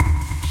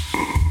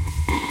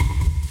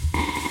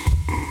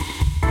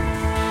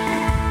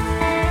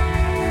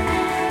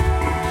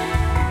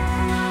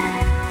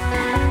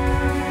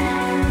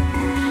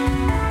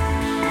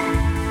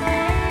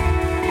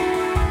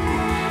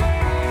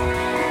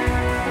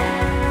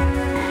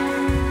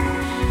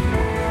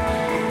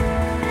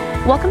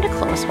Welcome to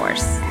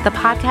Clotheshorse, the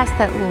podcast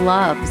that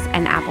loves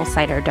an apple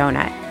cider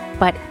donut,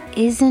 but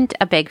isn't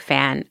a big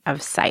fan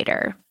of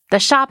cider. The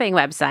shopping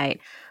website,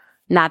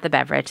 not the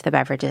beverage. The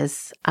beverage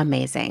is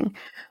amazing.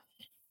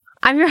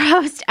 I'm your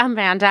host,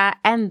 Amanda,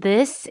 and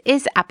this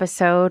is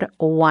episode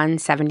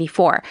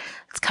 174.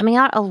 It's coming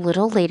out a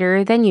little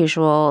later than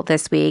usual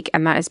this week,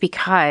 and that is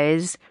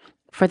because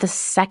for the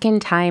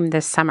second time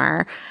this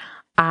summer,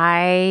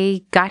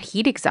 I got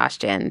heat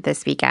exhaustion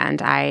this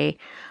weekend.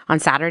 On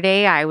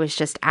Saturday, I was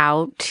just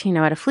out,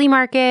 at a flea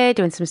market,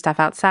 doing some stuff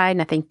outside,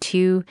 nothing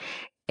too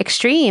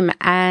extreme.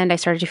 And I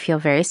started to feel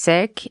very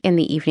sick in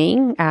the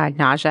evening,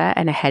 nausea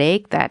and a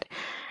headache that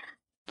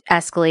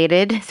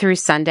escalated through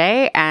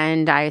Sunday.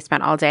 And I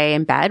spent all day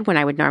in bed when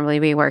I would normally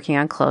be working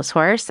on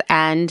Clotheshorse.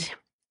 And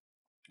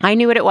I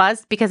knew what it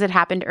was because it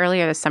happened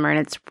earlier this summer, and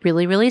it's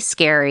really, really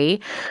scary.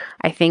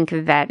 I think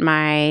that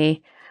my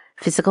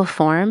physical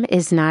form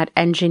is not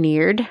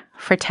engineered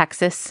for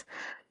Texas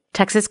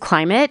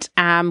climate,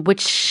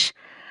 which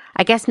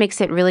I guess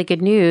makes it really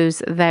good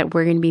news that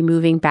we're going to be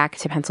moving back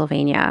to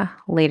Pennsylvania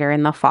later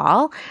in the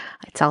fall.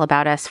 It's all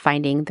about us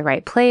finding the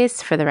right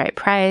place for the right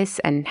price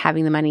and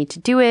having the money to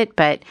do it,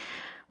 but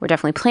we're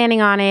definitely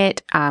planning on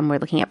it. We're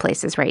looking at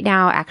places right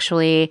now,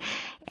 actually,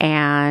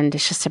 and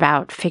it's just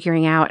about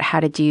figuring out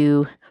how to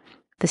do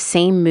the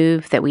same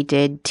move that we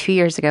did 2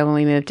 years ago when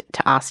we moved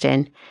to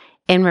Austin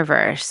in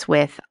reverse,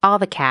 with all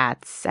the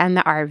cats and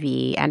the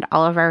RV and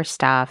all of our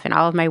stuff and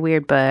all of my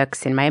weird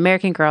books and my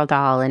American Girl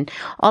doll and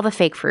all the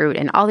fake fruit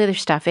and all the other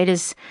stuff. It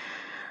is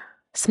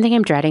something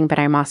I'm dreading, but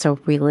I'm also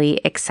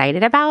really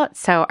excited about.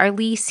 So our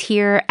lease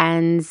here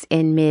ends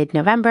in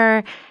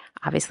mid-November.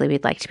 Obviously,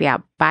 we'd like to be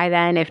out by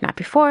then, if not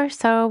before.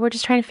 So we're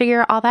just trying to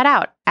figure all that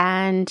out.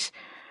 And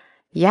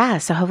yeah,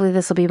 so hopefully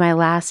this will be my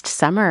last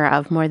summer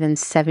of more than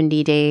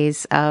 70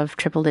 days of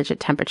triple-digit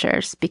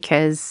temperatures,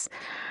 because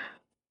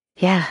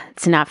yeah,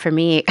 it's not for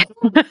me.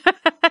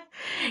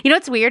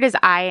 What's weird is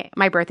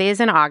my birthday is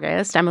in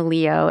August. I'm a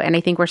Leo, and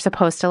I think we're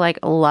supposed to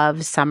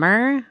love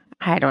summer.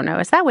 I don't know.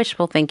 Is that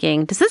wishful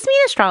thinking? Does this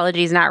mean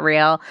astrology is not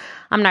real?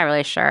 I'm not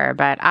really sure,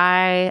 but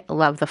I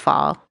love the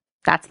fall.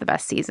 That's the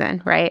best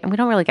season, right? And we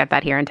don't really get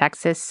that here in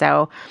Texas,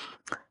 so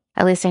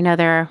at least I know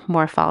there are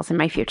more falls in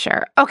my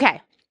future.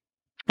 Okay,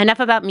 enough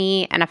about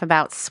me, enough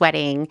about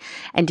sweating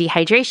and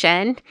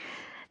dehydration.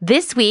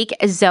 This week,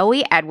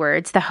 Zoe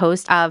Edwards, the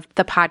host of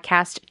the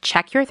podcast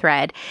Check Your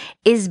Thread,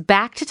 is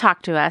back to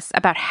talk to us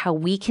about how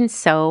we can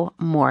sew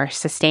more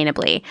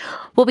sustainably.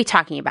 We'll be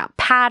talking about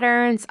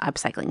patterns,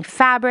 upcycling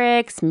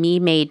fabrics, Me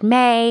Made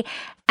May,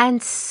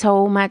 and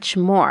so much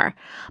more.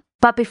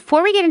 But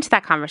before we get into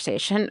that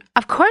conversation,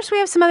 of course, we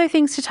have some other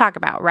things to talk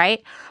about,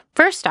 right?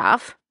 First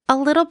off, a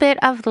little bit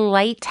of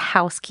light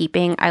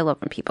housekeeping. I love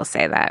when people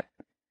say that,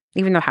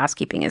 even though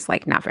housekeeping is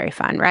not very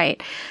fun,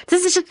 right?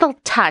 This is just a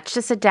touch,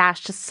 just a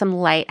dash, just some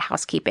light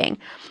housekeeping.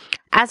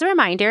 As a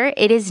reminder,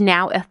 it is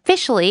now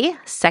officially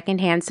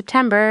Secondhand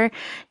September.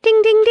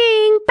 Ding, ding,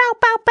 ding, bow,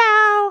 bow,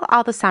 bow,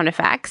 all the sound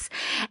effects.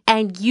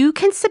 And you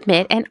can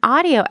submit an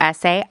audio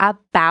essay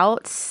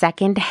about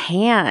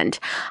secondhand.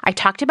 I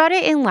talked about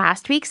it in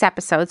last week's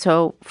episode.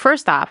 So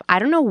first off, I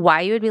don't know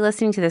why you would be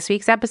listening to this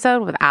week's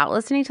episode without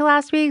listening to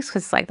last week's,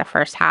 because it's the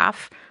first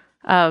half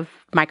of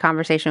my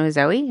conversation with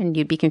Zoe, and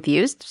you'd be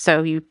confused.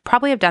 So you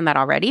probably have done that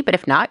already, but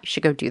if not, you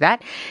should go do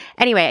that.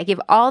 Anyway, I give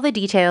all the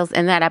details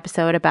in that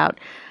episode about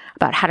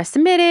how to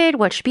submit it,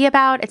 what it should be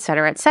about, et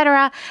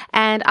cetera,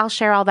 and I'll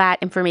share all that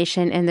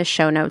information in the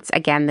show notes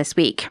again this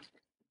week.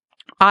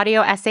 Audio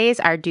essays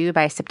are due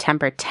by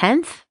September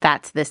 10th.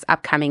 That's this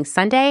upcoming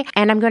Sunday,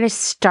 and I'm going to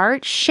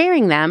start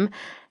sharing them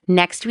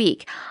next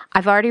week.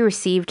 I've already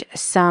received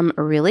some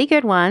really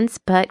good ones,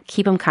 but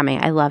keep them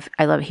coming. I love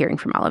hearing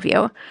from all of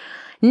you.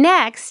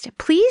 Next,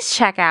 please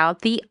check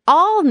out the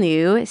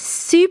all-new,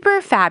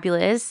 super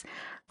fabulous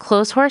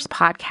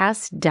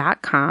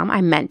clothehorsepodcast.com. I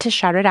meant to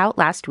shout it out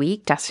last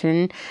week.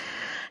 Dustin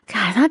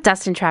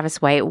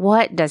Travis White,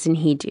 what doesn't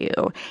he do?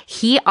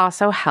 He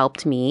also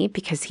helped me,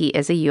 because he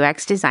is a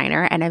UX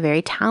designer and a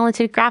very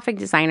talented graphic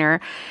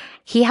designer.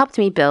 He helped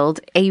me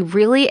build a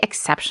really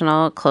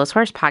exceptional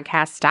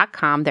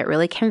clothehorsepodcast.com that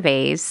really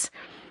conveys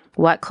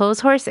what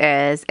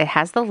Clotheshorse is. It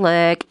has the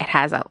look. It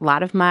has a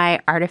lot of my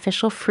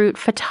artificial fruit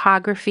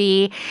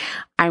photography.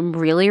 I'm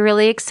really,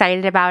 really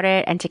excited about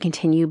it and to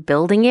continue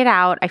building it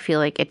out. I feel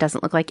like it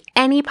doesn't look like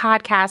any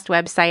podcast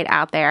website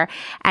out there,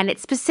 and it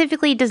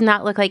specifically does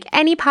not look like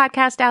any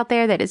podcast out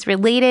there that is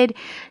related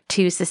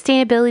to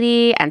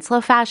sustainability and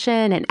slow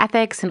fashion and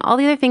ethics and all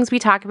the other things we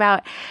talk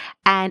about.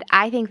 And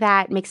I think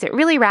that makes it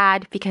really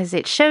rad because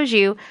it shows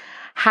you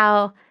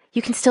how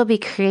you can still be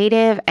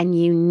creative and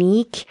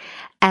unique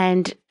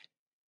and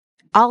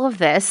all of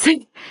this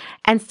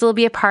and still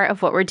be a part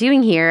of what we're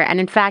doing here. And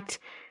in fact,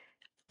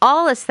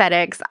 all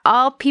aesthetics,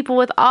 all people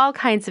with all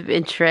kinds of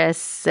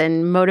interests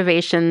and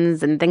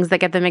motivations and things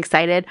that get them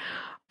excited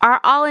are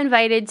all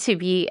invited to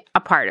be a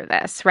part of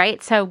this,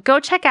 right? So go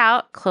check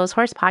out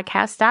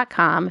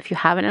clothehorsepodcast.com. If you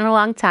haven't in a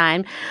long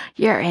time,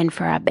 you're in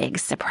for a big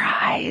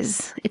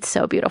surprise. It's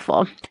so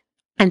beautiful.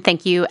 And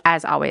thank you,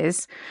 as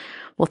always,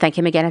 We'll thank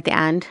him again at the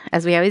end,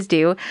 as we always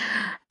do.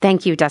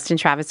 Thank you, Dustin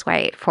Travis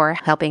White, for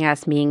helping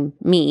us,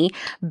 me,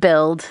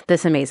 build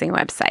this amazing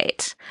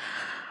website.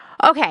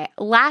 Okay,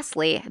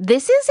 lastly,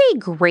 this is a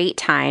great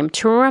time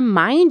to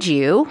remind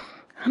you,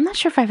 I'm not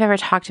sure if I've ever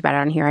talked about it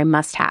on here, I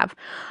must have,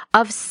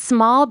 of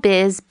Small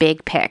Biz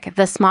Big Pick,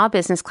 the small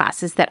business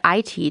classes that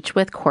I teach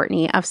with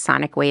Courtney of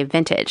Sonic Wave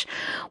Vintage.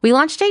 We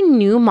launched a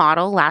new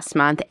model last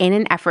month in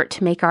an effort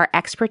to make our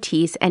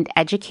expertise and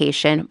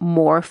education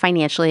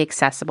financially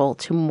accessible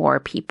to more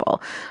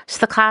people. So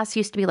the class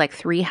used to be like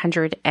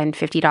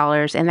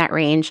 $350 in that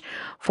range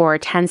for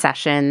 10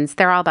 sessions.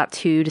 They're all about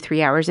 2 to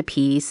 3 hours a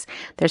piece.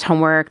 There's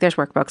homework, there's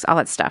workbooks, all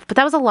that stuff. But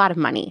that was a lot of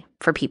money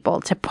for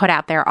people to put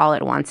out there all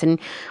at once. And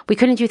we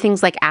couldn't do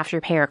things like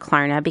Afterpay or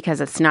Klarna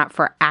because it's not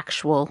for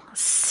actual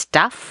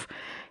stuff.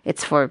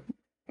 It's for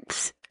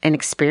an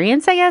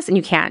experience, I guess. And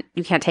you can't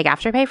take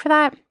Afterpay for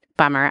that.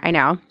 Bummer, I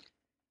know.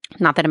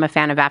 Not that I'm a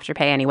fan of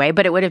Afterpay anyway,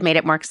 but it would have made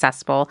it more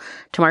accessible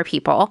to more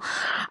people.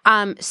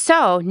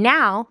 So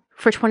now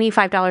for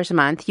 $25 a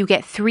month, you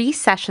get 3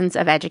 sessions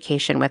of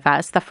education with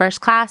us. The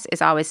first class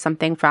is always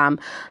something from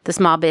the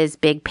Small Biz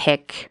Big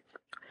Pick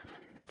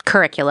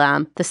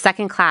curriculum. The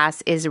second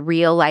class is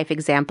real life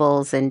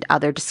examples and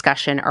other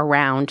discussion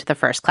around the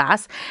first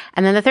class.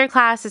 And then the third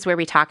class is where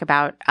we talk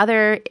about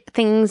other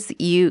things,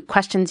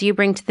 questions you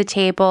bring to the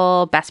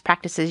table, best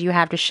practices you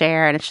have to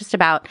share. And it's just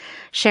about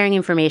sharing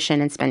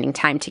information and spending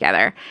time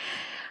together.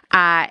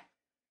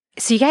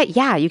 So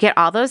you get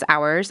all those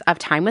hours of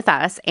time with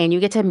us, and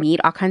you get to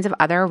meet all kinds of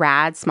other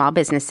rad small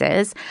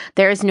businesses.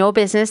 There is no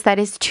business that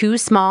is too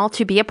small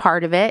to be a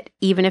part of it,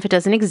 even if it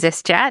doesn't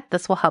exist yet.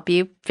 This will help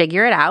you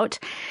figure it out.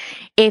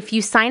 If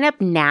you sign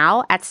up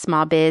now at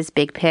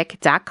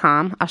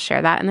smallbizbigpick.com, I'll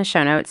share that in the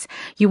show notes,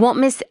 you won't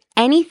miss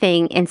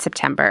anything in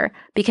September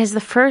because the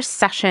first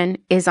session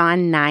is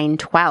on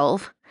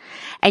 9/12.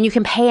 And you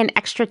can pay an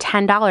extra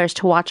 $10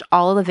 to watch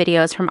all of the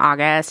videos from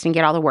August and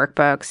get all the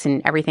workbooks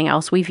and everything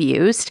else we've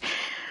used.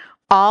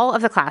 All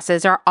of the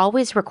classes are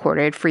always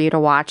recorded for you to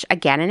watch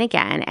again and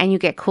again. And you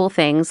get cool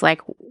things like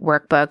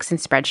workbooks and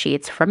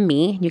spreadsheets from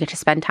me. You get to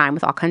spend time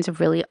with all kinds of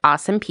really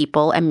awesome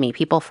people and meet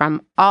people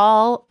from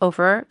all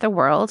over the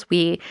world.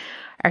 We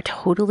are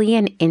totally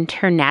an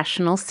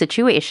international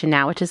situation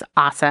now, which is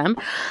awesome.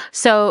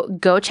 So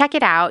go check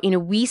it out.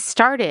 We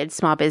started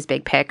Small Biz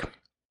Big Pick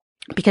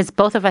because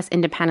both of us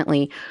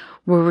independently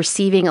were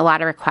receiving a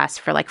lot of requests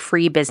for like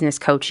free business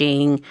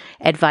coaching,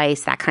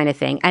 advice, that kind of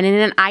thing. And in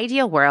an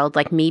ideal world,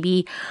 like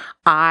maybe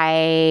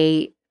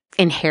I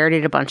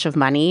inherited a bunch of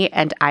money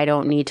and I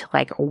don't need to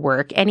like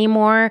work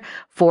anymore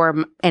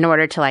in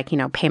order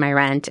to pay my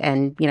rent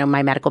and,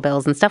 my medical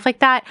bills and stuff like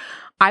that.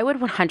 I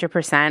would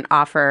 100%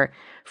 offer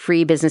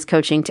free business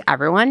coaching to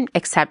everyone,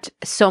 except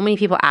so many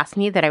people ask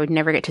me that I would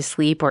never get to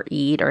sleep or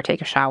eat or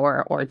take a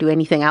shower or do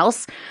anything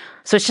else.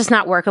 So it's just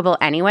not workable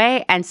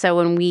anyway. And so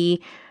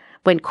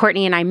when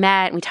Courtney and I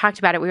met and we talked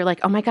about it, we were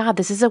like, oh my God,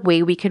 this is a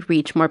way we could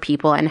reach more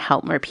people and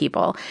help more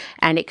people.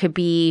 And it could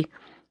be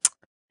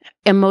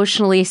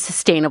emotionally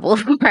sustainable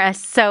for us.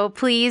 So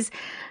please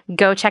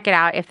go check it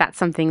out if that's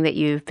something that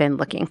you've been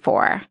looking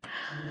for.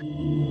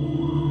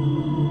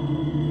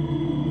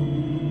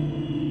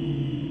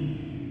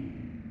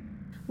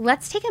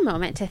 Let's take a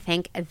moment to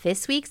thank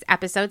this week's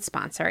episode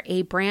sponsor,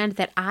 a brand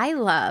that I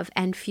love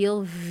and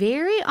feel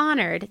very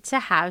honored to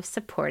have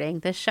supporting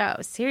the show.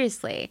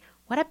 Seriously,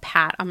 what a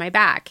pat on my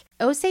back.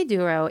 Osei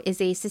Duro is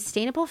a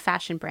sustainable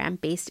fashion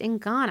brand based in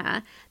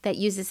Ghana that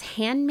uses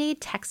handmade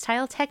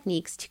textile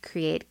techniques to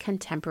create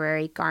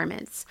contemporary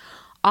garments.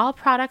 All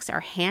products are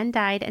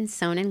hand-dyed and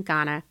sewn in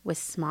Ghana with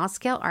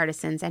small-scale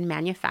artisans and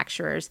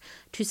manufacturers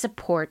to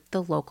support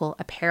the local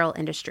apparel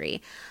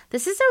industry.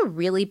 This is a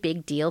really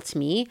big deal to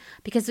me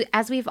because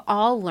as we've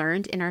all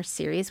learned in our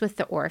series with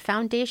the Orr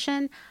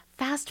Foundation,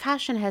 fast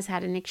fashion has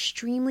had an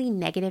extremely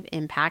negative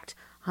impact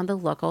on the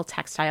local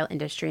textile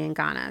industry in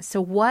Ghana. So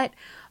what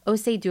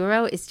Osei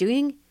Duro is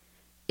doing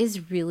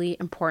is really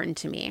important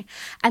to me.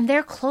 And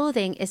their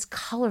clothing is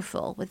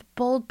colorful with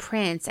bold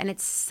prints and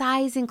it's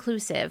size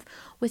inclusive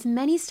with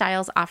many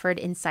styles offered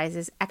in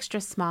sizes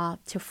extra small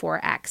to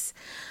 4X.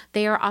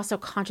 They are also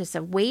conscious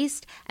of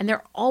waste and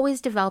they're always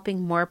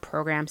developing more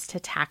programs to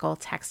tackle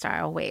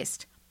textile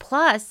waste.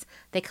 Plus,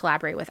 they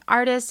collaborate with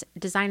artists,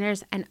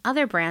 designers, and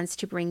other brands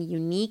to bring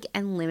unique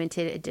and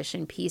limited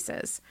edition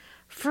pieces.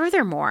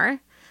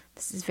 Furthermore,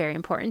 this is very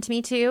important to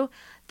me too,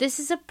 this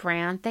is a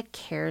brand that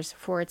cares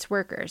for its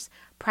workers,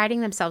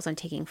 priding themselves on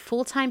taking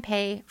full-time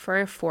pay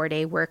for a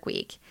 4-day work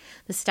week.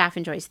 The staff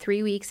enjoys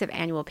 3 weeks of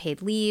annual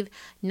paid leave,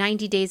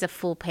 90 days of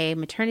full pay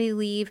maternity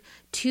leave,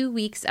 2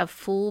 weeks of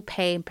full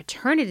pay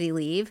paternity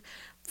leave,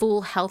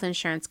 full health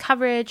insurance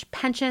coverage,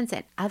 pensions,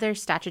 and other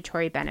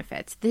statutory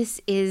benefits.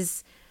 This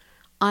is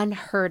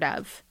unheard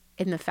of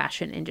in the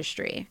fashion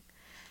industry.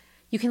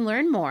 You can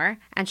learn more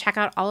and check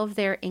out all of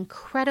their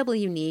incredibly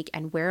unique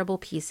and wearable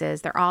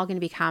pieces. They're all going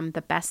to become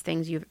the best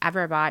things you've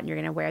ever bought, and you're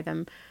going to wear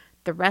them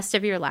the rest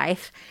of your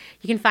life.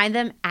 You can find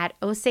them at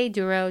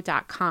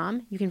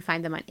oseiduro.com. You can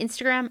find them on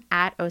Instagram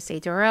at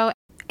oseiduro.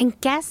 And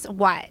guess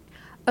what?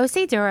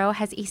 OC Duro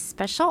has a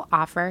special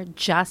offer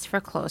just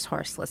for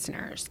Clotheshorse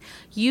listeners.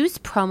 Use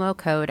promo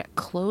code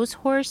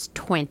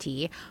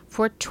ClothesHorse20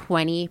 for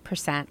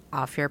 20%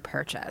 off your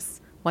purchase.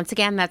 Once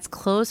again, that's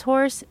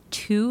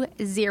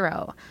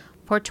ClothesHorse20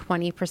 for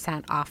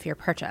 20% off your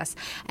purchase.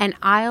 And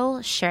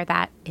I'll share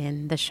that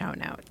in the show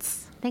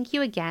notes. Thank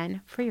you again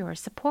for your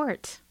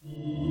support.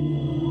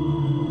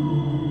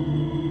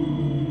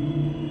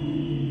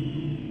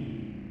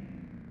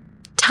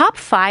 Top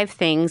 5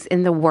 things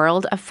in the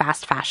world of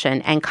fast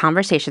fashion and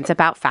conversations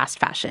about fast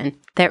fashion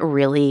that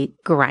really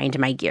grind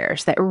my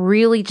gears, that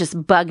really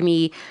just bug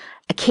me,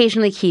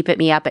 occasionally keep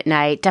me up at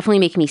night, definitely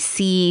make me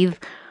seethe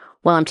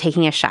while I'm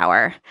taking a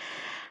shower.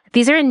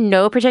 These are in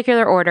no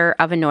particular order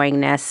of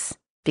annoyingness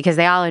because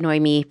they all annoy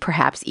me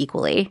perhaps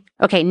equally.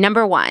 Okay,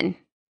 number 1,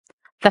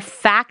 the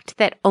fact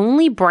that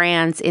only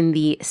brands in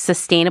the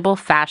sustainable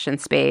fashion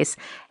space,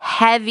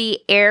 heavy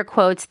air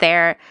quotes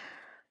there,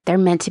 they're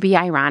meant to be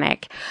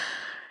ironic.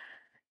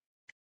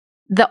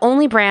 The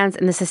only brands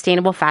in the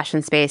sustainable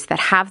fashion space that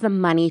have the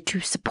money to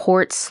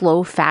support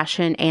slow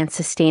fashion and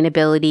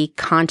sustainability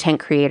content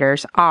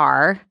creators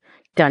are,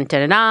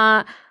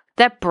 the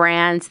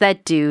brands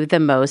that do the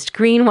most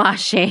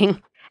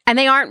greenwashing. And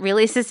they aren't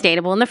really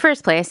sustainable in the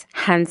first place,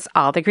 hence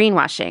all the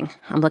greenwashing.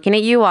 I'm looking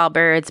at you,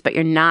 Allbirds, but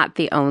you're not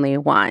the only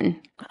one.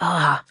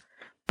 Ugh,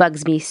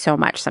 bugs me so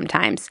much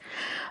sometimes.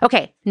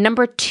 Okay,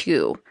 number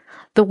 2.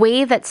 The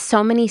way that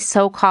so many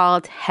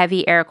so-called,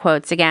 heavy air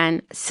quotes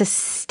again,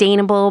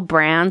 sustainable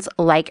brands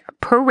like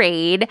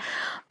Parade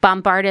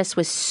bombard us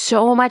with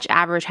so much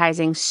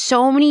advertising,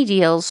 so many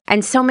deals,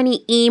 and so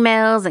many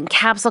emails and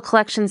capsule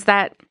collections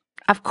that,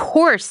 of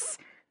course,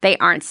 they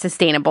aren't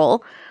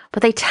sustainable,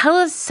 but they tell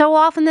us so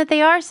often that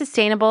they are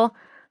sustainable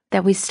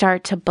that we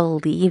start to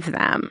believe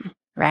them,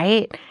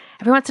 right?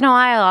 Every once in a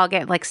while, I'll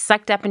get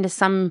sucked up into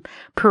some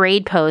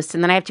Parade post,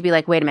 and then I have to be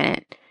like, wait a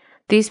minute.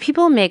 These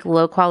people make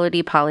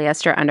low-quality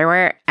polyester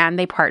underwear, and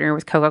they partner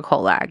with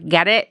Coca-Cola.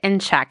 Get it and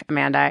check,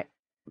 Amanda.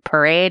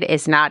 Parade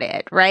is not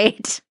it,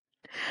 right?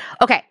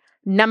 Okay,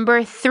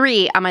 number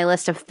 3 on my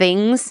list of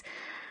things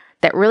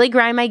that really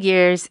grind my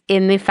gears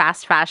in the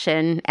fast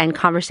fashion and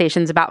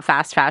conversations about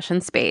fast fashion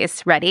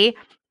space. Ready?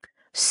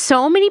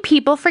 So many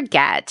people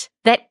forget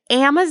that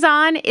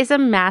Amazon is a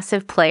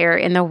massive player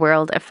in the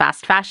world of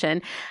fast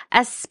fashion,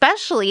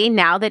 especially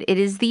now that it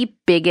is the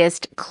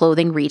biggest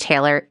clothing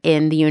retailer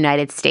in the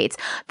United States.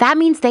 That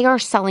means they are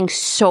selling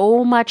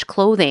so much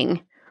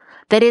clothing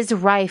that is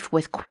rife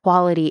with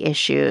quality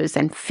issues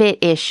and fit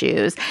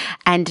issues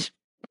and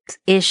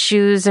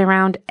issues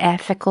around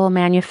ethical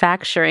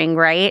manufacturing,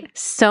 right?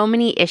 So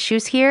many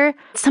issues here.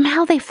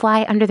 Somehow they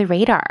fly under the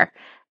radar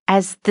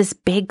as this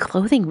big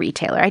clothing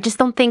retailer. I just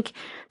don't think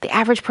the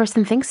average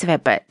person thinks of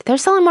it, but they're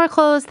selling more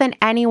clothes than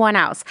anyone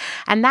else.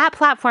 And that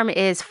platform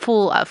is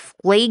full of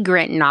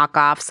flagrant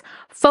knockoffs,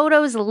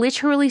 photos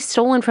literally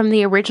stolen from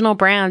the original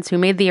brands who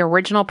made the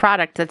original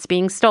product that's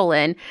being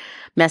stolen,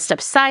 messed up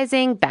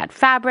sizing, bad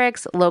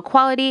fabrics, low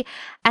quality,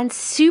 and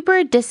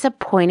super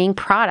disappointing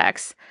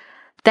products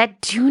that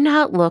do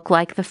not look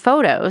like the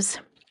photos.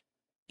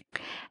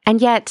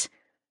 And yet,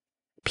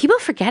 people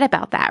forget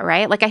about that,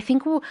 right? I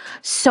think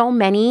so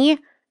many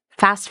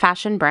fast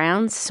fashion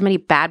brands, so many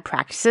bad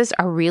practices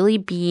are really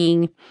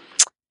being,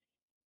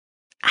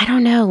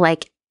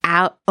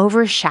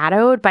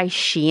 overshadowed by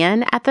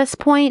Shein at this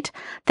point,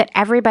 that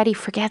everybody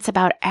forgets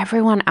about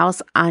everyone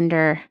else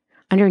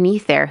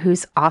underneath there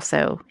who's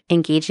also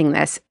engaging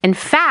this. In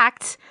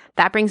fact,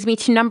 that brings me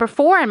to number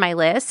 4 on my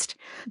list,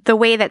 the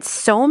way that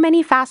so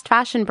many fast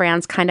fashion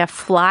brands kind of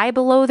fly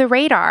below the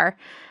radar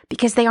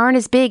because they aren't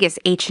as big as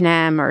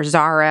H&M or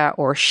Zara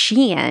or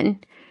Shein,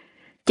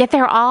 yet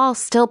they're all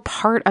still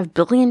part of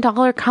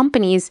billion-dollar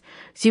companies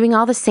doing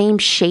all the same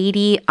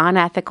shady,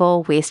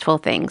 unethical, wasteful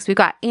things. We've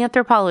got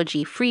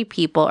Anthropologie, Free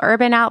People,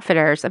 Urban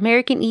Outfitters,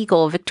 American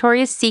Eagle,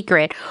 Victoria's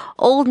Secret,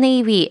 Old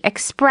Navy,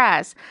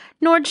 Express,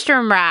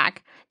 Nordstrom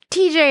Rack,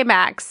 TJ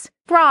Maxx,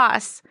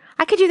 Ross.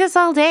 I could do this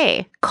all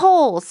day.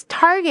 Kohl's,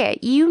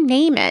 Target, you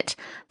name it.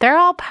 They're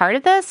all part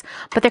of this,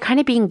 but they're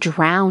kind of being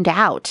drowned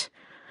out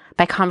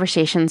by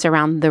conversations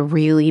around the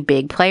really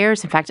big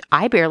players. In fact,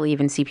 I barely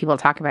even see people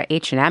talk about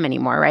H&M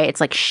anymore, right?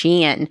 It's like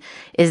Shein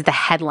is the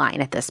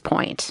headline at this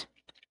point.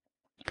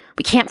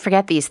 We can't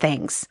forget these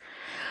things.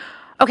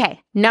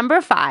 Okay,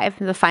 number 5,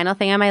 the final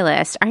thing on my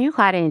list. Are you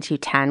glad I didn't do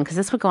 10? Because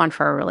this would go on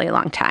for a really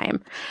long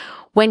time.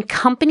 When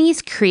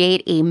companies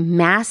create a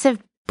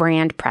massive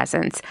brand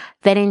presence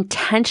that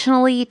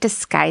intentionally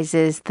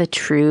disguises the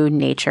true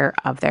nature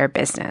of their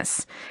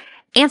business.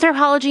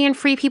 Anthropologie and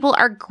Free People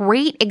are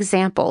great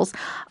examples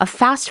of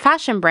fast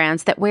fashion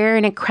brands that wear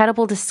an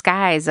incredible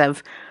disguise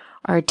of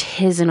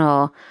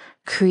artisanal,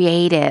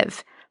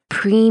 creative,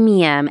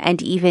 premium,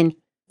 and even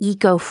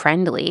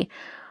eco-friendly.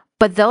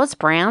 But those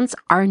brands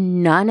are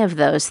none of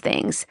those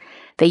things.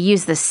 They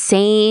use the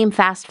same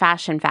fast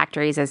fashion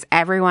factories as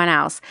everyone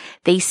else.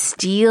 They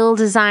steal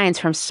designs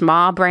from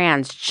small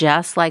brands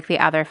just like the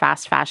other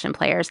fast fashion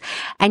players.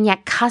 And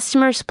yet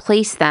customers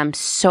place them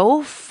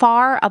so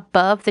far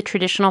above the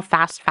traditional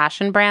fast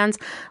fashion brands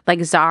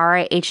like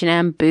Zara,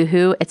 H&M,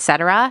 Boohoo,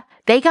 etc.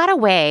 They got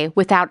away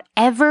without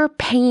ever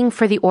paying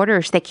for the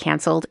orders they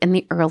canceled in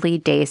the early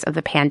days of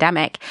the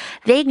pandemic.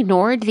 They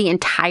ignored the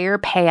entire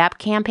pay up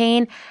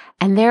campaign,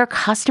 and their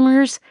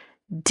customers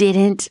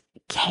didn't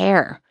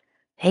care.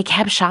 They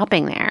kept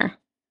shopping there.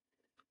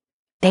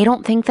 They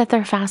don't think that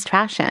they're fast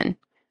fashion,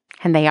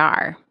 and they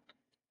are.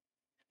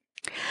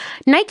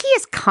 Nike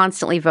is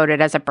constantly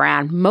voted as a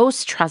brand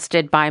most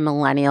trusted by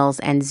millennials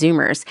and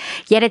Zoomers,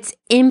 yet it's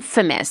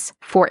infamous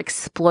for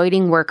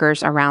exploiting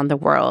workers around the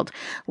world.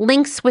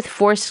 Links with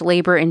forced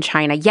labor in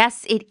China.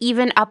 Yes, it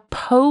even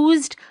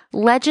opposed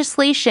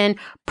legislation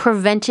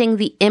preventing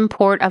the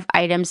import of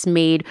items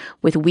made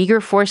with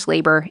Uyghur forced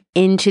labor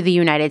into the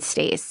United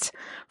States.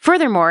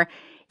 Furthermore,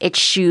 its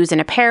shoes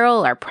and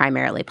apparel are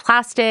primarily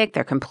plastic.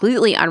 They're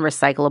completely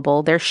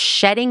unrecyclable. They're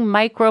shedding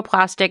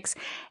microplastics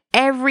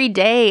every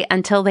day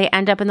until they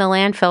end up in the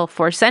landfill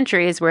for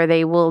centuries, where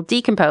they will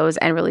decompose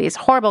and release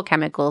horrible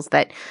chemicals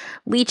that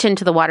leach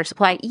into the water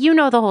supply. You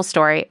know the whole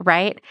story,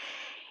 right?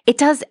 It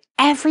does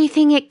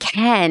everything it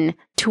can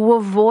to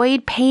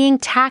avoid paying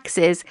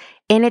taxes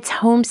in its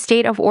home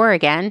state of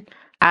Oregon.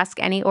 Ask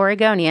any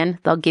Oregonian,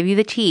 they'll give you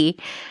the tea.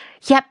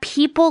 Yet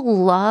people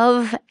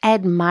love,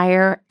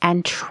 admire,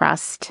 and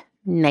trust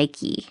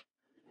Nike.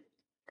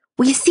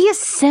 We see a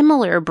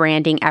similar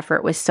branding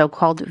effort with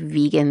so-called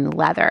vegan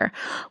leather,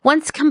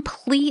 once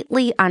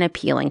completely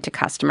unappealing to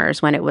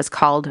customers when it was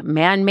called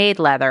man-made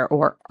leather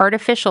or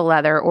artificial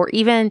leather or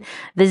even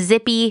the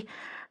zippy,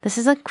 this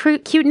is a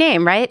cute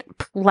name, right?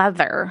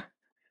 Pleather.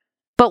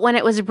 But when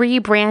it was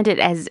rebranded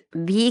as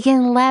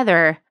vegan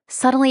leather,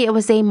 suddenly it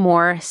was a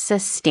more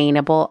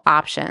sustainable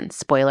option.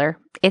 Spoiler,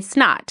 it's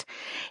not.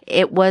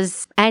 It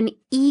was an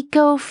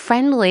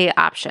eco-friendly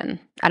option.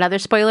 Another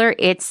spoiler,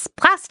 it's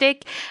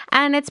plastic,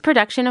 and its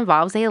production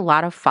involves a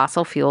lot of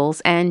fossil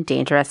fuels and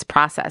dangerous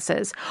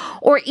processes.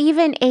 Or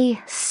even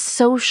a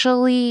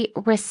socially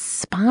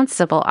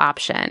responsible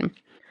option.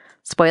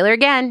 Spoiler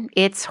again,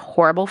 it's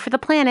horrible for the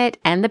planet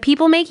and the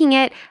people making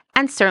it,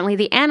 and certainly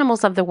the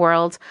animals of the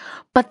world.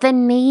 But the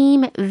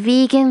name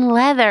vegan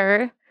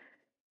leather,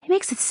 it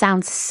makes it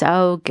sound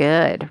so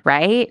good,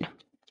 right?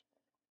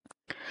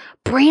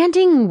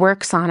 Branding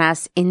works on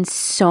us in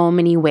so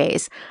many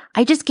ways.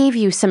 I just gave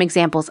you some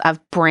examples of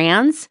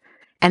brands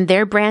and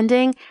their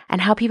branding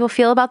and how people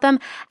feel about them,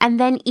 and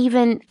then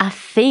even a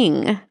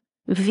thing,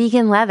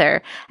 vegan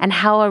leather, and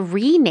how a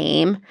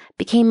rename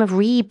became a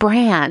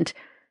rebrand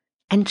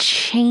and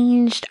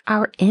changed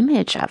our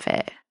image of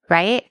it,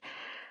 right?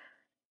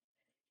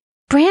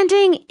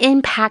 Branding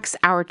impacts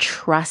our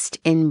trust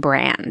in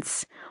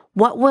brands.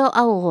 What we'll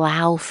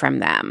allow from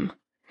them.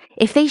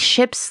 If they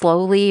ship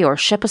slowly or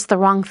ship us the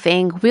wrong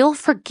thing, we'll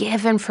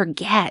forgive and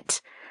forget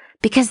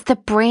because the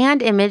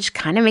brand image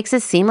kind of makes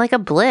it seem like a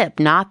blip,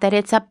 not that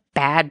it's a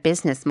bad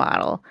business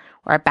model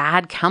or a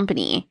bad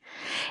company.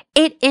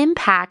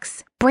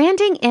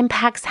 Branding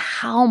impacts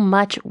how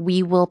much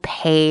we will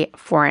pay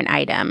for an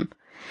item.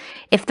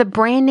 If the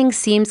branding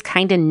seems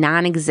kind of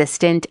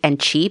non-existent and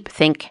cheap,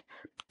 think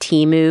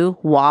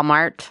Temu,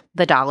 Walmart,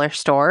 the dollar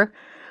store,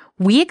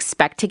 we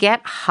expect to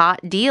get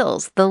hot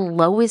deals, the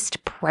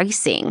lowest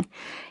pricing.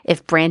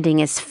 If branding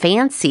is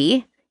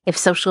fancy, if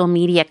social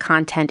media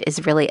content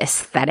is really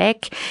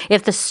aesthetic,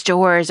 if the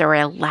stores are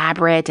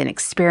elaborate and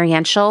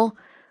experiential,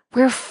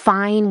 we're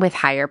fine with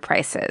higher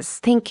prices.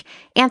 Think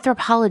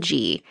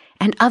Anthropologie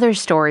and other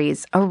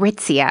stories,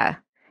 Aritzia.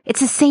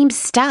 It's the same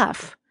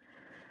stuff,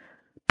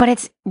 but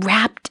it's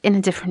wrapped in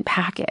a different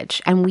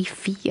package, and we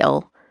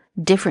feel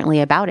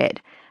differently about it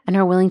and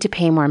are willing to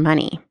pay more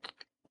money.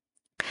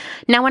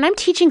 Now, when I'm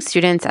teaching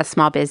students at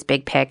Small Biz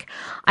Big Pick,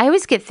 I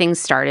always get things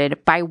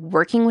started by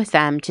working with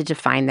them to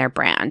define their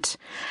brand.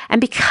 And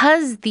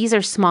because these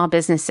are small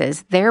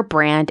businesses, their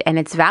brand and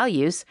its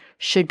values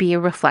should be a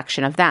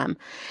reflection of them.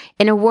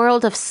 In a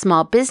world of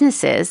small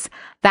businesses,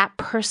 that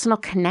personal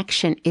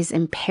connection is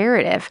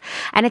imperative,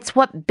 and it's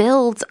what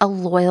builds a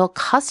loyal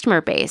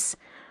customer base.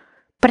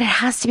 But it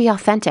has to be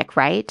authentic,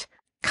 right?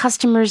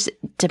 Customers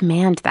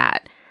demand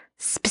that,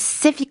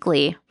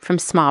 specifically from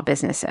small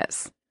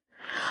businesses.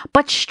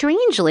 But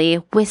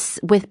strangely,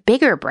 with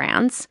bigger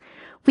brands,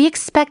 we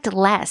expect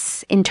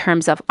less in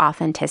terms of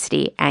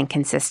authenticity and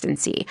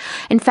consistency.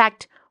 In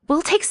fact,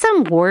 we'll take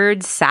some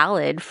word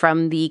salad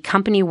from the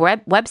company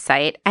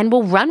website and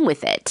we'll run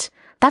with it.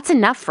 That's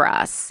enough for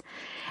us.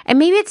 And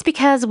maybe it's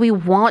because we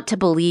want to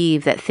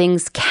believe that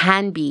things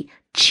can be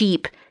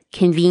cheap,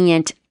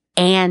 convenient,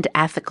 and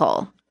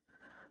ethical.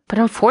 But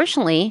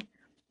unfortunately,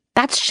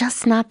 that's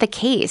just not the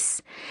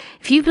case.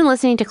 If you've been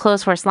listening to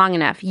Clothes Horse long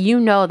enough, you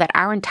know that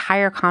our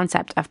entire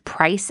concept of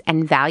price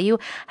and value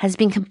has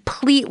been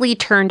completely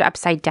turned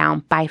upside down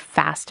by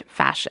fast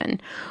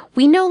fashion.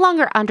 We no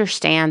longer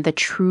understand the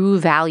true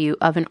value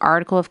of an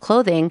article of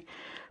clothing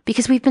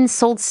because we've been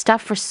sold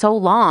stuff for so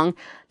long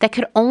that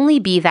could only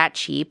be that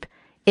cheap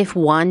if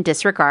one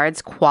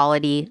disregards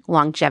quality,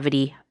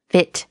 longevity,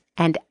 fit,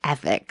 and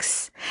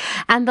ethics.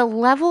 And the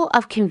level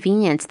of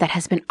convenience that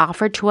has been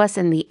offered to us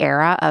in the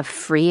era of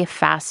free,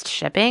 fast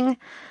shipping,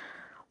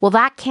 well,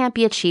 that can't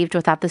be achieved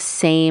without the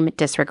same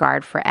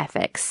disregard for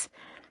ethics.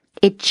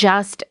 It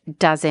just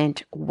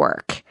doesn't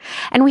work.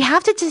 And we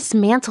have to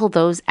dismantle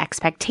those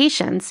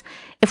expectations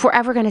if we're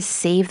ever going to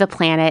save the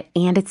planet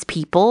and its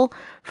people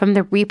from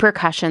the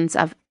repercussions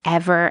of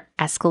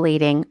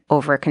ever-escalating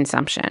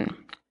overconsumption.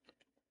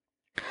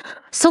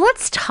 So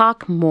let's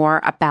talk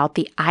more about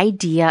the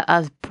idea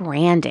of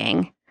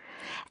branding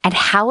and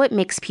how it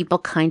makes people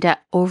kind of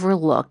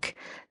overlook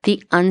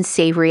the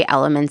unsavory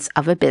elements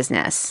of a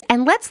business.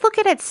 And let's look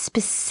at it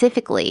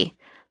specifically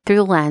through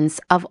the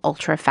lens of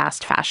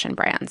ultra-fast fashion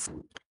brands.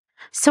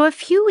 So a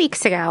few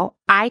weeks ago,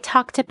 I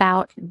talked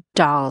about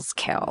Dolls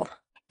Kill.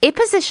 It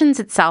positions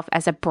itself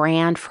as a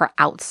brand for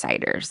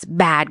outsiders,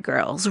 bad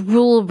girls,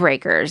 rule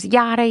breakers,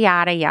 yada,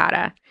 yada,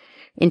 yada.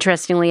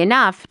 Interestingly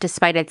enough,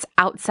 despite its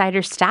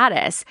outsider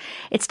status,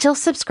 it still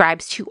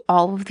subscribes to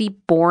all of the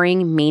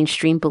boring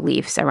mainstream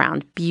beliefs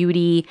around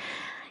beauty,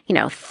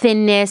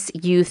 thinness,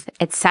 youth,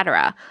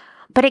 etc.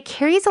 But it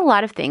carries a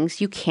lot of things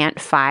you can't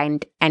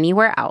find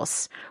anywhere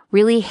else,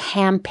 really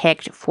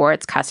handpicked for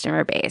its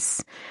customer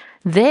base.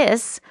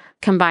 This,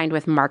 combined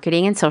with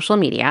marketing and social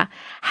media,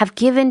 have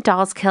given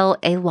Dolls Kill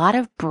a lot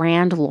of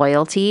brand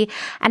loyalty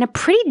and a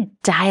pretty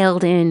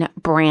dialed-in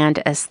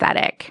brand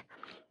aesthetic.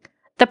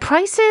 The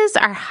prices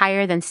are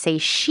higher than, say,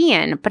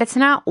 Shein, but it's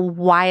not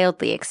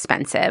wildly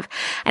expensive.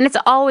 And it's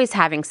always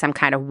having some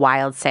kind of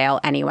wild sale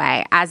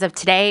anyway. As of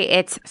today,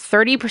 it's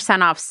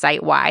 30% off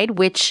site-wide,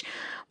 which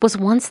was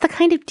once the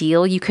kind of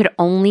deal you could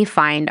only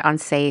find on,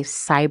 say,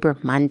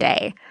 Cyber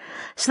Monday.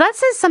 So that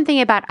says something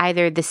about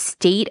either the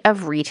state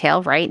of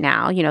retail right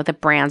now, the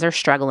brands are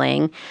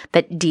struggling,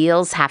 that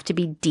deals have to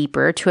be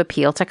deeper to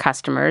appeal to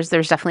customers.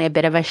 There's definitely a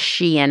bit of a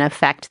Shein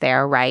effect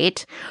there,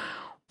 right?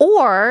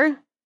 Or,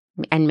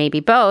 and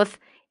maybe both,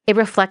 it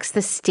reflects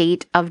the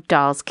state of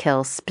Dolls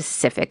Kill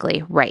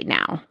specifically right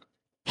now.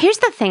 Here's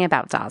the thing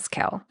about Dolls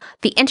Kill.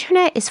 The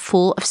internet is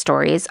full of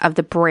stories of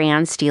the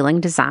brand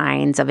stealing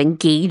designs, of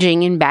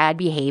engaging in bad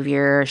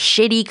behavior,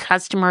 shitty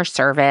customer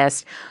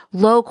service,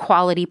 low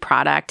quality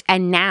product,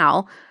 and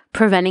now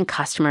preventing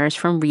customers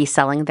from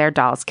reselling their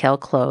Dolls Kill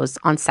clothes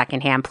on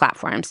secondhand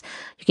platforms.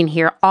 You can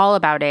hear all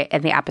about it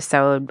in the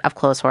episode of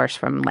Clothes Horse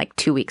from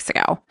 2 weeks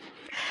ago.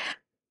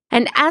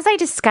 And as I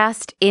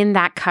discussed in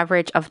that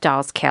coverage of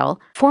Dolls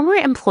Kill, former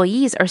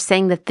employees are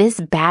saying that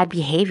this bad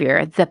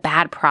behavior, the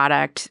bad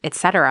product,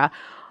 etc.,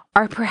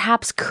 are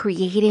perhaps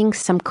creating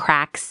some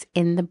cracks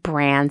in the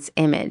brand's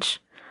image.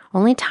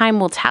 Only time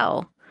will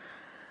tell.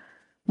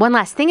 One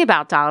last thing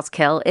about Dolls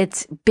Kill,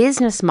 its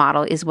business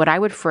model is what I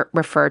would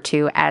refer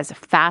to as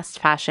fast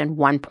fashion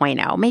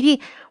 1.0,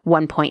 maybe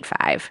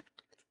 1.5.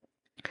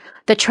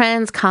 The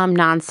trends come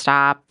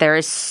nonstop. There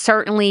is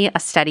certainly a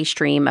steady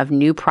stream of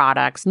new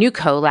products, new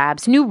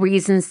collabs, new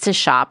reasons to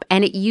shop,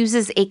 and it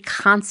uses a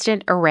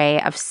constant array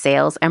of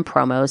sales and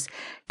promos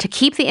to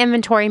keep the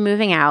inventory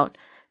moving out,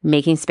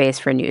 making space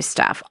for new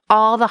stuff.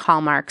 All the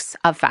hallmarks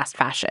of fast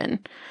fashion.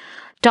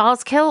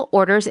 Dolls Kill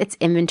orders its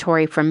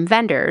inventory from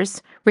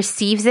vendors,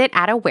 receives it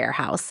at a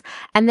warehouse,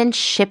 and then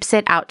ships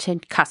it out to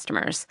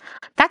customers.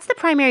 That's the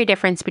primary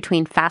difference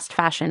between fast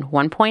fashion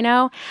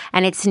 1.0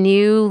 and its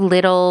new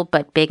little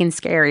but big and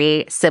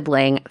scary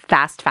sibling,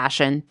 fast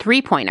fashion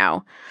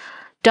 3.0.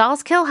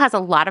 Dolls Kill has a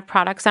lot of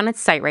products on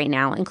its site right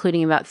now,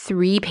 including about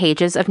 3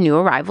 pages of new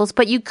arrivals,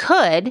 but you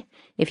could,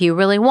 if you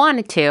really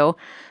wanted to,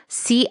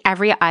 see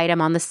every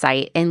item on the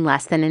site in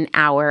less than an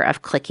hour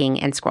of clicking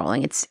and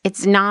scrolling.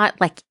 It's not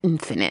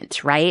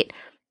infinite, right?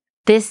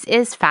 This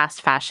is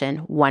fast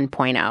fashion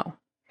 1.0.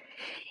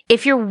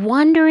 If you're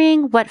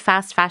wondering what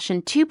fast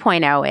fashion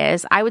 2.0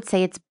 is, I would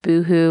say it's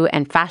Boohoo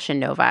and Fashion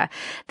Nova.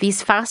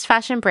 These fast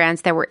fashion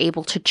brands that were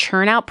able to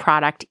churn out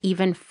product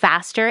even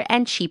faster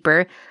and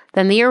cheaper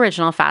than the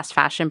original fast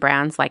fashion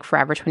brands like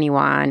Forever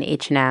 21,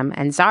 H&M,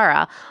 and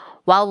Zara,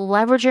 while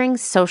leveraging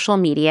social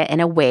media in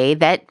a way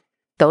that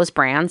those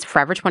brands,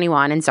 Forever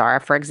 21 and Zara,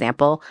 for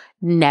example,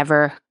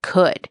 never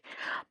could.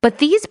 But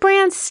these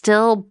brands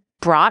still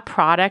brought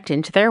product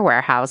into their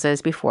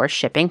warehouses before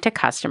shipping to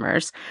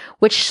customers,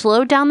 which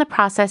slowed down the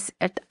process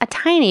a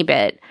tiny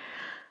bit.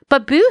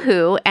 But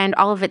Boohoo and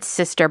all of its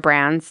sister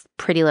brands,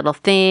 Pretty Little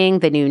Thing,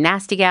 the new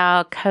Nasty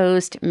Gal,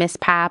 Coast, Miss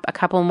Pap, a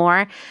couple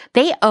more,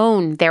 they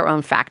own their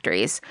own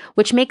factories,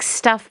 which makes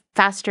stuff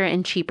faster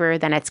and cheaper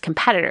than its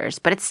competitors.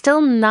 But it's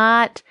still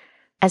not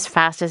as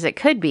fast as it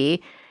could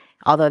be.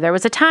 Although there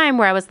was a time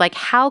where I was like,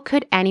 how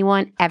could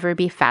anyone ever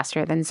be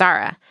faster than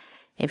Zara?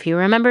 If you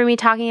remember me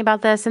talking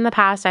about this in the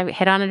past, I've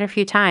hit on it a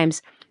few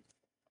times.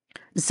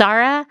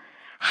 Zara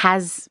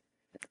has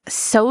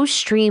so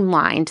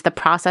streamlined the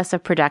process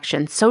of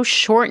production, so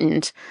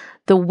shortened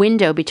the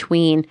window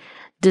between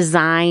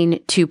design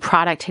to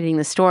product hitting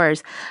the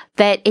stores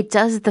that it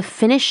does the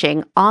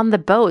finishing on the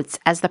boats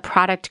as the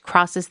product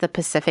crosses the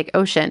Pacific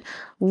Ocean,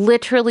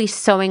 literally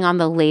sewing on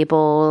the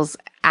labels,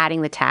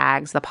 adding the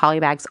tags, the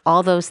polybags,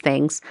 all those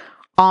things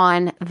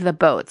on the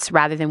boats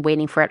rather than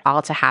waiting for it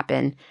all to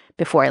happen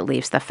before it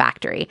leaves the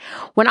factory.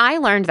 When I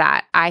learned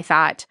that, I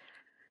thought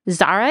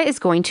Zara is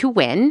going to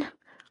win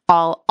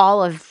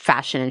all of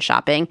fashion and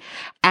shopping,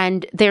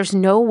 and there's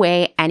no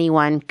way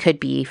anyone could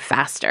be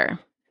faster.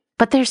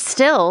 But there's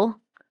still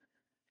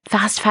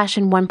fast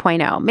fashion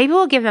 1.0. Maybe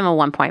we'll give them a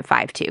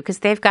 1.5 too, because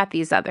they've got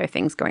these other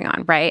things going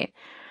on, right?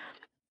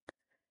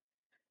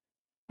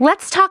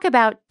 Let's talk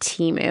about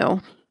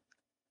Temu,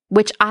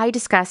 which I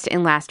discussed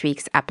in last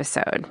week's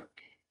episode.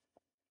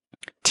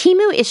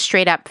 Temu is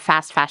straight up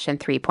fast fashion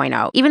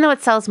 3.0, even though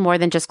it sells more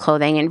than just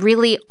clothing, and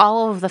really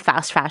all of the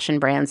fast fashion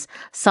brands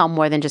sell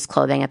more than just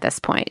clothing at this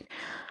point.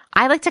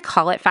 I like to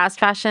call it fast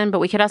fashion, but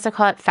we could also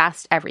call it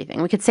fast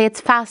everything. We could say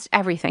it's fast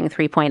everything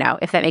 3.0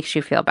 if that makes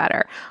you feel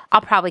better.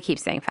 I'll probably keep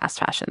saying fast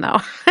fashion though.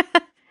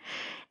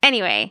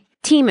 Anyway,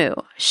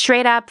 Temu,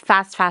 straight up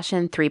fast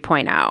fashion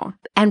 3.0.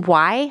 And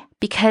why?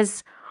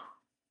 Because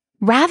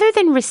rather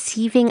than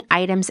receiving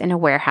items in a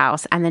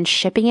warehouse and then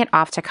shipping it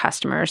off to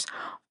customers,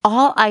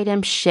 all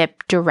items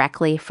ship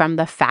directly from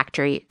the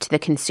factory to the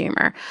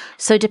consumer.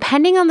 So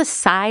depending on the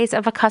size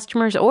of a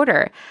customer's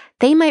order,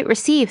 they might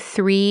receive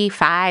 3,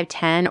 5,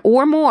 10,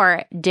 or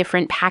more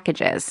different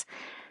packages.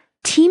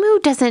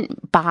 Temu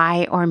doesn't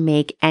buy or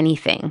make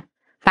anything.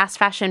 Fast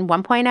fashion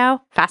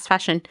 1.0, fast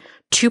fashion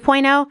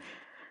 2.0,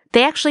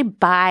 they actually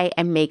buy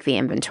and make the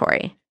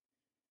inventory.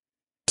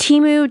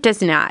 Temu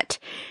does not.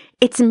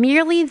 It's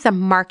merely the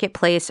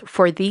marketplace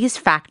for these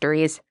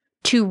factories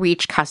to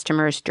reach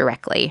customers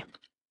directly.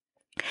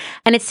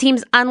 And it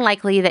seems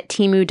unlikely that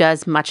Temu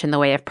does much in the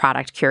way of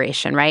product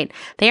curation, right?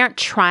 They aren't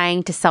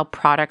trying to sell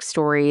product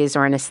stories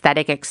or an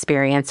aesthetic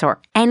experience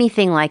or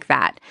anything like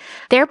that.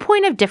 Their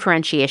point of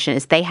differentiation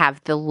is they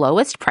have the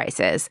lowest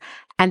prices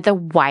and the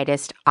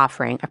widest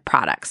offering of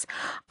products.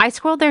 I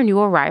scrolled their new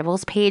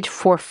arrivals page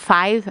for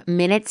 5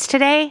 minutes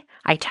today.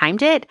 I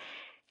timed it,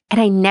 and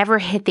I never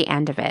hit the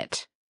end of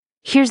it.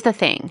 Here's the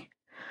thing.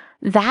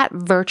 That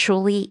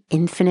virtually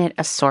infinite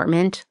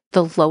assortment,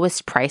 the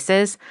lowest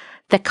prices,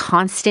 the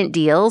constant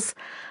deals,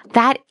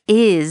 that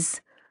is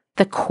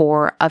the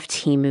core of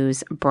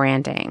Temu's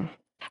branding.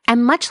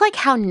 And much like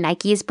how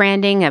Nike's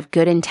branding of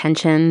good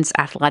intentions,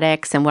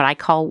 athletics, and what I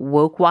call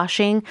woke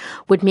washing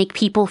would make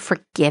people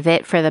forgive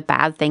it for the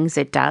bad things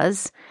it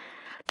does,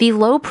 the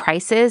low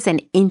prices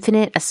and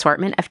infinite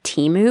assortment of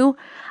Temu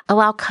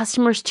allow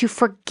customers to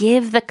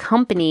forgive the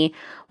company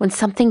when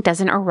something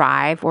doesn't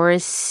arrive or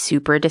is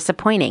super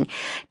disappointing.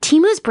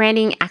 Temu's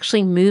branding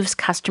actually moves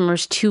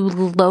customers to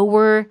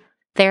lower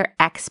their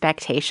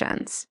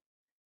expectations.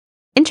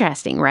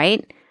 Interesting,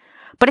 right?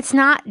 But it's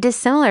not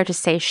dissimilar to,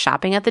 say,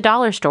 shopping at the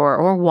dollar store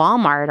or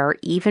Walmart or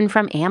even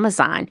from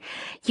Amazon.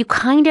 You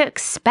kind of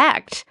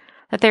expect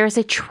that there is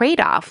a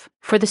trade-off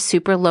for the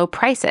super low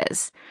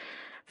prices.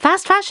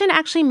 Fast fashion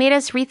actually made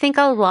us rethink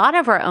a lot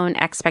of our own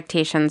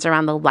expectations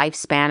around the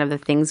lifespan of the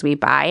things we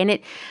buy, and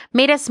it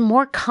made us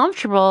more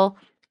comfortable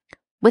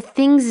with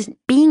things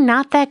being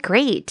not that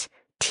great.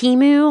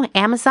 Temu,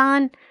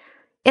 Amazon,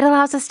 it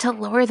allows us to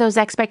lower those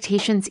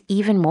expectations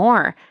even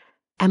more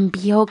and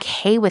be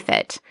okay with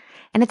it.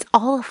 And it's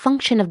all a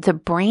function of the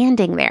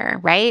branding there,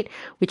 right?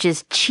 Which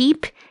is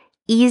cheap,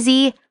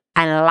 easy,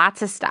 and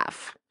lots of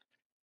stuff.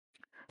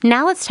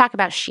 Now let's talk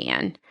about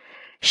Shein.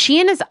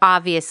 Shein is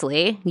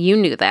obviously, you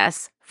knew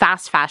this,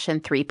 fast fashion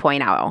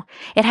 3.0.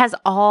 It has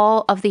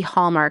all of the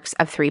hallmarks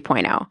of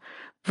 3.0.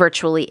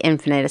 Virtually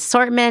infinite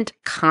assortment,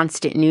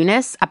 constant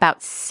newness,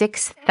 about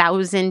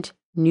 6,000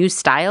 new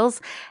styles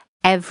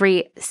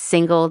every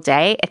single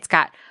day. It's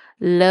got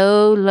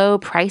low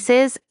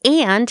prices,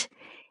 and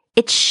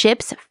it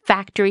ships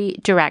factory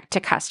direct to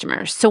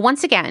customers. So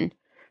once again,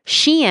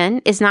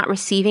 Shein is not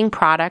receiving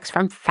products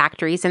from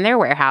factories in their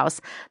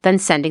warehouse, then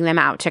sending them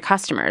out to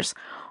customers.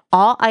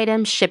 All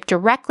items ship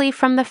directly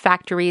from the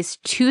factories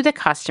to the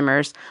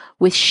customers,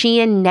 with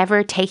Shein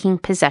never taking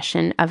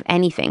possession of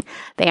anything.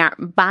 They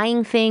aren't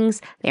buying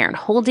things, they aren't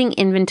holding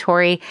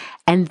inventory,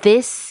 and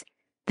this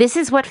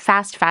is what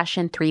fast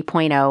fashion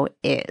 3.0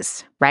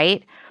 is,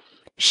 right?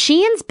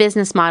 Shein's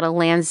business model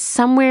lands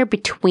somewhere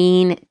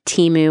between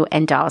Temu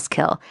and Dolls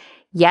Kill.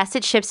 Yes,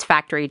 it ships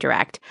factory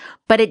direct,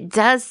 but it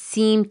does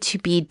seem to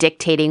be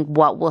dictating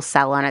what will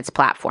sell on its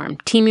platform.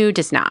 Temu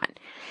does not.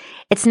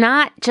 It's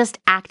not just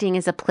acting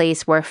as a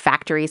place where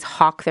factories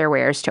hawk their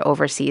wares to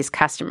overseas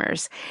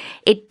customers.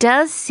 It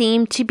does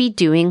seem to be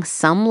doing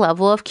some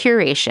level of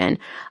curation,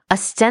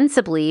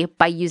 ostensibly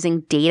by using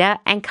data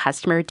and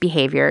customer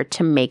behavior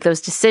to make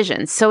those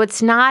decisions. So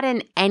it's not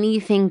an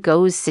anything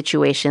goes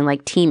situation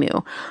like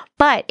Temu.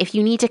 But if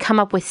you need to come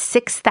up with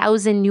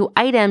 6,000 new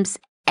items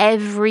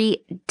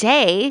every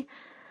day,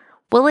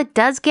 well, it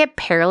does get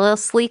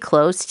perilously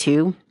close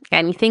to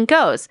anything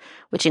goes,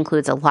 which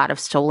includes a lot of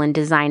stolen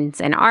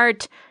designs and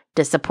art,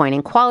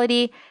 disappointing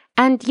quality,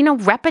 and,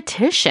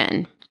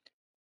 repetition.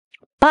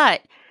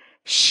 But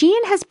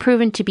Shein has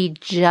proven to be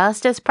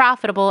just as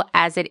profitable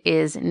as it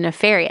is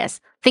nefarious.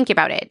 Think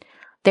about it.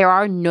 There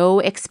are no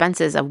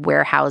expenses of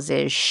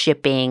warehouses,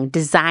 shipping,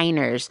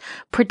 designers,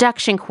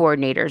 production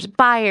coordinators,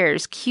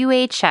 buyers,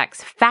 QA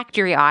checks,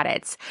 factory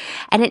audits,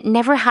 and it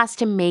never has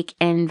to make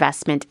an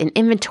investment in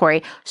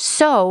inventory,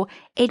 so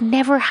it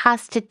never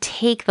has to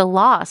take the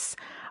loss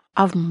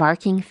of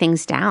marking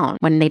things down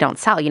when they don't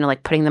sell,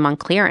 like putting them on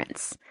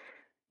clearance.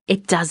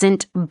 It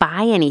doesn't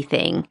buy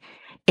anything.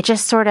 It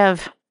just sort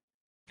of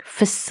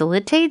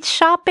facilitates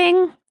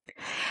shopping.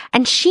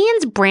 And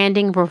Shein's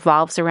branding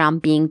revolves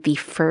around being the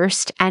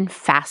first and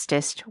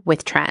fastest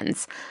with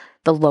trends,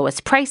 the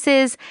lowest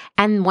prices,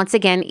 and once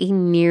again, a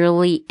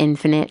nearly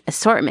infinite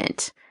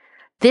assortment.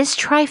 This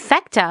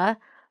trifecta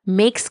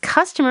makes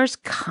customers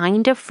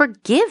kind of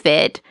forgive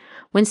it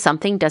when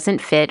something doesn't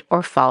fit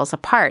or falls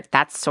apart.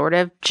 That's sort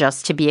of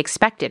just to be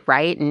expected,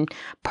 right? And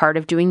part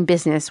of doing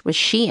business with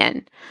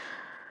Shein.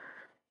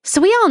 So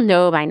we all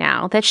know by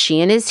now that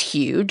Shein is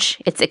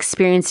huge. It's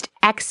experienced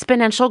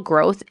exponential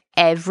growth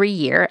every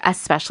year,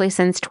 especially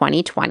since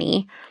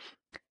 2020.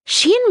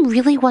 Shein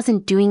really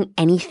wasn't doing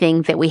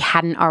anything that we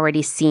hadn't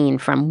already seen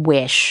from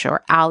Wish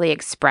or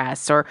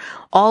AliExpress or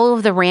all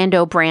of the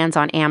rando brands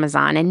on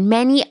Amazon and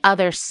many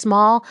other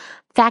small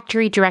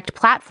factory direct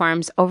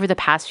platforms over the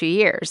past few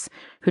years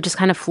who just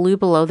kind of flew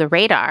below the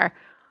radar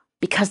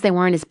because they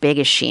weren't as big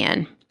as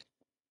Shein.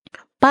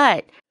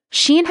 But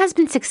Shein has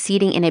been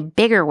succeeding in a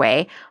bigger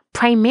way,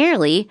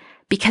 primarily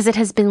because it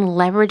has been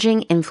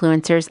leveraging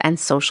influencers and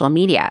social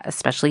media,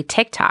 especially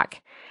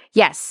TikTok.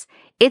 Yes,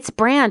 its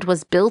brand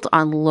was built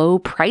on low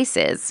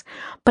prices,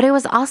 but it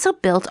was also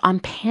built on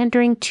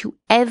pandering to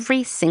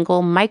every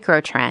single micro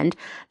trend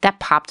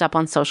that popped up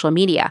on social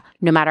media,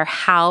 no matter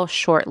how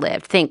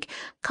short-lived. Think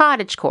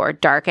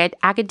cottagecore, dark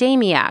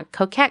academia,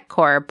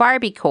 coquettecore,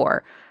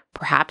 Barbiecore,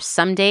 perhaps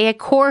someday a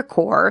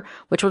core,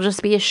 which will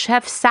just be a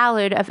chef's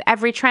salad of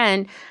every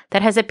trend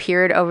that has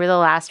appeared over the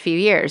last few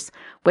years.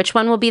 Which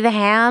one will be the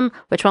ham?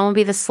 Which one will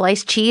be the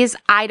sliced cheese?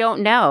 I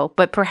don't know,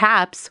 but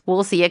perhaps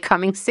we'll see it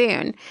coming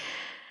soon.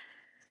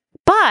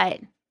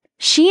 But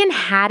Shein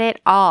had it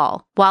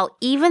all, while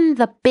even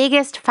the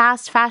biggest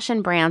fast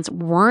fashion brands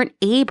weren't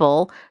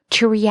able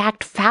to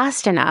react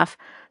fast enough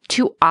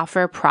to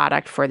offer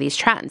product for these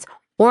trends.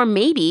 Or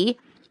maybe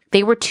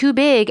they were too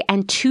big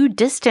and too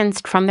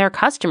distanced from their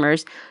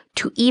customers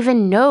to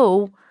even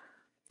know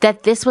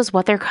that this was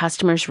what their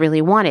customers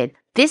really wanted.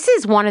 This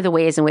is one of the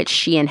ways in which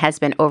Shein has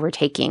been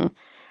overtaking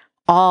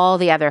all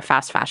the other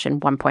fast fashion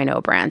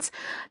 1.0 brands.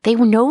 They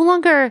no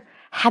longer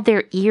had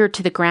their ear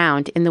to the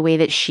ground in the way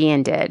that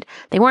Shein did.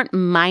 They weren't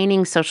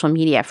mining social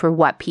media for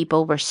what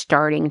people were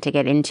starting to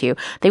get into.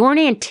 They weren't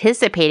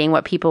anticipating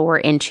what people were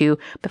into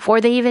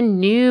before they even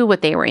knew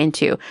what they were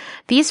into.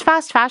 These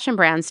fast fashion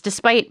brands,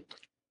 despite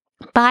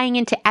buying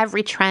into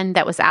every trend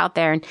that was out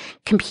there and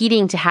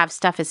competing to have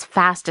stuff as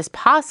fast as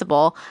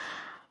possible,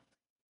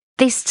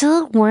 they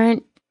still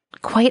weren't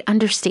quite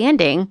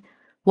understanding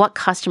what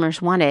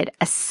customers wanted,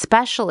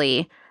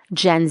 especially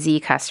Gen Z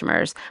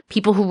customers,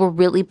 people who were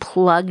really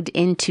plugged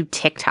into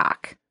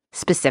TikTok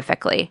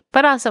specifically,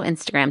 but also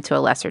Instagram to a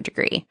lesser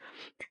degree.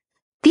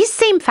 These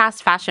same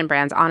fast fashion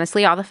brands,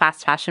 honestly, all the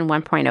fast fashion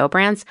 1.0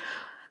 brands,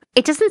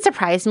 it doesn't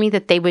surprise me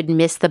that they would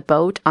miss the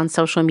boat on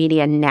social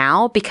media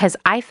now, because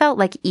I felt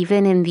like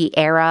even in the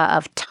era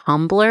of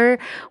Tumblr,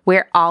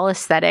 where all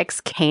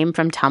aesthetics came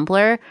from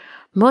Tumblr,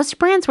 most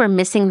brands were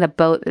missing the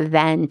boat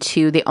then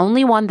too. The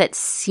only one that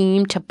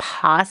seemed to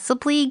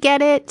possibly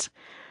get it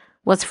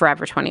was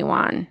Forever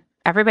 21.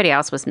 Everybody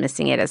else was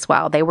missing it as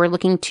well. They were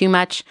looking too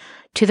much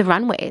to the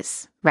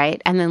runways,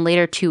 right? And then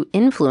later to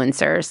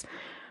influencers.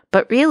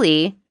 But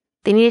really,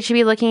 they needed to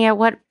be looking at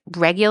what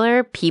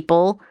regular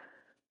people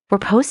were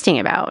posting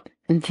about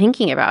and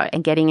thinking about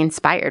and getting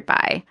inspired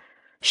by.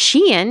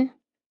 Shein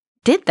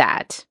did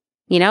that.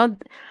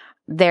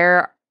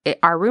 There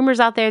are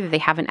rumors out there that they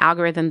have an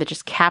algorithm that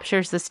just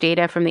captures this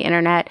data from the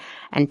internet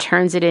and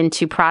turns it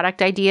into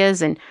product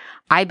ideas. And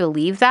I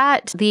believe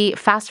that. The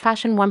fast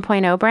fashion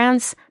 1.0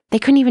 brands, they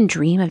couldn't even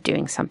dream of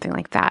doing something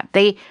like that.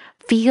 They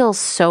feel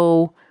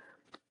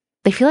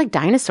like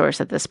dinosaurs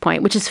at this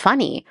point, which is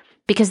funny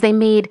because they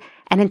made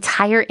an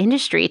entire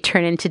industry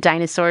turn into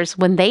dinosaurs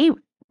when they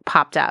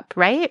popped up,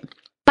 right?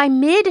 By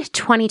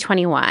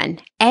mid-2021,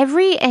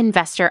 every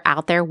investor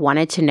out there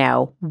wanted to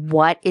know,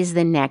 what is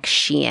the next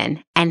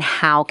Shein and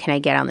how can I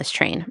get on this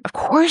train? Of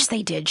course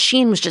they did.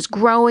 Shein was just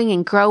growing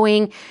and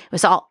growing. It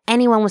was all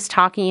anyone was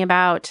talking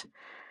about.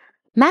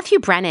 Matthew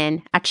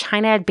Brennan, a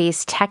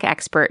China-based tech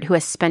expert who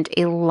has spent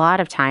a lot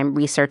of time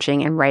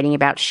researching and writing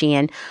about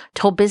Shein,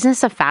 told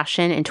Business of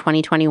Fashion in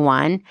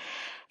 2021,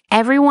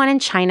 everyone in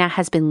China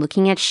has been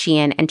looking at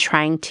Shein and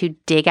trying to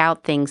dig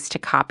out things to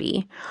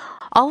copy.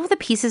 All of the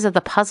pieces of the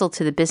puzzle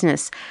to the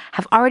business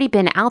have already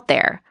been out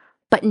there,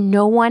 but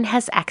no one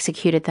has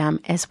executed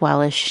them as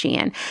well as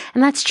Shein.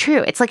 And that's true.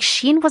 It's like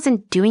Shein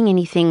wasn't doing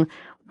anything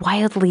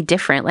wildly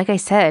different. Like I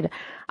said,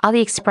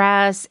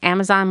 AliExpress,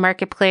 Amazon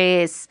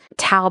Marketplace,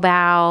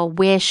 Taobao,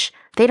 Wish,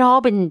 they'd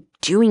all been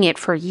doing it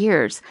for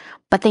years,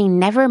 but they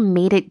never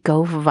made it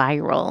go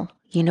viral.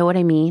 You know what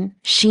I mean?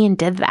 Shein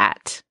did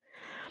that.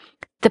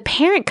 The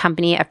parent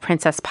company of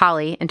Princess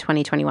Polly in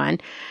 2021,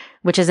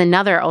 which is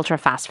another ultra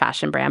fast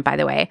fashion brand, by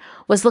the way,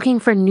 was looking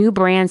for new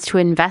brands to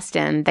invest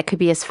in that could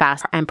be as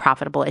fast and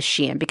profitable as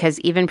Shein, because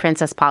even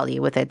Princess Polly,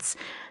 with its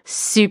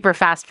super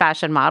fast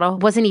fashion model,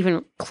 wasn't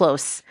even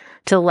close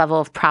to the level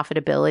of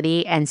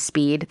profitability and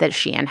speed that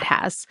Shein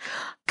has.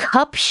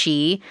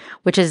 Cupshe,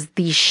 which is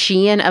the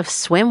Shein of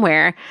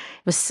swimwear,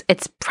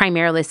 it's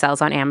primarily sells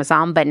on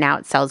Amazon, but now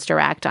it sells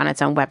direct on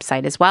its own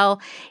website as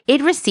well.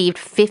 It received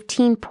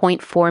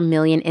 $15.4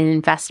 million in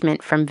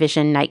investment from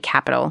Vision Knight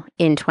Capital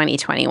in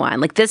 2021.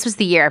 Like, this was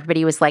the year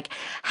everybody was like,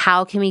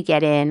 how can we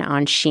get in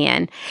on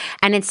Shein?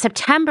 And in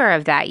September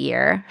of that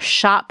year,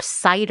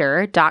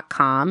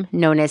 ShopCider.com,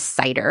 known as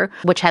Cider,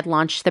 which had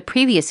launched the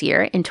previous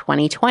year in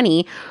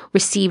 2020,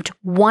 received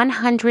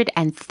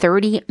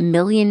 $130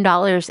 million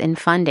in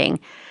funding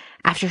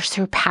after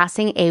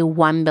surpassing a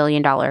 $1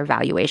 billion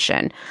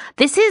valuation.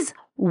 This is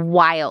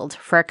wild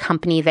for a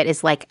company that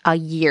is like a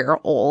year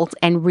old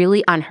and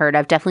really unheard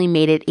of. Definitely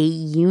made it a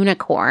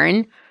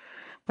unicorn,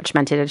 which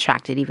meant it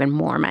attracted even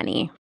more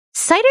money.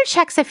 Cider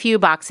checks a few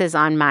boxes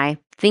on my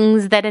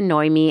things that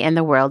annoy me in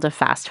the world of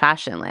fast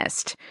fashion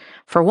list.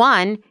 For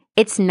one,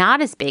 it's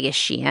not as big as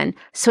Shein,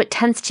 so it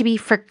tends to be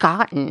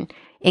forgotten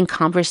in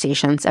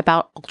conversations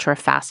about ultra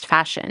fast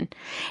fashion.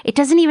 It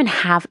doesn't even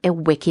have a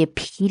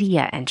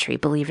Wikipedia entry,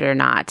 believe it or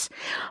not.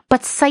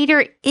 But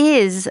Cider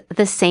is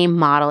the same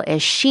model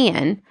as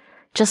Shein,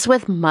 just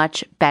with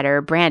much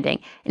better branding.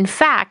 In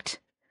fact,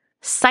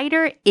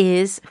 Cider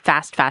is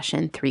fast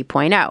fashion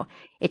 3.0.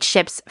 It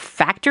ships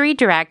factory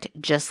direct,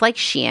 just like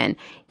Shein.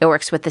 It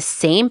works with the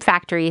same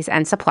factories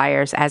and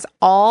suppliers as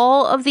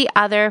all of the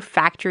other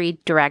factory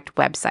direct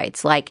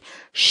websites like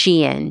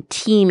Shein,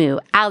 Temu,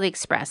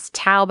 AliExpress,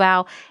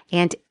 Taobao,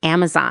 and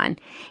Amazon.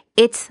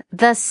 It's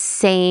the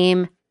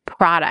same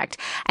product.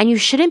 And you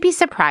shouldn't be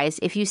surprised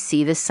if you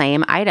see the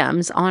same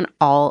items on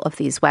all of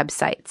these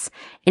websites.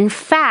 In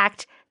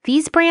fact,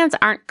 these brands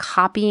aren't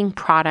copying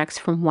products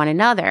from one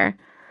another.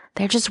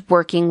 They're just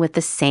working with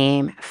the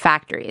same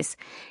factories.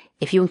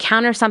 If you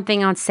encounter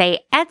something on, say,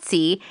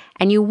 Etsy,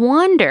 and you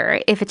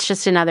wonder if it's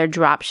just another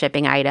drop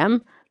shipping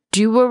item,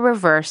 do a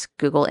reverse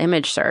Google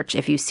image search.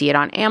 If you see it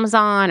on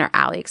Amazon or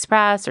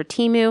AliExpress or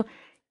Temu,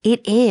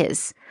 it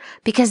is,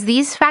 because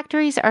these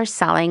factories are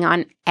selling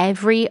on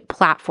every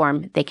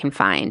platform they can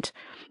find.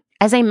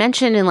 As I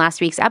mentioned in last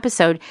week's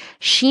episode,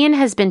 Shein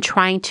has been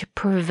trying to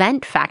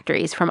prevent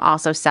factories from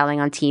also selling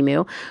on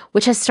Temu,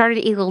 which has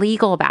started a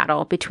legal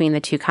battle between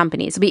the two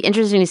companies. It'll be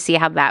interesting to see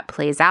how that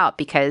plays out,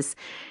 because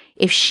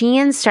if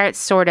Shein starts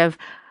sort of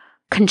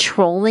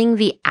controlling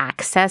the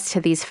access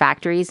to these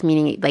factories,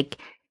 meaning like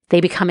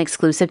they become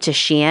exclusive to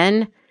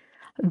Shein,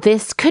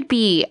 this could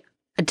be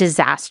a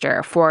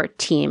disaster for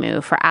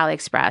Temu, for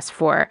AliExpress,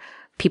 for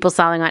people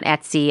selling on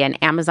Etsy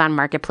and Amazon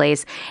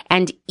Marketplace,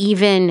 and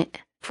even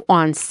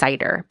on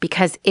Cider,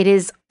 because it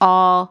is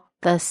all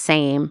the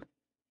same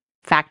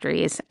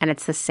factories and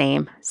it's the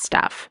same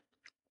stuff.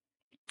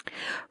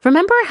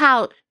 Remember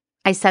how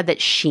I said that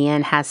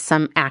Shein has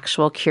some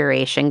actual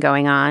curation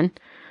going on,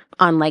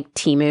 unlike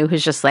Temu,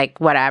 who's just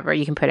like, whatever,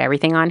 you can put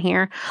everything on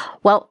here?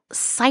 Well,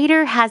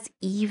 Cider has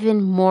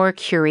even more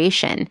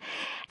curation,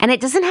 and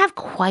it doesn't have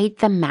quite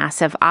the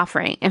massive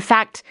offering. In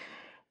fact,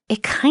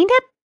 it kind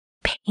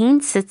of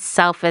paints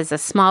itself as a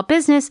small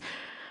business,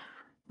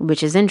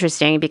 which is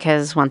interesting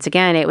because, once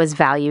again, it was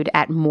valued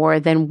at more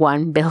than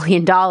 $1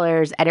 billion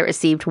and it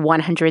received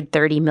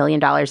 $130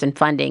 million in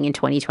funding in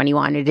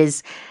 2021. It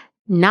is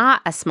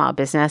not a small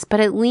business,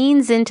 but it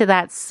leans into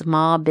that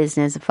small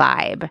business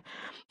vibe.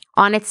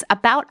 On its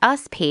About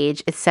Us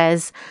page, it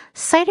says,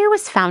 Cider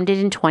was founded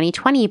in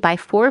 2020 by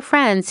 4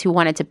 friends who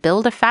wanted to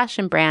build a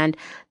fashion brand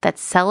that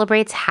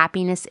celebrates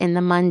happiness in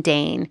the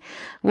mundane.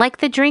 Like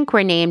the drink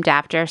we're named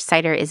after,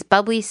 Cider is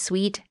bubbly,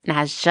 sweet, and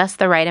has just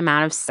the right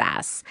amount of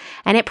sass.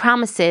 And it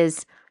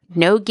promises,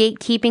 no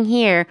gatekeeping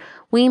here.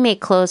 We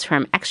make clothes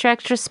from extra,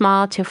 extra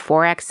small to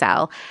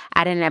 4XL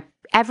at an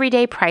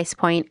everyday price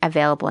point,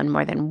 available in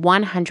more than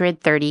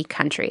 130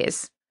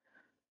 countries.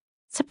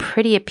 It's a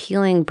pretty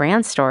appealing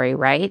brand story,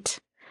 right?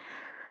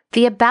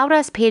 The About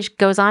Us page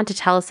goes on to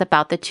tell us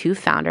about the 2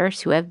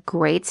 founders who have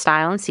great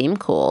style and seem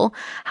cool,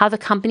 how the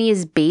company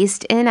is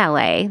based in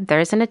LA. There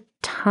isn't a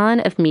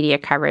ton of media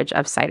coverage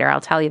of Cider,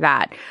 I'll tell you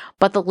that.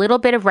 But the little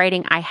bit of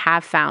writing I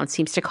have found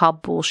seems to call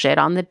bullshit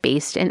on the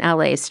based in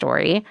LA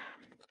story.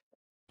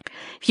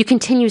 If you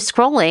continue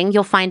scrolling,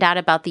 you'll find out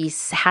about the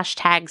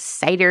hashtag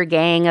Cider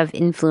gang of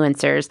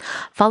influencers,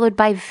 followed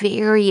by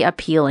very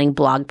appealing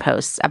blog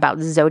posts about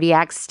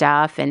Zodiac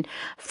stuff and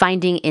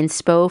finding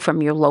inspo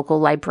from your local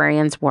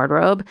librarian's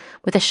wardrobe,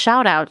 with a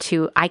shout out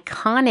to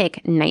iconic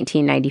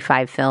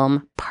 1995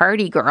 film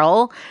Party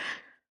Girl.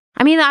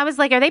 I mean, I was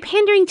like, are they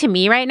pandering to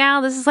me right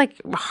now? This is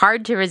like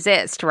hard to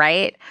resist,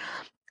 right?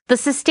 The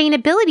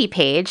sustainability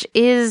page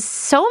is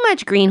so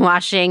much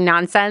greenwashing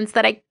nonsense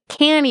that I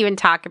can't even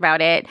talk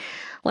about it.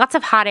 Lots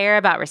of hot air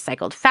about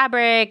recycled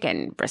fabric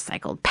and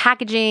recycled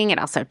packaging. It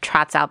also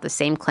trots out the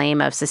same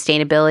claim of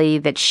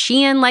sustainability that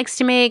Shein likes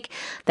to make,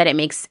 that it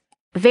makes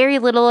very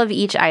little of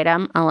each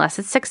item unless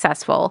it's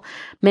successful,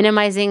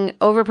 minimizing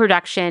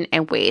overproduction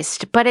and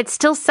waste. But it's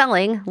still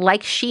selling,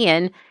 like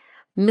Shein,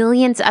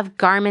 millions of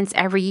garments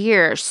every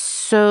year.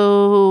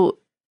 So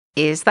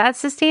is that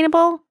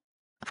sustainable?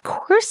 Of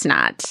course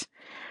not.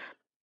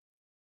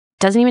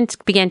 Doesn't even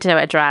begin to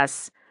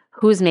address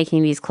who's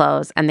making these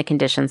clothes and the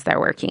conditions they're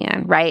working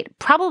in, right?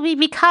 Probably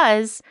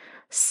because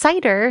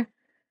Cider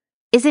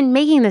isn't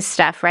making this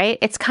stuff, right?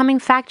 It's coming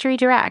factory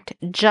direct,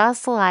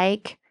 just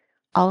like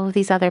all of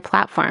these other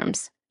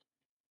platforms.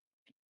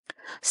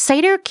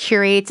 Cider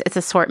curates its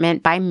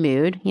assortment by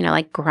mood,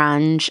 like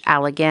grunge,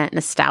 elegant,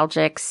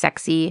 nostalgic,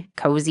 sexy,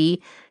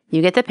 cozy.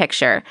 You get the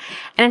picture.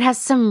 And it has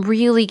some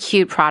really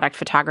cute product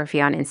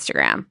photography on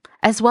Instagram,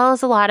 as well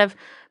as a lot of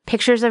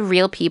pictures of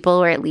real people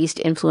or at least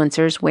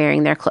influencers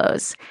wearing their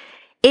clothes.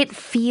 It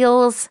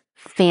feels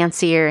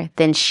fancier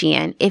than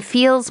Shein. It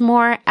feels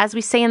more, as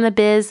we say in the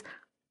biz,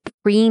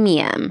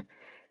 premium.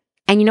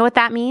 And you know what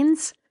that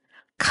means?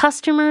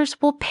 Customers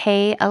will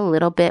pay a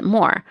little bit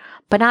more,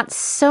 but not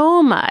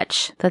so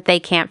much that they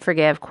can't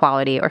forgive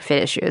quality or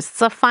fit issues.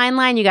 It's a fine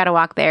line you got to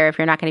walk there if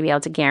you're not going to be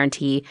able to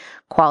guarantee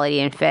quality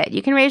and fit.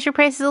 You can raise your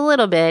prices a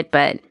little bit,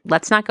 but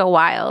let's not go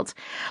wild.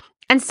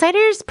 And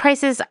Cider's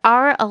prices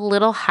are a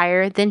little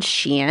higher than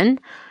Shein,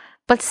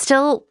 but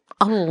still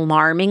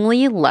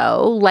alarmingly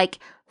low, like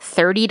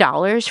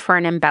 $30 for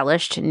an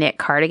embellished knit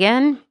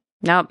cardigan.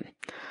 Nope.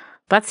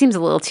 That seems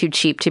a little too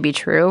cheap to be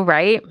true,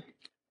 right?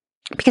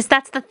 Because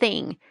that's the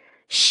thing.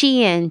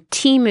 Shein,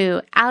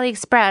 Temu,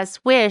 AliExpress,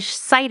 Wish,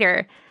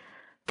 Cider,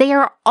 they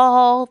are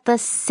all the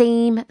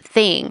same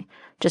thing,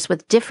 just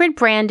with different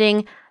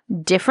branding,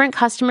 different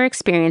customer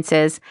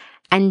experiences,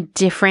 and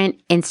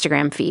different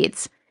Instagram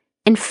feeds.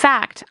 In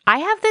fact, I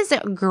have this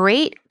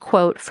great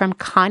quote from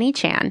Connie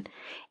Chan,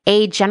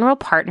 a general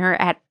partner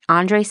at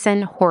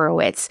Andreessen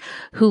Horowitz,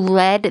 who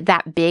led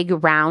that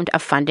big round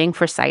of funding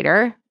for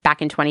Cider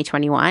back in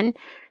 2021.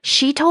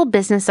 She told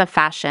Business of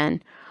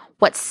Fashion,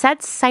 what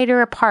sets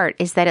Cider apart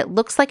is that it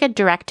looks like a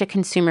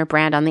direct-to-consumer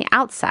brand on the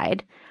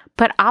outside,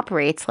 but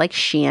operates like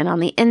Shein on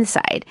the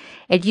inside.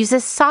 It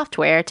uses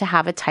software to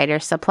have a tighter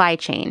supply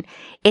chain.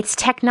 Its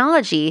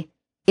technology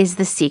is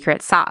the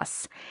secret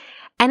sauce.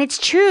 And it's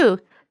true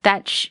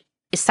that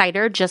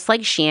Cider, just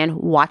like Shein,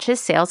 watches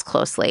sales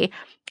closely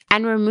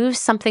and removes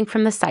something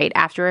from the site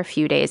after a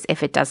few days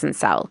if it doesn't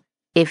sell.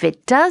 If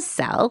it does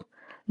sell,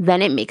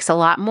 then it makes a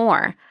lot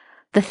more.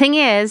 The thing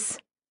is,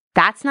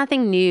 that's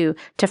nothing new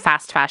to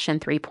fast fashion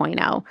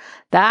 3.0.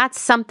 That's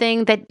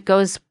something that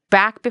goes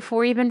back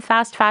before even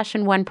fast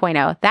fashion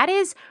 1.0. That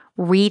is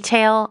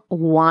retail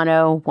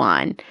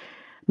 101.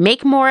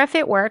 Make more if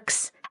it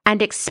works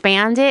and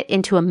expand it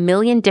into a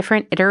million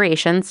different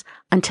iterations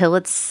until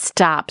it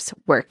stops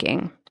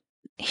working.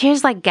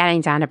 Here's like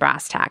getting down to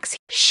brass tacks.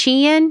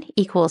 Shein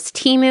equals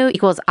Temu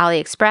equals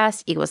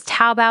AliExpress equals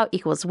Taobao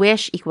equals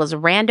Wish equals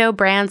rando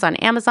brands on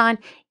Amazon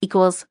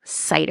equals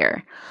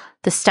Cider.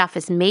 The stuff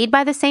is made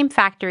by the same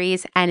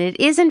factories, and it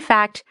is, in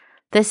fact,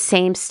 the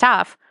same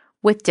stuff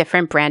with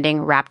different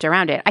branding wrapped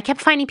around it. I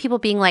kept finding people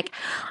being like,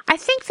 I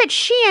think that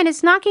Shein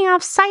is knocking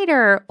off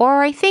Cider,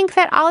 or I think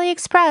that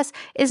AliExpress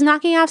is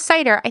knocking off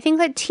Cider. I think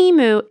that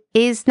Temu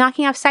is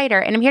knocking off Cider.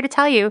 And I'm here to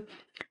tell you,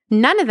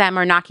 none of them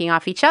are knocking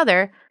off each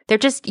other. They're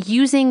just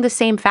using the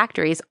same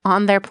factories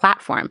on their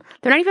platform.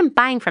 They're not even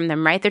buying from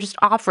them, right? They're just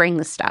offering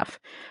the stuff.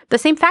 The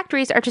same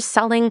factories are just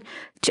selling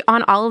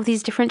on all of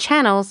these different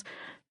channels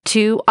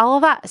to all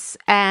of us.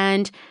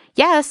 And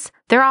yes,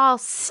 they're all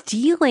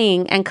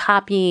stealing and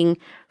copying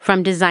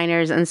from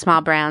designers and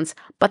small brands,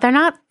 but they're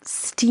not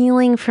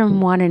stealing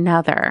from one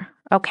another,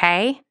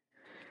 okay?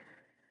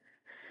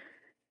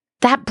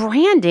 That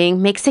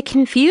branding makes it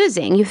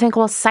confusing. You think,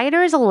 well,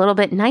 Cider is a little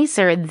bit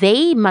nicer.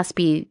 They must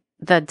be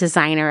the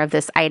designer of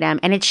this item,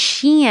 and it's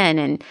Shein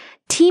and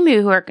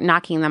Temu who are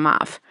knocking them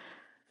off.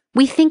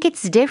 We think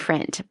it's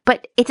different,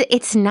 but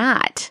it's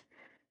not.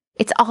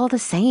 It's all the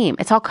same.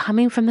 It's all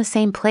coming from the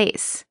same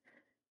place.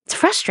 It's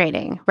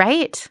frustrating,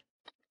 right?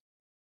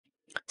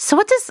 So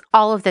what does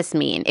all of this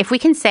mean? If we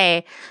can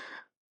say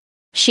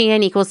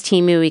Shein equals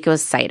Temu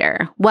equals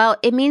Cider, well,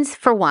 it means,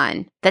 for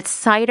one, that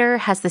Cider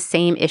has the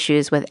same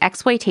issues with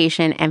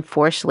exploitation and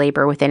forced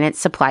labor within its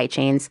supply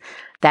chains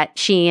that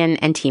Shein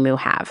and Temu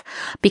have,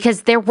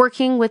 because they're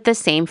working with the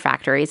same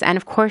factories, and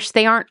of course,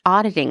 they aren't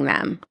auditing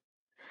them.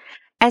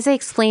 As I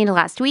explained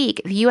last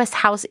week, the U.S.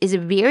 House is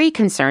very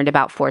concerned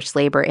about forced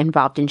labor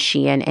involved in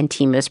Shein and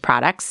Temu's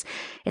products.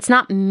 It's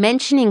not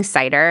mentioning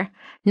Cider,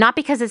 not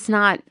because it's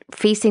not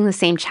facing the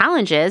same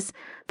challenges,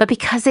 but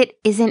because it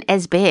isn't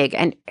as big,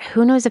 and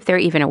who knows if they're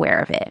even aware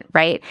of it,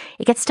 right?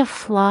 It gets to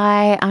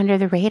fly under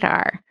the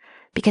radar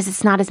because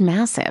it's not as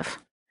massive.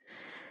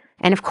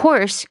 And of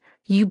course,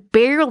 you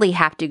barely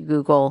have to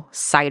Google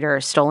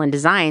Cider stolen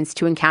designs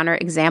to encounter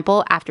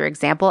example after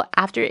example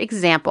after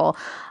example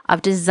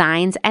of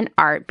designs and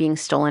art being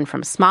stolen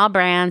from small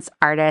brands,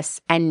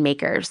 artists, and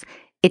makers.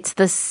 It's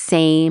the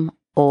same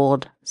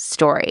old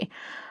story.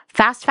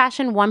 Fast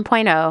fashion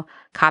 1.0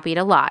 copied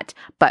a lot,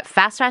 but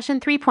fast fashion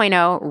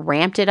 3.0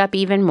 ramped it up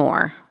even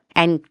more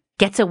and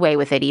gets away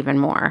with it even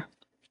more.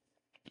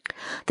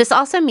 This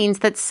also means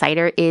that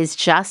cider is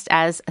just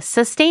as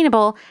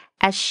sustainable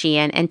as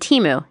Shein and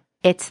Temu.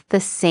 It's the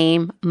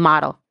same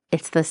model.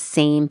 It's the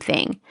same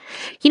thing.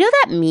 You know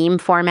that meme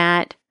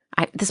format?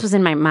 This was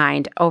in my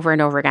mind over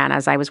and over again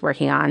as I was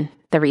working on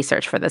the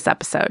research for this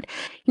episode.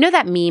 You know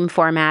that meme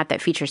format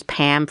that features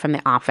Pam from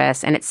The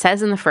Office, and it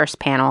says in the first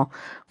panel,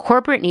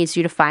 corporate needs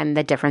you to find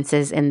the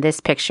differences in this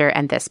picture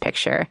and this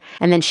picture.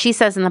 And then she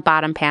says in the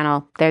bottom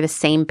panel, they're the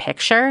same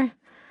picture.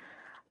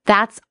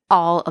 That's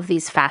all of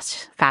these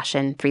fast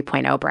fashion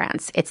 3.0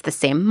 brands. It's the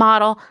same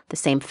model, the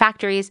same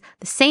factories,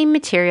 the same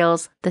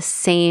materials, the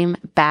same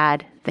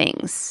bad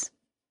things.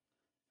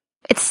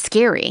 It's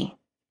scary.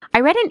 I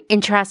read an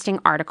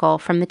interesting article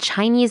from the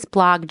Chinese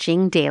blog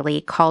Jing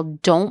Daily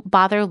called Don't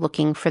Bother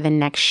Looking for the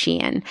Next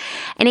Shein.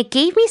 And it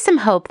gave me some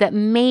hope that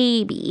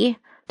maybe,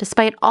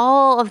 despite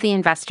all of the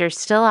investors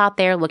still out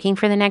there looking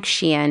for the next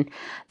Shein,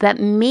 that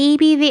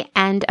maybe the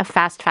end of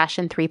fast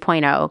fashion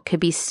 3.0 could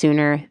be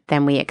sooner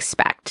than we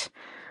expect.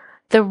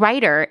 The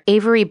writer,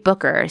 Avery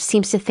Booker,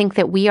 seems to think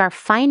that we are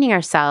finding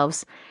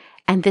ourselves,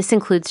 and this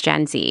includes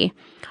Gen Z,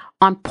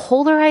 on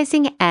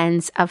polarizing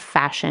ends of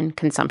fashion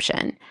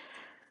consumption.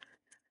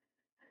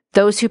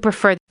 Those who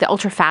prefer the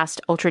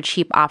ultra-fast,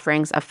 ultra-cheap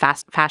offerings of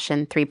fast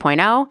fashion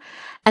 3.0,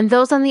 and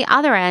those on the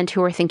other end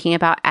who are thinking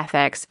about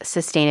ethics,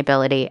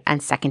 sustainability,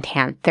 and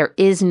secondhand. There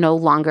is no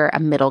longer a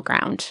middle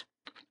ground.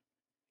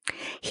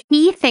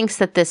 He thinks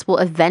that this will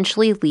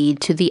eventually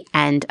lead to the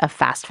end of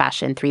fast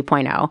fashion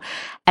 3.0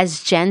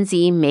 as Gen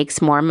Z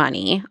makes more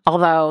money,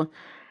 although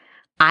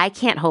I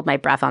can't hold my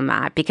breath on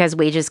that because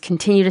wages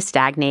continue to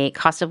stagnate,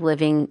 cost of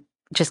living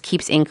just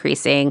keeps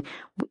increasing.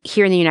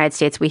 Here in the United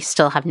States, we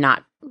still have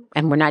not,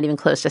 and we're not even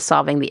close to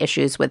solving the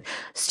issues with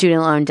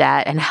student loan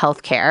debt and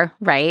healthcare,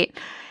 right?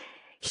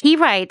 He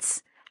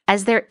writes,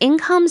 as their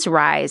incomes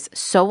rise,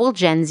 so will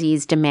Gen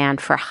Z's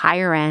demand for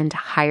higher end,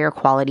 higher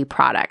quality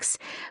products,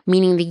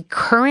 meaning the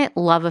current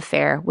love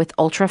affair with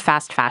ultra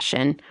fast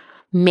fashion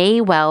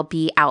may well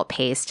be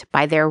outpaced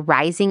by their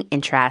rising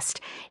interest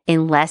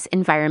in less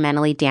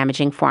environmentally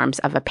damaging forms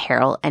of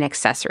apparel and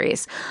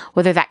accessories,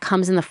 whether that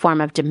comes in the form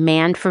of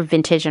demand for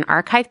vintage and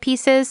archive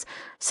pieces,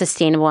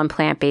 sustainable and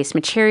plant-based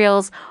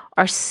materials,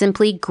 or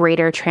simply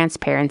greater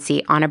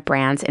transparency on a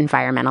brand's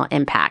environmental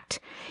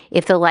impact.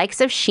 If the likes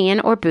of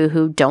Shein or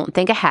Boohoo don't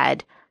think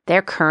ahead,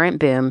 their current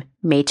boom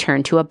may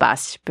turn to a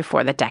bust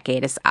before the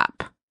decade is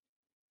up.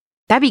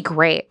 That'd be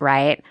great,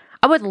 right?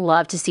 I would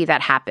love to see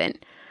that happen.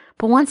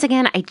 But once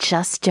again, I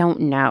just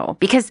don't know.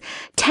 Because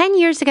 10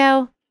 years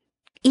ago,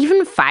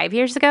 even 5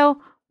 years ago,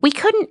 we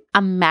couldn't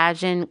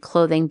imagine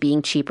clothing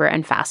being cheaper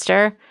and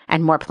faster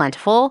and more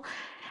plentiful.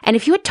 And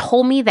if you had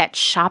told me that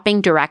shopping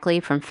directly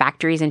from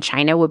factories in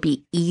China would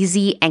be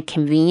easy and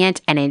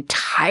convenient and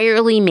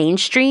entirely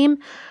mainstream,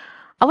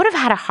 I would have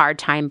had a hard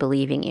time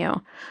believing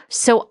you.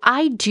 So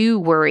I do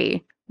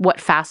worry what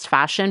fast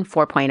fashion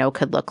 4.0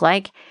 could look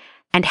like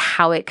and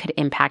how it could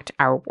impact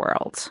our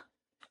world.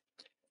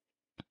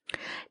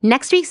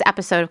 Next week's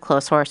episode of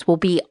Clotheshorse will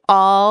be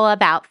all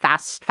about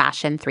fast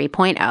fashion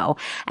 3.0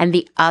 and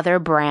the other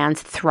brands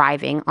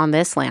thriving on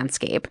this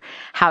landscape,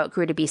 how it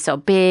grew to be so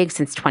big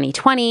since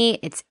 2020,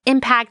 its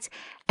impact,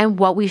 and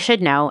what we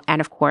should know,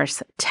 and of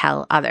course,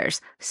 tell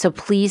others. So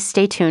please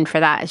stay tuned for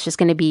that. It's just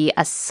going to be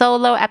a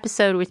solo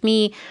episode with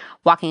me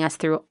walking us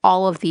through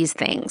all of these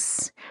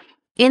things.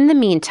 In the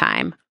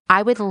meantime,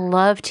 I would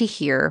love to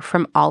hear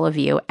from all of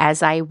you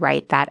as I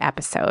write that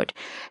episode.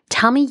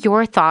 Tell me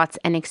your thoughts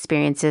and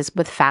experiences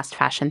with fast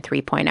fashion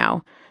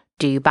 3.0.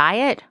 Do you buy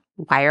it?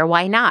 Why or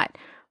why not?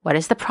 What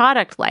is the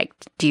product like?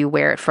 Do you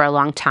wear it for a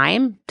long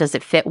time? Does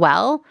it fit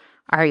well?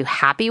 Are you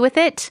happy with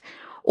it?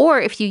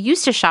 Or if you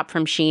used to shop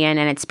from Shein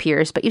and its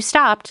peers, but you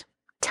stopped,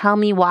 tell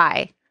me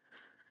why.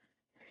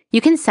 You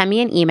can send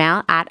me an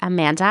email at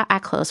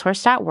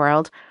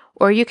amanda@clotheshorse.world,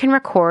 or you can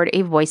record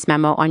a voice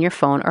memo on your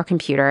phone or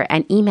computer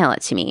and email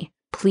it to me.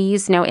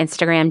 Please, no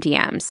Instagram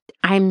DMs.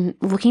 I'm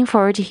looking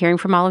forward to hearing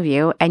from all of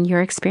you and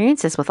your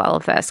experiences with all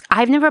of this.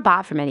 I've never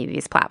bought from any of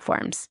these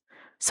platforms,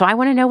 so I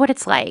want to know what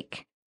it's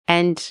like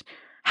and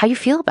how you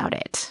feel about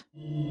it.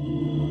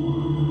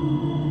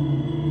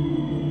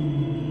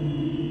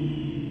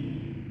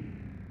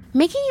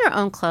 Making your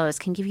own clothes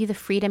can give you the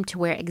freedom to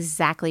wear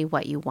exactly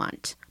what you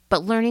want,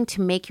 but learning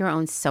to make your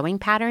own sewing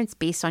patterns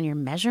based on your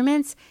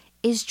measurements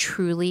is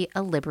truly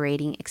a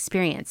liberating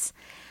experience.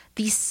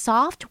 The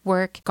Soft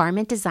Work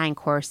Garment Design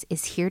course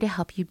is here to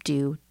help you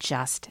do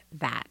just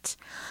that.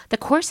 The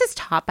course is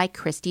taught by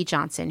Christy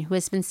Johnson, who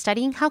has been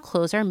studying how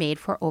clothes are made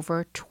for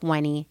over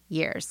 20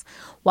 years.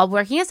 While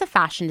working as a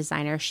fashion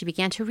designer, she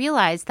began to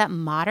realize that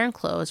modern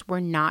clothes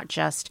were not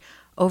just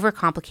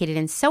overcomplicated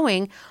in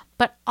sewing,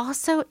 but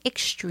also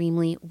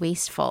extremely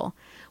wasteful.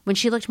 When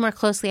she looked more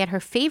closely at her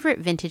favorite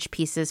vintage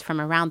pieces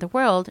from around the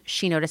world,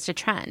 she noticed a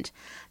trend.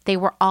 They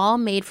were all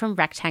made from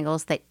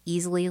rectangles that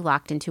easily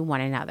locked into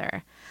one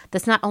another.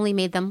 This not only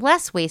made them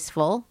less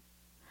wasteful,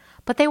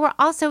 but they were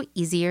also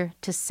easier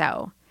to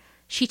sew.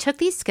 She took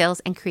these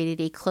skills and created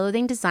a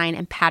clothing design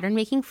and pattern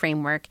making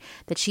framework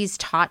that she's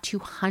taught to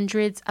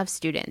hundreds of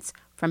students,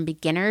 from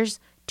beginners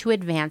to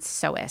advanced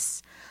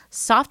sewists.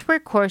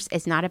 Softwork course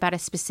is not about a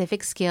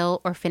specific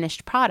skill or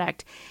finished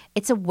product.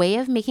 It's a way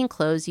of making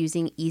clothes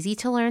using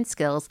easy-to-learn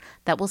skills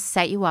that will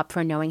set you up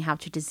for knowing how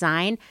to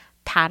design,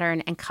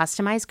 pattern, and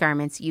customize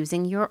garments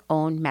using your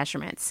own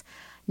measurements,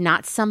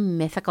 not some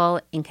mythical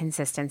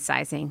inconsistent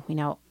sizing. We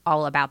know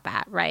all about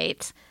that,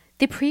 right?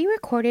 The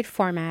pre-recorded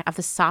format of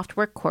the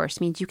Softwork course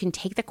means you can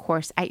take the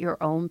course at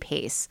your own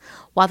pace,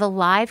 while the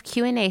live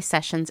Q&A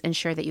sessions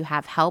ensure that you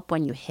have help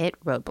when you hit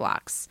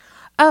roadblocks.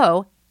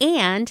 Oh,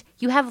 and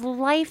you have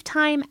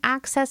lifetime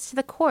access to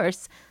the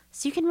course,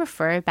 so you can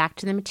refer back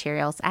to the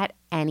materials at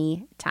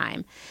any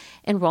time.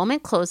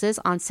 Enrollment closes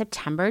on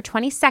September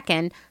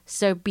 22nd,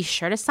 so be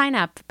sure to sign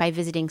up by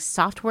visiting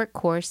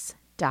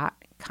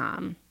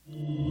softworkcourse.com.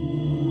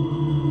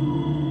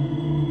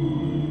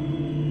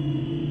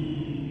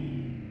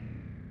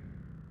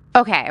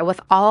 Okay, with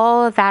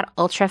all of that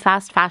ultra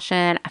fast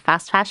fashion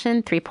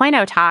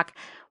 3.0 talk,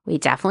 we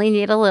definitely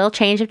need a little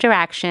change of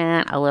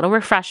direction, a little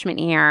refreshment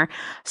here.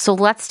 So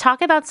let's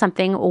talk about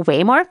something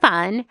way more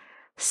fun,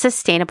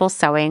 sustainable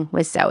sewing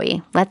with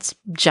Zoe. Let's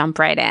jump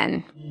right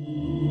in.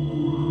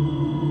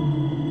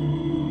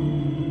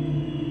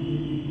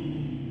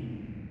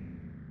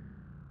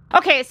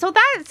 Okay, so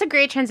that's a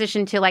great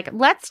transition to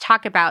let's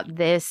talk about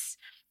this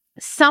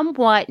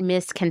somewhat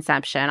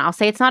misconception. I'll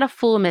say it's not a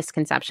full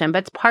misconception, but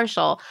it's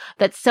partial,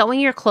 that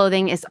sewing your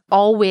clothing is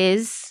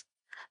always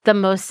the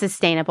most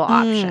sustainable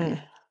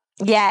option.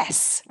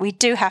 Yes, we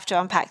do have to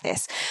unpack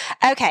this.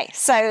 Okay,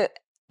 so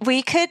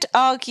we could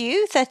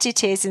argue that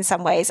it is in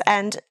some ways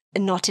and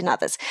not in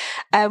others.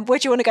 Where do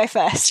you want to go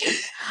first?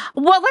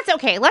 Well,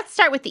 let's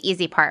start with the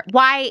easy part.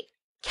 Why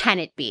can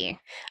it be?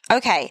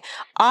 Okay,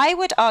 I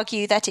would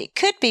argue that it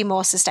could be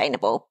more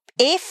sustainable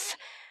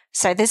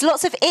so there's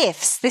lots of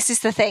ifs. This is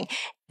the thing.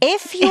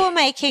 If you're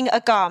making a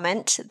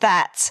garment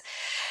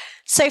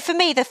so for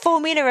me, the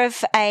formula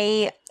of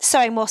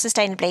sewing more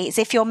sustainably is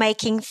if you're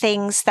making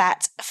things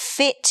that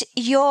fit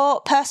your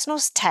personal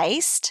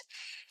taste,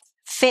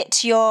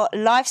 fit your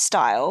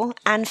lifestyle,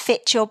 and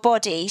fit your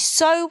body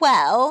so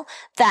well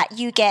that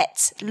you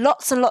get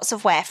lots and lots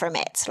of wear from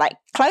it. Like,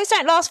 clothes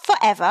don't last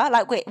forever.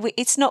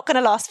 It's not going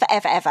to last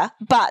forever, ever.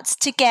 But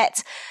to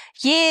get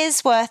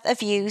years worth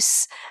of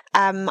use,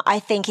 I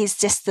think is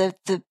just the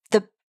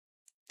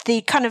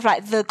kind of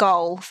the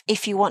goal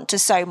if you want to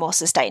sew more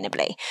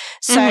sustainably.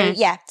 So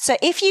so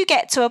if you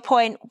get to a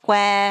point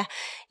where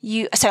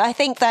I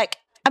think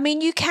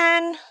you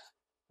can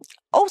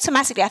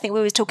automatically, I think we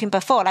were talking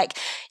before,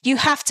 you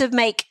have to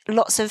make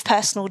lots of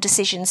personal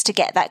decisions to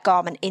get that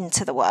garment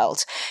into the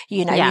world.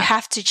 You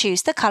have to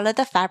choose the color,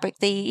 the fabric,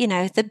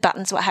 the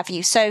buttons, what have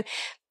you. So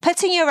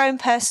putting your own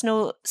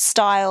personal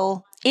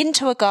style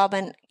into a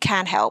garment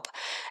can help.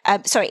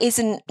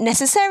 Isn't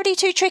necessarily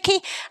too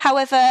tricky.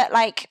 However,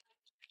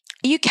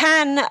 you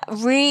can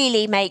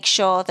really make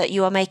sure that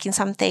you are making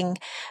something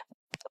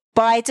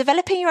by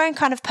developing your own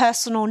kind of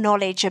personal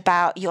knowledge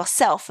about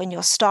yourself and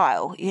your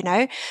style,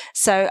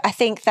 So I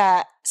think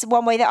that's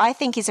one way that I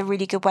think is a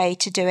really good way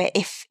to do it.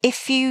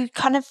 If you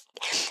kind of,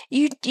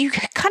 you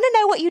kind of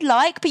know what you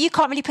like, but you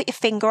can't really put your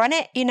finger on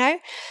it,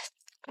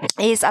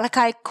 is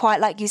I quite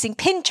like using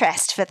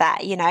Pinterest for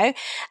that,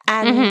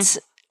 and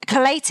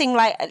collating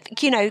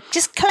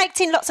just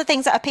collecting lots of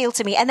things that appeal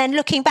to me and then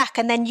looking back,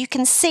 and then you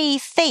can see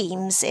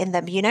themes in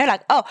them,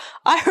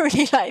 I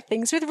really like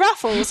things with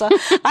ruffles, or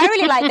I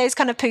really like those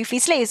kind of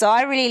poofy sleeves, or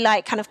I really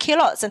like kind of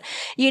culottes, and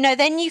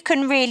then you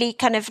can really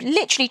kind of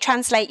literally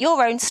translate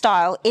your own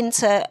style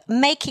into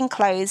making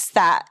clothes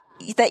that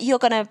you're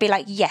going to be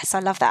like, yes, I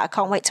love that. I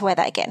can't wait to wear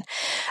that again.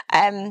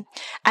 And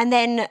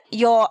then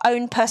your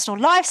own personal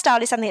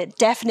lifestyle is something that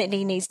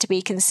definitely needs to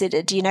be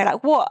considered.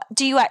 What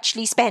do you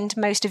actually spend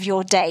most of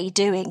your day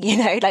doing?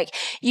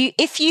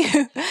 If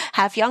you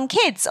have young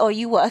kids, or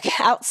you work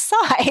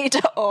outside,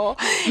 or,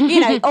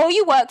 or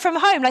you work from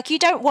home,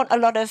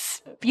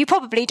 you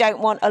probably don't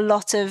want a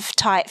lot of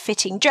tight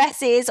fitting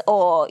dresses,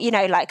 or,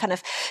 kind of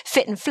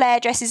fit and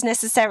flare dresses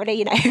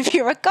necessarily, if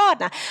you're a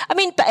gardener.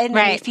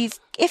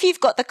 If you've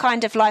got the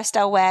kind of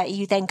lifestyle where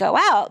you then go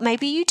out,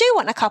 maybe you do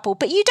want a couple,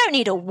 but you don't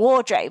need a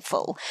wardrobe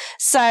full.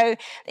 So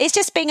it's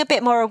just being a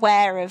bit more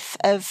aware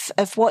of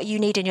what you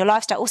need in your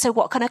lifestyle. Also,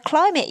 what kind of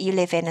climate you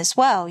live in as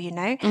well,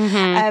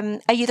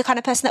 Are you the kind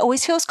of person that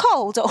always feels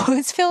cold or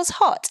always feels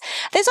hot?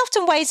 There's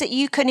often ways that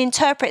you can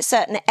interpret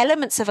certain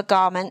elements of a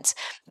garment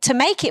to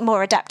make it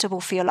more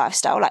adaptable for your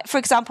lifestyle. Like, for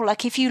example,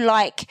 if you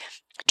like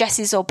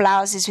dresses or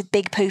blouses with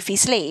big poofy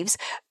sleeves,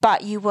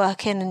 but you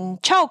work in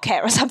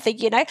childcare or something,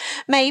 you know,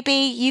 maybe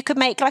you could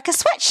make like a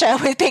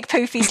sweatshirt with big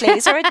poofy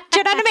sleeves, or do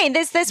you know what I mean?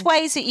 There's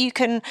ways that you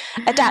can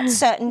adapt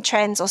certain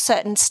trends or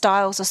certain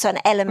styles or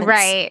certain elements.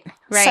 Right.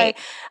 So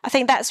I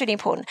think that's really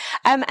important.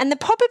 And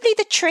probably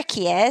the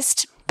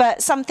trickiest,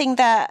 but something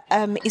that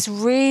is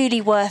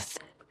really worth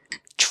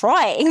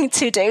trying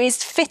to do,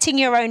 is fitting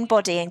your own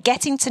body and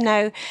getting to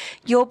know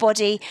your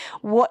body,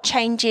 what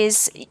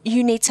changes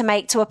you need to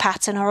make to a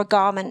pattern or a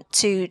garment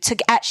to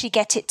actually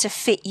get it to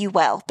fit you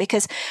well.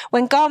 Because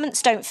when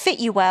garments don't fit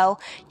you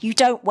well, you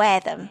don't wear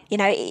them. You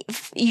know,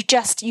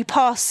 you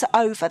pass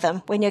over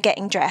them when you're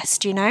getting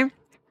dressed, you know?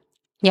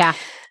 Yeah.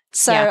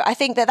 So I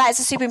think that is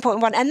a super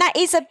important one. And that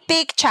is a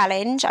big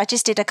challenge. I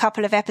just did a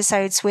couple of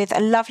episodes with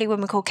a lovely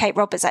woman called Kate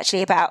Roberts,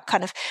 actually, about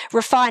kind of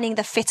refining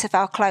the fit of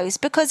our clothes,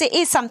 because it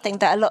is something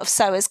that a lot of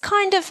sewers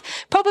kind of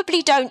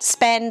probably don't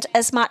spend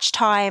as much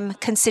time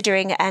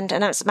considering and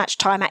as much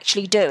time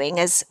actually doing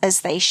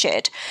as they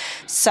should.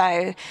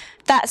 So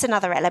that's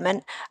another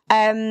element.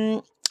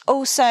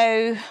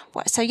 So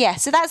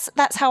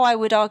that's how I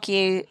would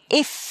argue,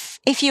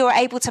 if you are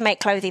able to make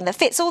clothing that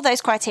fits all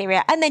those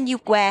criteria, and then you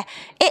wear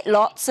it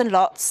lots and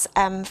lots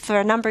for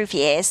a number of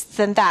years,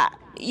 then that,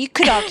 you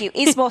could argue,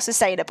 is more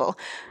sustainable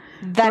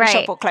than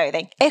shop bought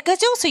clothing.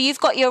 Because also you've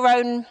got your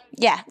own,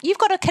 you've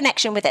got a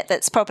connection with it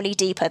that's probably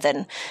deeper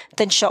than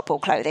shop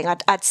bought clothing,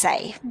 I'd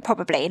say,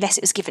 probably, unless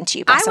it was given to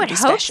you by somebody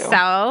special. I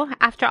would hope so,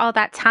 after all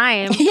that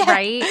time,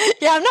 right?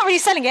 Yeah, I'm not really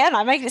selling it, and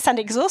I make it sound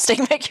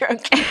exhausting, make your own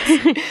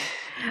clothes.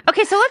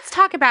 Okay, so let's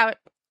talk about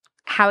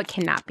how it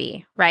cannot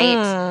be,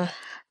 right?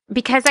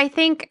 Because I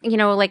think, you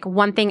know, like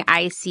one thing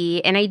I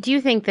see, and I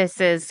do think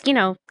this is, you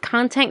know,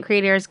 content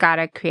creators got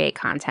to create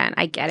content.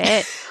 I get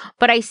it.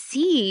 But I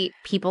see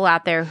people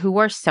out there who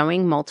are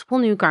sewing multiple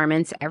new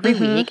garments every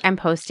week and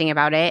posting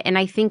about it. And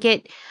I think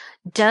it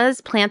does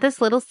plant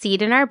this little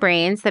seed in our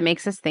brains that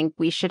makes us think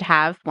we should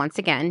have, once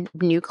again,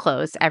 new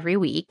clothes every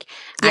week.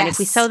 And if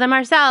we sew them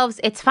ourselves,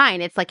 it's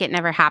fine. It's like it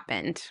never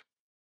happened.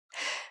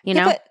 You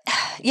know?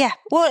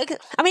 Well,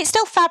 I mean, it's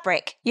still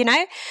fabric, you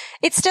know?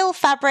 It's still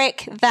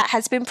fabric that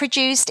has been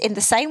produced in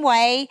the same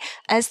way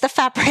as the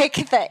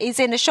fabric that is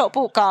in a shop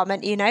bought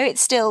garment, you know? It's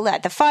still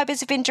the fibers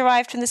have been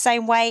derived from the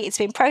same way. It's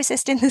been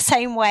processed in the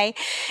same way.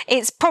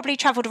 It's probably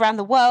traveled around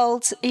the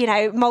world, you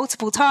know,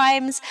 multiple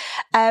times.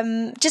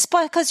 Just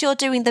because you're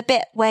doing the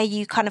bit where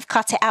you kind of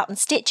cut it out and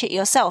stitch it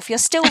yourself, you're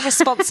still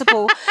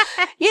responsible,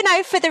 you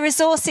know, for the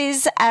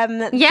resources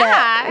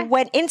that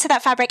went into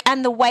that fabric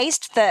and the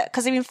waste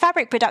because I mean,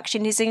 fabric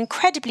production is an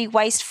incredibly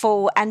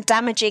wasteful and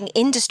damaging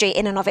industry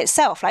in and of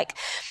itself. Like,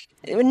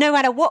 no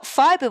matter what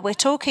fiber we're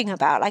talking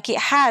about, like, it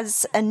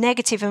has a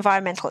negative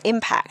environmental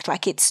impact.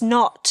 Like, it's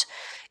not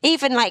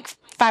even like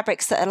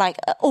fabrics that are like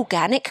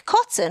organic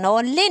cotton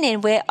or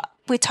linen. We're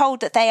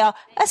told that they are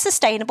a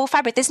sustainable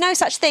fabric. There's no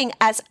such thing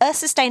as a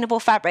sustainable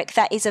fabric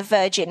that is a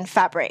virgin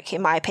fabric,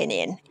 in my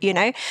opinion, you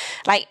know?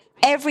 Like,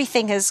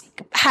 everything has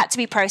had to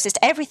be processed.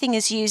 Everything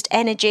has used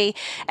energy.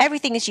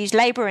 Everything has used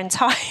labor and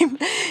time,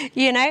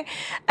 you know?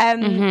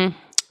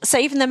 So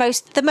even the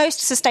most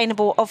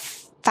sustainable of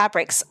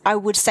fabrics, I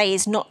would say,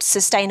 is not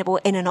sustainable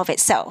in and of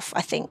itself.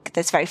 I think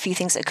there's very few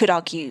things that could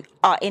argue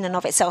are in and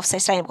of itself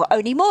sustainable,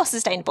 only more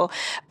sustainable.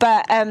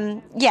 But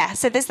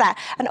so there's that.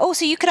 And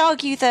also you could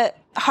argue that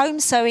home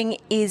sewing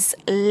is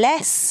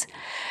less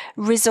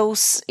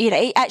resource, you know,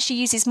 it actually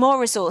uses more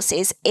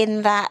resources,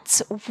 in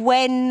that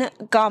when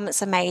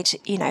garments are made,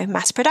 you know,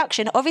 mass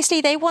production,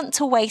 obviously they want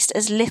to waste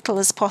as little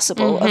as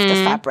possible of the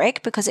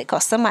fabric because it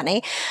costs them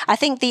money. I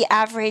think the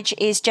average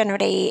is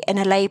generally in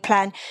a lay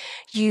plan,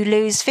 you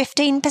lose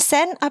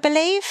 15%, I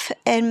believe,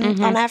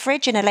 on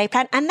average in a lay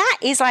plan. And that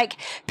is like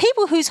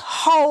people whose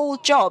whole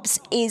jobs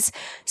is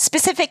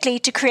specifically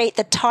to create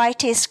the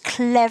tightest,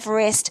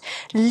 cleverest,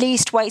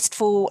 least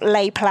wasteful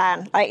lay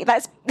plan. Like,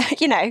 that's,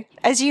 you know,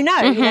 as you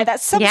know,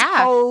 that's someone's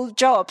whole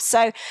job.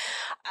 So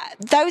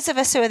those of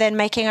us who are then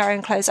making our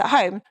own clothes at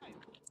home,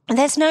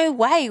 there's no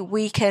way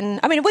we can.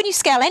 I mean, when you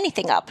scale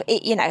anything up,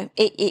 in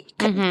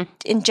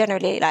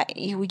generally, like,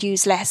 you would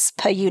use less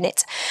per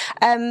unit.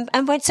 And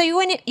when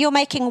you're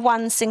making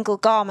one single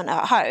garment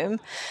at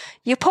home,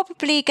 you're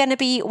probably going to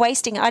be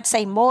wasting, I'd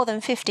say, more than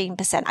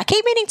 15%. I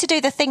keep meaning to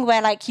do the thing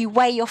where, like, you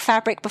weigh your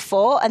fabric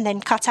before and then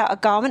cut out a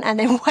garment and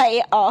then weigh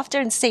it after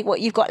and see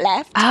what you've got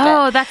left.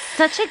 Oh, that's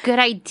such a good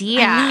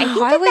idea. I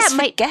think I always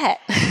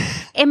forget.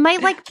 It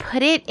might, like,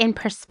 put it in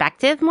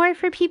perspective more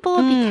for people,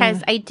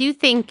 because I do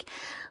think,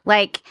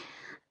 like,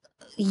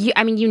 you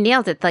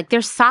nailed it. Like,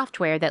 there's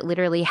software that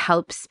literally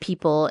helps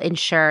people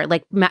ensure,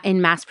 like,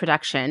 in mass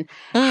production,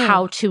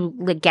 how to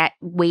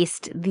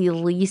waste the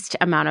least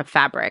amount of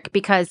fabric.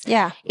 Because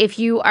if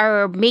you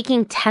are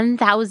making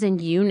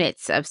 10,000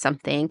 units of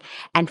something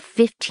and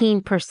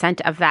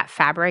 15% of that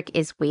fabric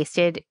is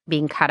wasted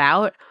being cut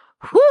out,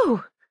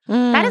 whew,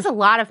 That is a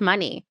lot of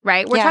money,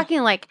 right? We're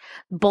talking like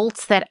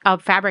bolts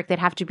of fabric that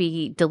have to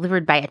be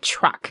delivered by a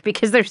truck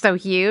because they're so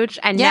huge.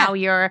 And now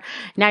you're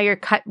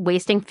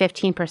wasting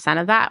 15%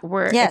 of that.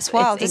 It's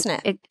wild,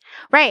 isn't it?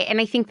 Right. And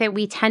I think that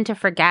we tend to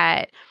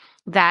forget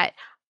that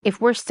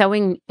if we're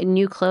sewing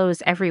new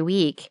clothes every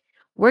week,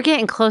 we're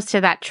getting close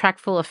to that truck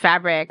full of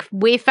fabric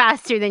way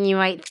faster than you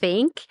might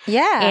think.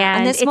 Yeah.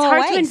 And it's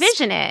hard to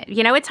envision it.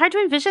 It's hard to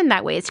envision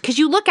that waste because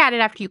you look at it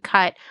after you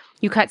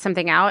cut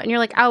something out and you're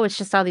like, oh, it's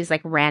just all these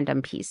like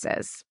random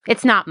pieces.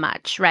 It's not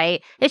much,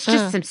 right? It's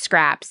just some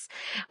scraps.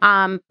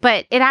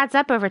 But it adds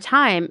up over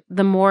time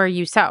the more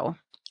you sew.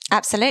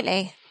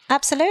 Absolutely.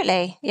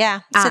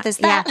 Yeah. So there's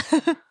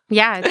that.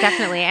 Yeah,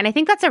 definitely. And I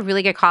think that's a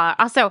really good call.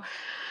 Also,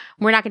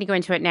 we're not going to go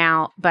into it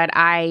now, but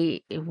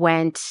I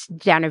went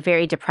down a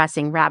very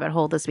depressing rabbit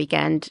hole this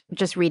weekend,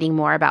 just reading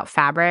more about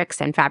fabrics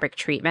and fabric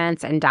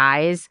treatments and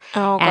dyes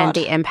and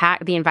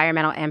the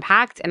environmental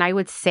impact. And I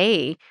would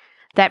say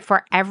that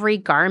for every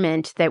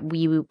garment that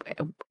we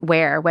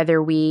wear,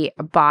 whether we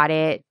bought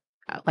it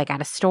like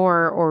at a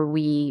store or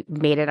we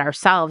made it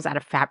ourselves out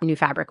of new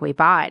fabric we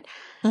bought,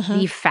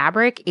 the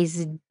fabric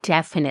is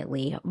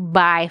definitely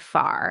by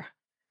far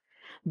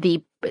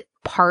the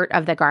part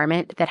of the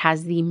garment that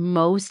has the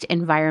most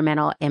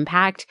environmental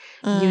impact,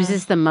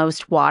 uses the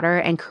most water,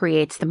 and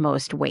creates the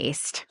most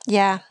waste.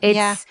 Yeah.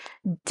 It's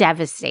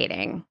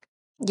devastating.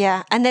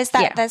 Yeah. And there's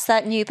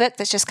that new book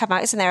that's just come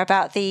out, isn't there,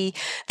 about the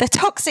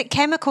toxic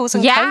chemicals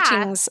and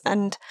coatings,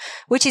 and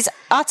which is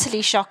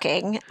utterly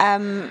shocking.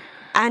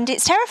 And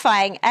it's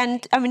terrifying.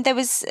 And I mean, I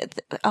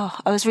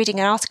was reading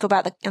an article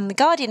on The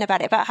Guardian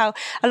about it, about how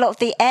a lot of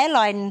the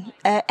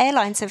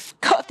airlines have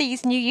got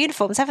these new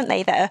uniforms, haven't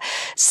they, that are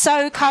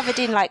so covered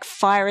in like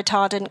fire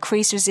retardant,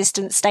 crease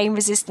resistant, stain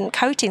resistant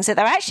coatings that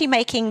they're actually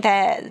making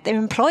their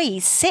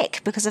employees sick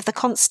because of the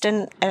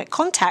constant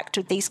contact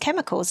with these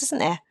chemicals, isn't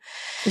there?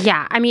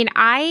 Yeah. I mean,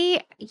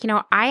 I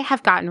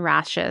have gotten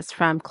rashes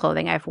from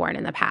clothing I've worn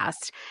in the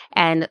past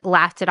and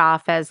laughed it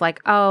off as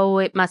like, oh,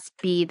 it must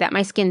be that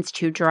my skin's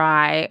too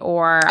dry,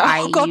 or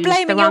I used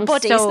blaming the wrong your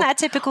body. soap. Isn't that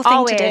a typical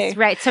thing to do?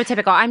 Right. So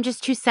typical. I'm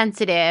just too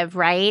sensitive,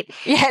 right?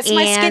 Yeah, it's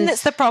my skin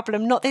that's the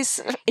problem, not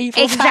this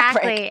evil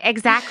fabric.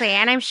 Exactly.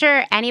 And I'm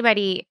sure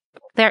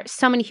there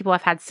so many people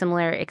have had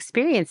similar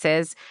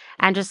experiences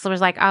and just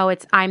was like, oh,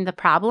 I'm the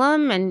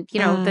problem. And,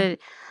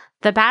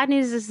 the bad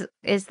news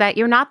is that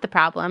you're not the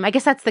problem. I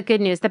guess that's the good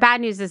news. The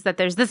bad news is that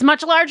there's this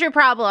much larger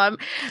problem.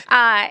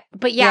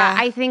 But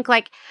I think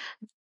like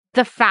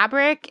the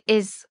fabric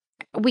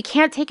we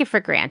can't take it for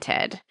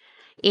granted.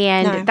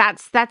 And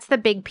that's the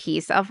big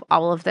piece of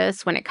all of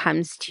this when it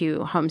comes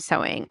to home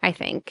sewing, I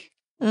think.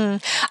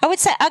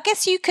 I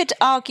guess you could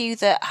argue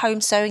that home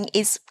sewing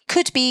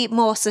could be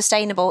more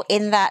sustainable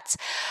in that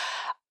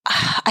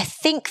I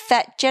think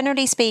that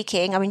generally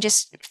speaking, I mean,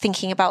 just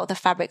thinking about the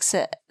fabrics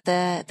at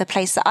the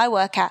place that I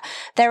work at,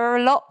 there are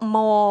a lot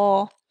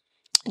more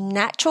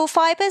natural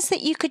fibers that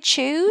you could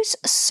choose.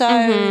 So,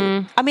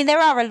 I mean, there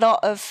are a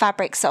lot of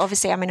fabrics that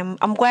obviously, I mean,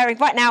 I'm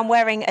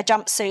wearing a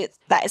jumpsuit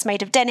that is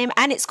made of denim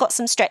and it's got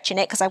some stretch in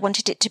it because I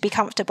wanted it to be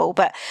comfortable.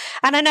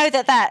 And I know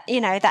that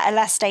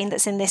elastane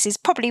that's in this is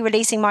probably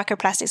releasing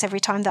microplastics every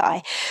time that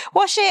I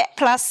wash it.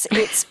 Plus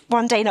it's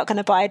one day not going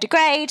to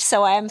biodegrade.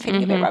 So I am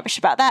feeling a bit rubbish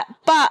about that.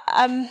 But,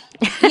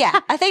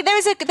 I think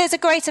there's a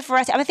greater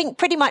variety. I think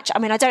pretty much, I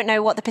mean, I don't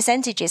know what the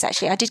percentage is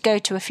actually. I did go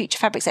to a Future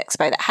Fabrics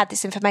Expo that had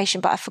this information,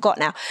 but I forgot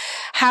now.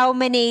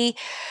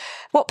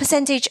 What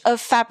percentage of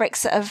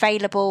fabrics that are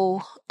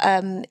available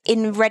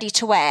in ready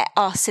to wear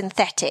are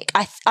synthetic?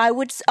 I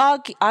would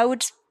argue, I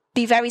would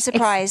be very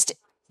surprised.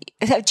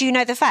 Do you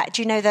know the fact?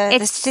 Do you know the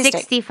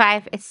statistic?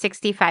 65. It's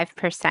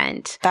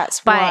 65%.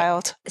 That's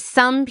wild.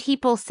 Some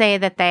people say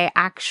that they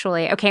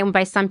actually, okay, and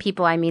by some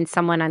people, I mean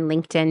someone on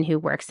LinkedIn who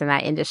works in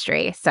that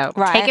industry. So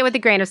take it with a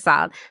grain of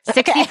salt.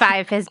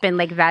 65 has been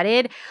like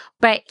vetted,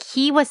 but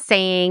he was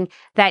saying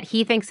that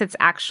he thinks it's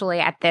actually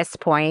at this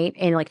point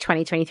in like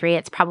 2023,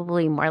 it's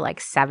probably more like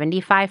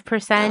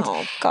 75%.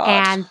 Oh, God.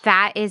 And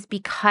that is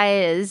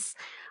because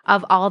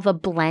of all the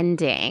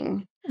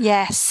blending.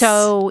 Yes.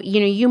 So,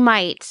 you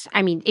might,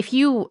 I mean, if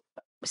you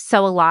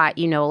sew a lot,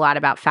 you know a lot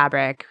about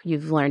fabric,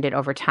 you've learned it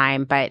over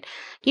time, but,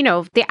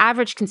 the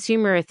average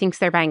consumer thinks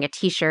they're buying a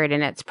t-shirt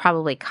and it's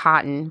probably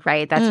cotton,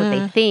 right? That's what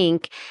they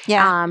think.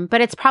 Yeah.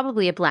 But it's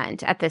probably a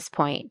blend at this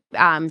point.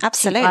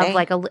 Absolutely. Of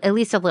like at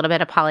least a little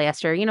bit of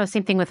polyester,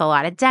 same thing with a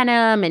lot of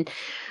denim and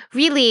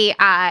really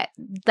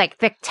like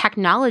the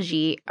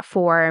technology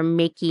for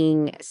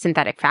making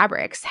synthetic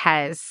fabrics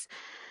has,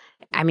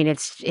 I mean,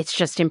 it's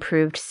just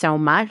improved so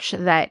much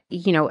that,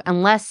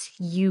 unless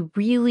you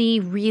really,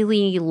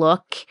 really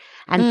look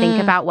and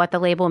think about what the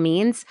label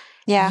means,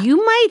 you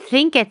might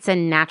think it's a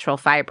natural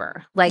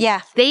fiber. Like,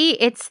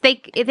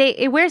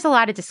 it wears a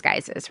lot of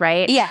disguises,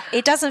 right? Yeah,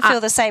 it doesn't feel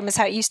the same as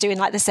how it used to in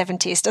like the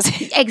 70s, does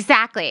it?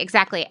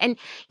 Exactly. And,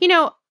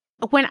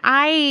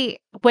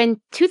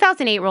 when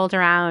 2008 rolled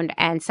around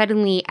and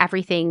suddenly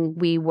everything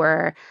we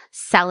were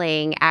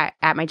selling at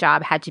my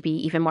job had to be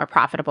even more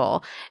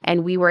profitable,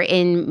 and we were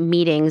in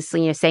meetings,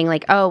 saying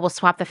like, oh, we'll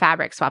swap the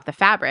fabric.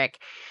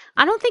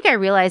 I don't think I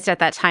realized at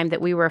that time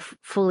that we were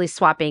fully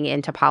swapping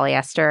into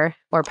polyester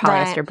or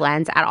polyester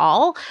blends at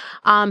all,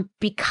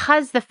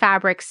 because the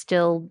fabric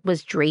still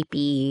was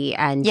drapey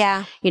and,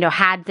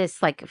 had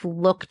this like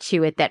look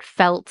to it that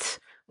felt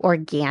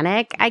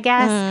organic, I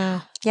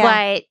guess.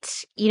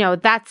 But,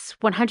 that's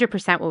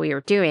 100% what we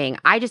were doing.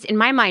 In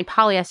my mind,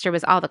 polyester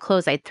was all the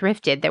clothes I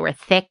thrifted that were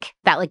thick,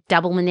 that like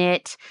double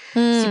knit,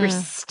 super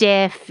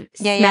stiff,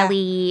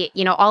 smelly,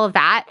 all of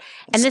that.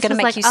 And this was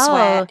like,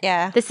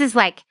 this is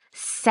like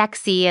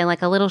sexy and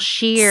like a little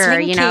sheer,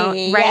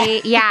 Slinky,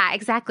 right? Yeah,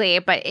 exactly.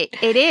 But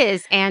it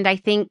is. And I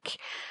think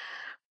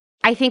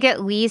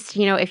at least,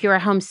 if you're a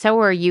home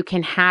sewer, you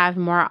can have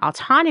more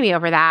autonomy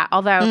over that.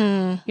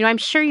 Although, I'm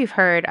sure you've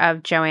heard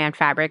of Jo-Ann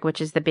Fabric, which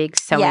is the big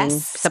sewing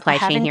supply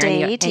chain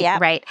here.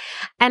 Right.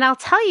 And I'll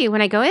tell you,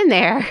 when I go in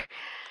there,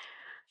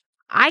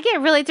 I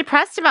get really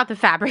depressed about the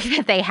fabric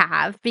that they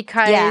have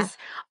because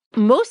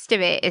most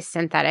of it is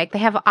synthetic. They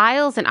have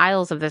aisles and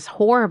aisles of this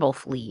horrible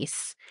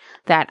fleece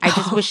that I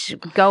just wish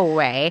would go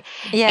away.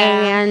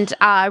 And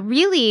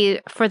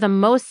really, for the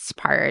most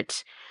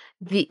part,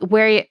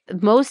 where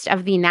most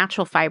of the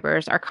natural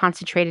fibers are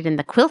concentrated in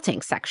the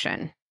quilting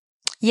section.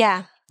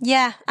 Yeah,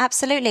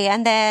 absolutely.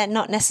 And they're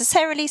not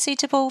necessarily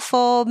suitable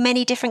for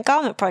many different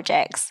garment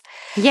projects.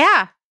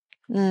 Yeah,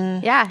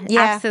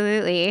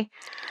 absolutely.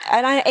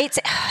 And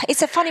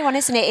it's a funny one,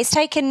 isn't it? It's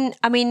taken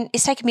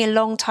me a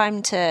long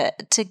time to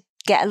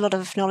get a lot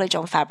of knowledge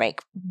on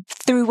fabric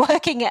through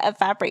working at a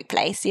fabric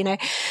place, and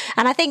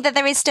I think that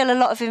there is still a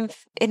lot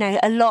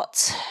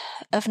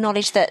of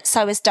knowledge that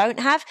sewers don't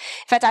have.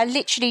 In fact, I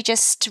literally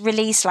just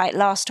released like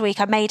last week,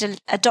 I made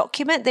a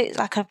document that's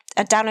like a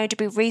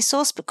downloadable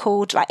resource but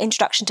called like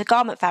Introduction to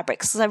Garment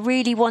Fabrics, because I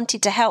really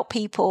wanted to help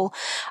people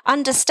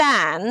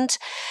understand,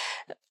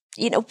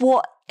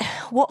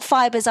 what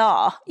fibers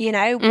are,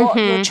 what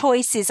your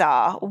choices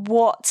are,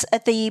 what are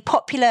the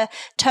popular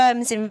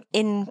terms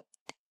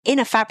in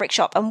a fabric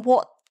shop and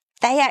what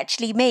they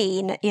actually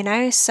mean,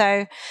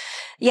 So,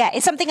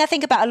 it's something I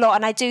think about a lot.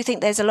 And I do think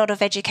there's a lot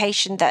of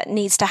education that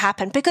needs to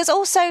happen, because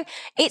also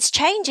it's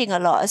changing a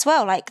lot as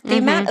well. Like the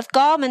amount of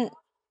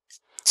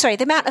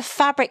the amount of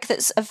fabric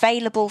that's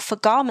available for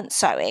garment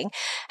sewing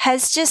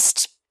has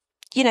just,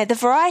 the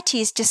variety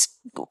has just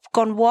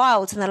gone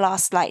wild in the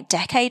last like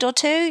decade or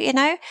two,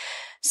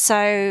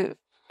 So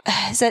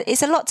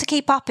it's a lot to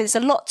keep up. It's a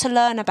lot to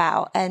learn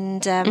about.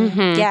 And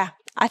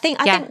I think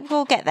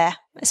we'll get there,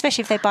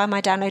 especially if they buy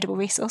my downloadable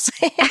resource.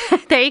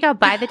 There you go.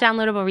 Buy the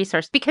downloadable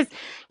resource, because,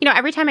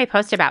 every time I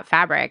post about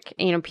fabric,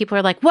 people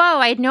are like, whoa,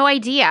 I had no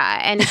idea.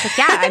 And it's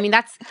like,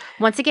 that's,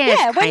 once again,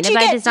 it's kind of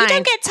by design. You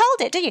don't get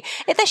told it, do you?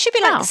 There should be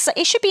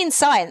it should be in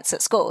science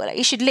at school. Like,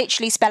 you should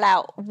literally spell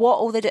out what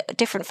all the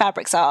different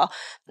fabrics are,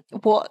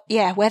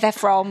 where they're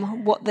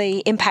from, what the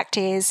impact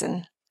is,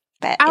 and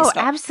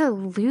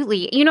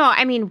absolutely.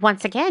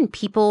 Once again,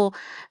 people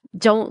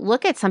don't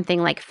look at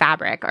something like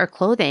fabric or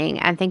clothing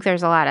and think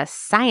there's a lot of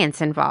science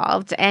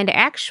involved. And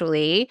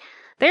actually,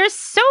 there's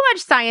so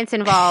much science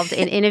involved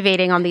in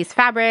innovating on these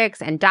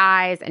fabrics and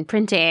dyes and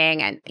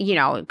printing and,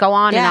 go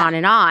on and on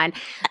and on.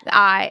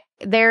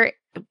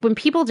 When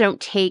people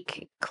don't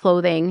take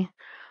clothing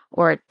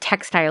or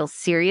textiles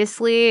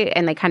seriously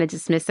and they kind of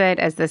dismiss it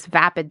as this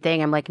vapid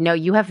thing, I'm like, no,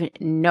 you have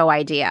no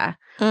idea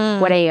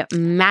what a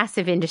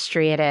massive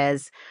industry it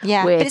is.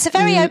 Yeah, but it's a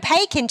very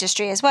opaque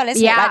industry as well,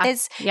 isn't it? Like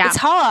it's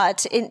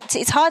hard.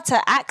 It's hard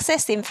to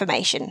access the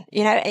information,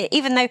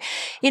 even though,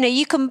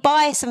 you can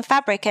buy some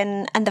fabric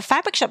and the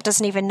fabric shop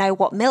doesn't even know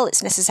what mill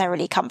it's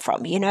necessarily come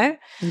from,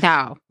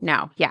 No.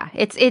 Yeah.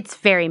 It's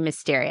very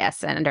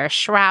mysterious and under a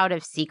shroud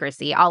of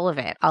secrecy, all of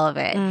it.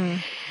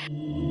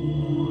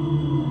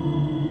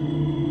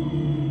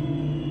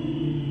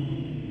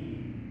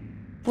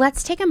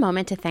 Let's take a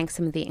moment to thank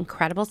some of the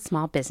incredible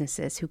small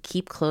businesses who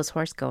keep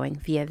Clotheshorse going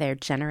via their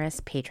generous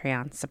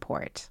Patreon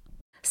support.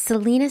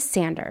 Selena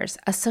Sanders,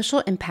 a social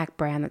impact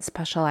brand that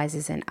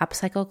specializes in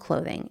upcycle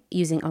clothing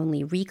using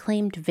only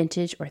reclaimed,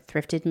 vintage, or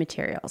thrifted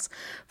materials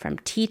from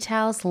tea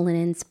towels,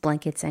 linens,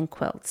 blankets, and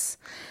quilts.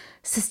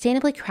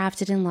 Sustainably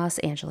crafted in Los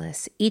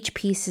Angeles, each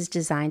piece is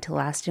designed to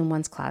last in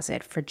one's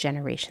closet for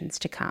generations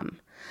to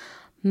come.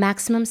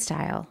 Maximum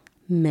style,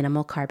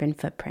 minimal carbon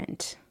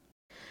footprint.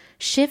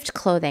 Shift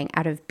Clothing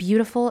out of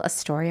beautiful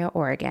Astoria,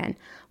 Oregon,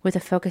 with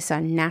a focus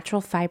on natural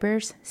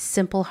fibers,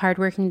 simple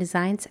hardworking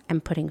designs,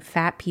 and putting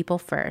fat people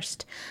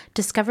first.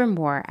 Discover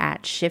more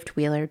at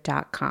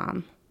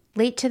shiftwheeler.com.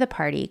 Late to the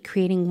party,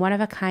 creating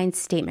one-of-a-kind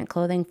statement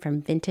clothing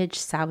from vintage,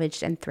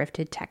 salvaged, and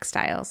thrifted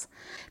textiles.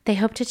 They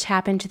hope to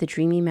tap into the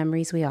dreamy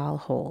memories we all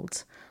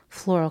hold.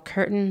 Floral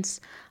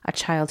curtains, a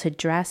childhood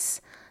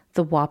dress,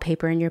 the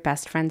wallpaper in your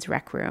best friend's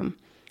rec room.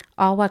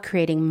 All while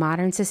creating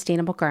modern,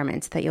 sustainable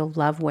garments that you'll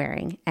love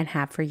wearing and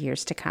have for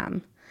years to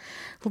come.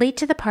 Late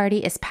to the Party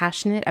is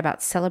passionate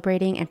about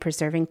celebrating and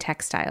preserving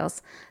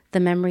textiles, the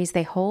memories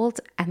they hold,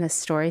 and the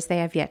stories they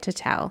have yet to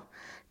tell.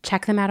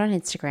 Check them out on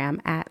Instagram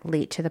at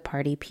Late to the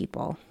Party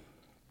People.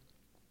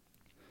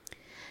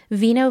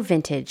 Vino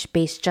Vintage,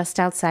 based just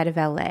outside of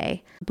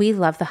LA. We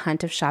love the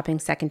hunt of shopping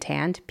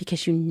secondhand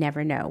because you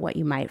never know what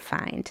you might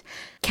find.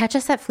 Catch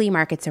us at flea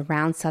markets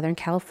around Southern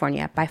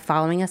California by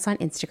following us on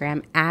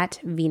Instagram at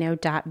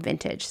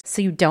vino.vintage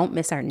so you don't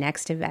miss our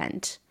next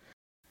event.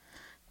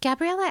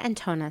 Gabriela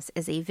Antonis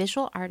is a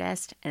visual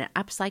artist, an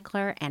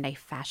upcycler, and a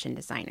fashion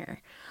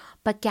designer.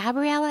 But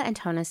Gabriela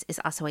Antonis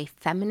is also a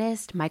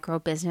feminist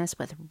micro-business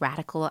with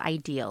radical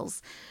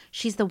ideals.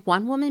 She's the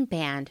one-woman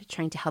band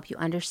trying to help you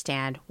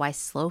understand why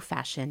slow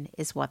fashion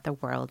is what the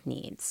world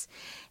needs.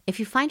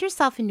 If you find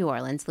yourself in New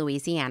Orleans,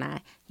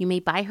 Louisiana, you may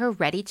buy her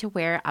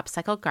ready-to-wear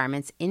upcycled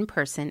garments in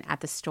person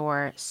at the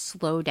store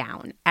Slow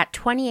Down at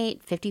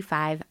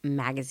 2855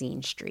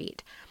 Magazine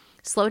Street.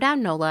 Slow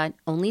Down NOLA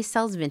only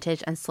sells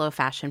vintage and slow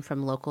fashion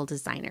from local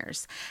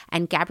designers,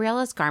 and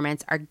Gabriela's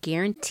garments are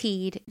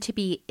guaranteed to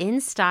be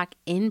in stock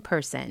in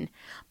person,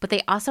 but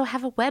they also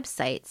have a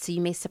website so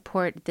you may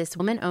support this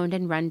woman-owned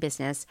and run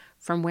business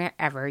from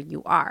wherever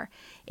you are.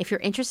 If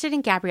you're interested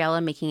in Gabriela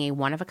making a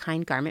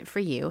one-of-a-kind garment for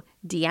you,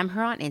 DM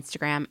her on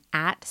Instagram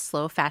at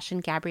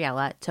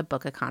slowfashiongabriela to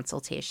book a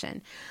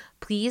consultation.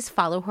 Please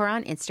follow her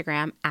on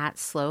Instagram at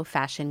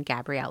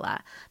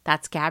slowfashiongabriela.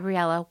 That's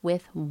Gabriela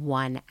with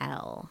one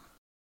L.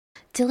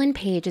 Dylan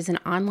Page is an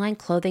online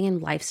clothing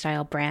and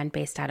lifestyle brand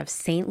based out of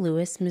St.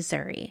 Louis,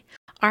 Missouri.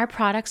 Our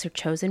products are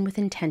chosen with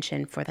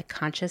intention for the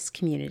conscious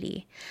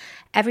community.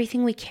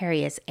 Everything we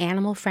carry is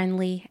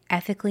animal-friendly,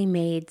 ethically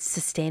made,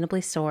 sustainably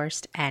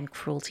sourced, and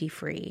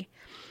cruelty-free.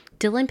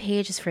 Dylan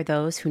Page is for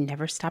those who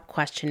never stop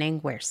questioning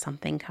where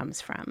something comes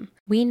from.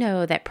 We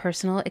know that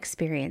personal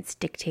experience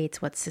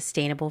dictates what's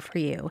sustainable for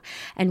you,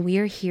 and we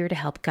are here to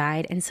help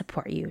guide and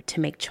support you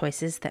to make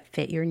choices that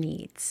fit your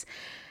needs.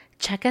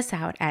 Check us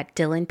out at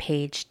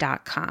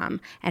dylanpage.com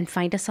and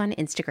find us on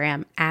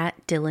Instagram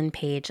at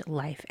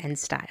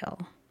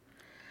dylanpagelifeandstyle.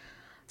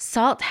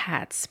 Salt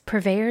Hats,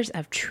 purveyors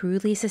of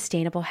truly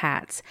sustainable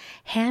hats,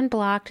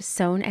 hand-blocked,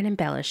 sewn, and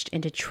embellished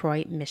in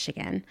Detroit,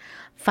 Michigan.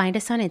 Find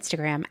us on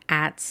Instagram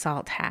at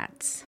Salt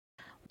Hats.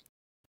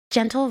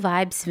 Gentle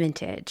Vibes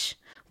Vintage.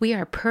 We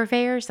are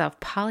purveyors of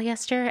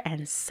polyester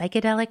and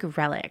psychedelic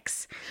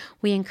relics.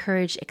 We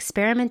encourage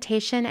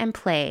experimentation and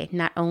play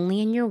not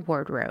only in your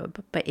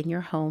wardrobe, but in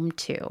your home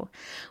too.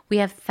 We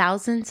have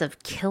thousands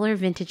of killer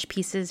vintage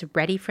pieces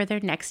ready for their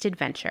next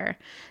adventure.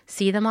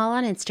 See them all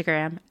on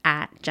Instagram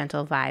at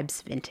Gentle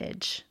Vibes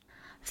Vintage.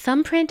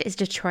 Thumbprint is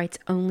Detroit's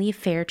only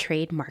fair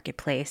trade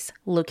marketplace,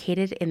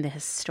 located in the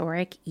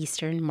historic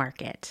Eastern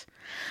Market.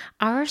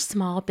 Our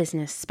small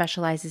business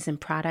specializes in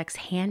products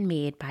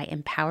handmade by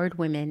empowered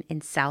women in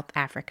South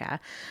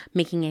Africa,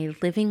 making a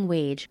living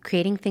wage,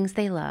 creating things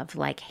they love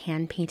like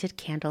hand-painted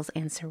candles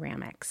and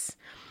ceramics.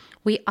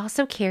 We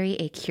also carry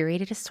a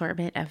curated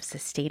assortment of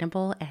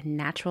sustainable and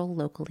natural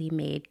locally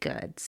made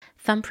goods.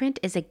 Thumbprint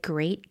is a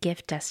great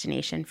gift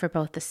destination for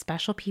both the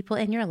special people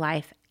in your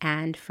life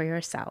and for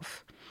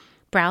yourself.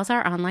 Browse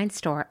our online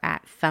store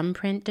at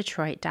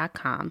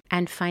thumbprintdetroit.com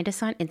and find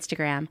us on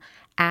Instagram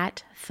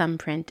at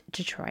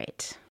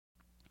thumbprintdetroit.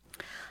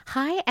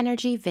 High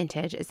Energy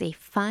Vintage is a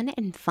fun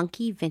and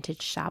funky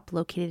vintage shop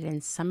located in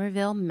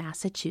Somerville,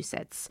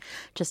 Massachusetts,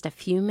 just a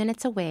few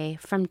minutes away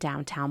from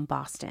downtown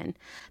Boston.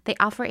 They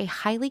offer a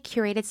highly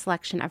curated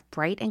selection of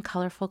bright and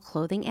colorful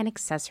clothing and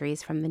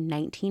accessories from the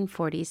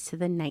 1940s to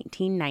the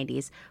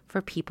 1990s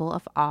for people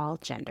of all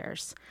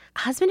genders.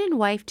 Husband and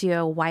wife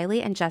duo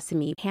Wiley and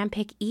Jessamy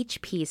handpick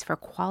each piece for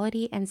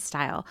quality and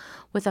style,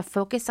 with a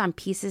focus on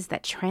pieces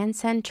that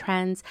transcend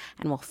trends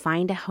and will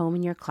find a home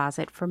in your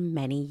closet for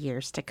many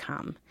years to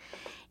come.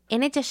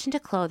 In addition to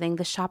clothing,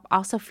 the shop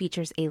also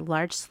features a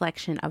large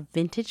selection of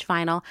vintage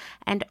vinyl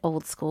and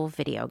old school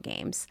video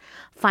games.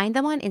 Find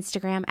them on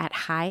Instagram at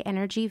High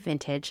Energy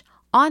Vintage,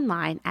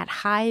 online at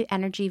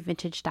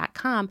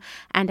highenergyvintage.com,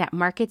 and at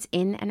markets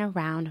in and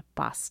around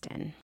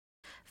Boston.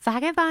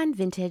 Vagabond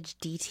Vintage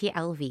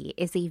DTLV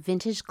is a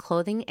vintage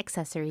clothing,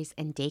 accessories,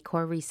 and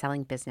decor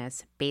reselling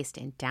business based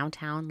in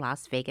downtown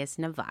Las Vegas,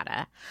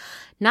 Nevada.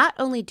 Not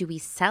only do we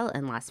sell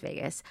in Las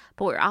Vegas,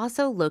 but we're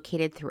also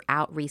located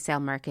throughout resale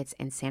markets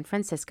in San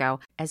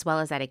Francisco, as well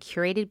as at a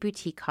curated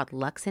boutique called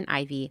Lux and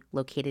Ivy,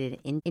 located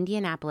in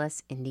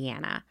Indianapolis,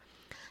 Indiana.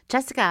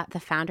 Jessica, the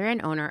founder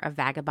and owner of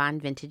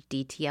Vagabond Vintage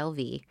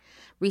DTLV,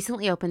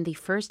 recently opened the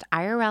first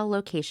IRL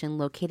location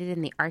located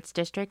in the Arts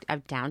District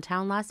of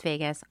downtown Las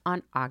Vegas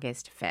on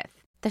August 5th.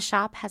 The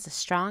shop has a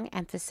strong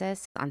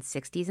emphasis on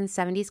 60s and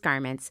 70s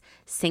garments,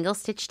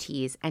 single-stitch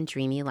tees, and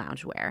dreamy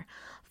loungewear.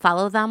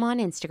 Follow them on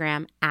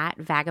Instagram at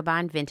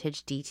Vagabond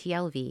Vintage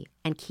DTLV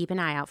and keep an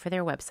eye out for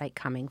their website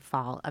coming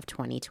fall of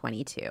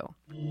 2022.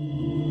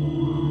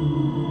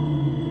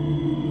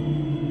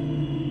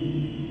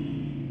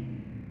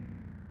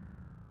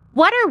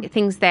 What are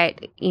things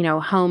that,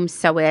 home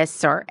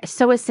sewists or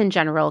sewists in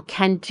general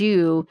can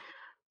do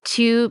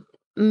to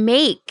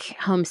make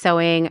home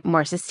sewing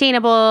more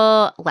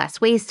sustainable, less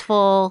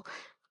wasteful?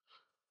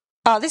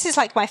 Oh, this is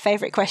like my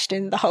favorite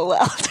question in the whole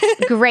world.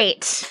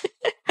 Great.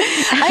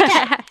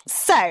 Okay.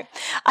 So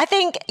I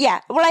think,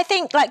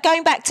 like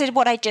going back to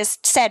what I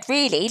just said,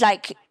 really,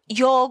 like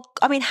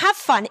have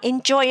fun,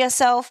 enjoy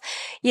yourself,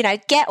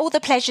 get all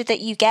the pleasure that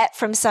you get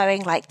from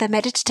sewing, like the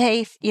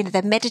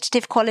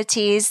meditative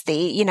qualities,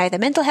 the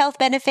mental health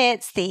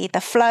benefits, the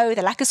flow,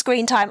 the lack of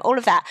screen time, all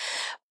of that.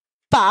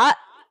 But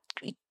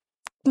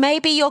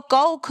maybe your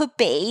goal could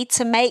be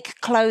to make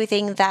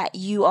clothing that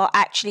you are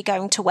actually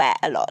going to wear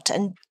a lot,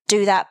 and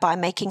do that by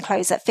making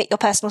clothes that fit your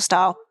personal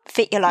style,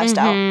 fit your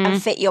lifestyle,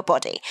 and fit your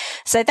body.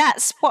 So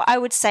that's what I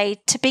would say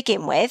to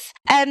begin with.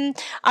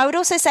 I would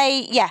also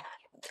say,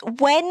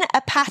 when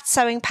a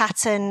sewing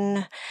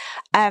pattern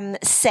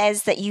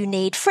says that you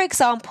need, for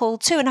example,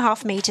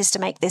 2.5 meters to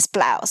make this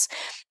blouse,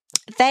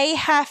 they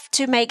have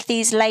to make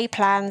these lay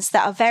plans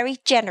that are very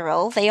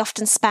general. They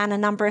often span a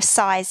number of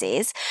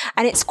sizes,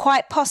 and it's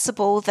quite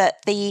possible that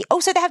they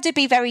have to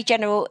be very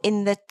general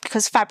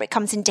because fabric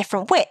comes in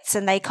different widths,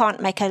 and they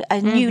can't make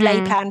a new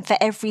lay plan for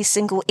every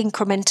single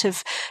increment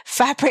of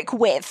fabric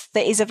width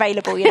that is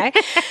available,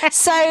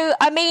 So,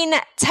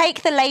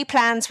 take the lay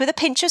plans with a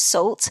pinch of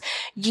salt.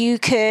 You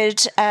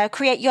could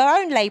create your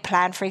own lay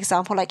plan, for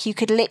example. Like you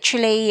could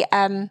literally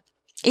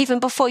even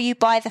before you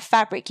buy the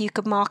fabric, you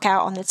could mark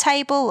out on the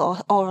table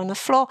or on the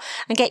floor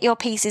and get your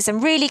pieces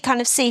and really kind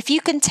of see if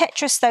you can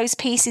Tetris those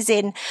pieces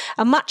in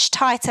a much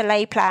tighter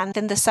lay plan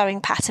than the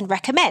sewing pattern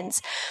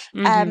recommends.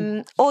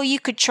 Or you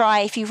could try,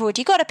 if you've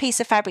already got a piece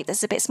of fabric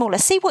that's a bit smaller,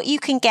 see what you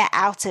can get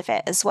out of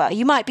it as well.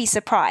 You might be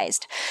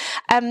surprised.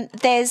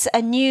 There's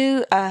a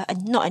new, I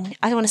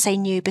don't want to say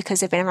new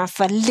because they've been around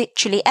for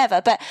literally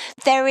ever, but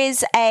there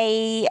is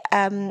a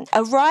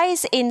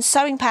rise in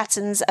sewing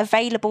patterns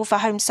available for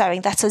home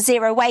sewing that are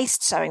zero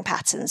waste sewing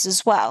patterns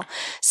as well.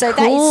 So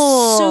that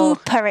is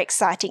super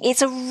exciting.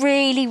 It's a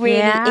really,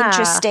 really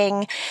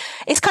interesting,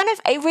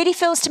 it really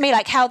feels to me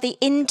like how the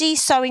indie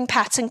sewing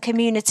pattern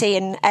community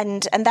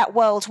and that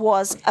world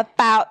was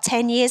about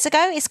 10 years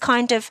ago is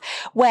kind of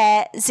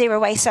where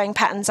zero waste sewing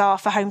patterns are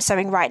for home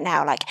sewing right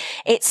now. Like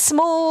it's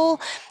small,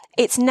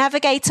 it's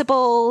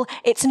navigatable,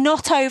 it's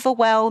not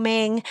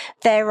overwhelming.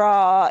 There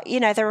are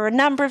a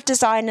number of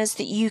designers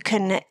that you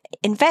can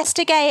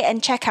investigate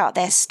and check out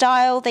their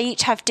style. They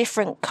each have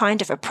different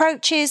kind of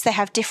approaches. They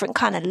have different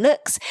kind of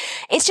looks.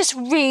 It's just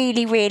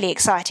really, really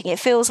exciting. It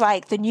feels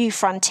like the new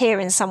frontier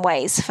in some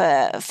ways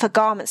for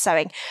garment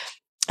sewing.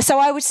 So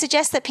I would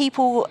suggest that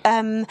people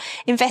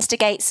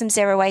investigate some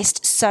zero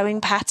waste sewing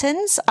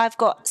patterns. I've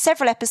got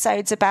several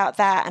episodes about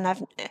that, and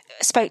I've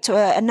spoke to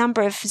a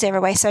number of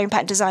zero waste sewing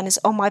pattern designers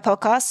on my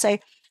podcast. So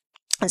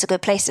it's a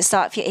good place to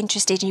start if you're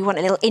interested and you want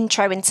a little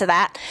intro into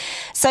that.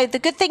 So the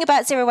good thing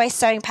about zero waste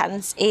sewing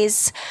patterns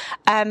is,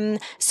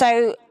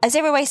 so a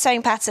zero waste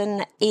sewing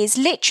pattern is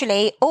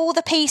literally all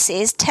the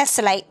pieces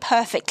tessellate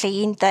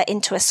perfectly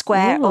into a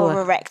square or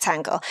a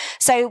rectangle.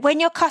 So when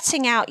you're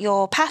cutting out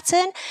your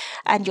pattern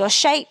and your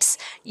shapes,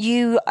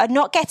 you are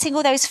not getting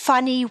all those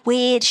funny,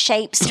 weird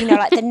shapes,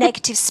 like the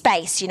negative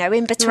space,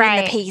 in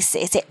between the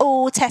pieces. It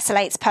all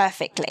tessellates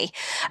perfectly.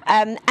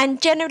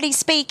 And generally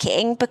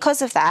speaking,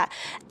 because of that,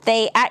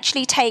 they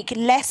actually take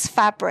less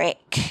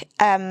fabric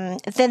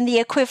than the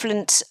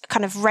equivalent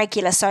kind of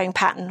regular sewing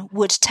pattern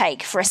would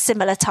take for a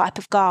similar type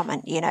of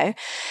garment,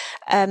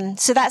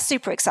 So that's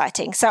super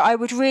exciting. So I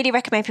would really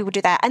recommend people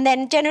do that. And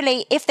then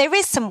generally, if there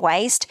is some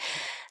waste,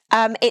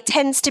 it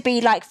tends to be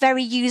like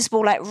very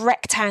usable, like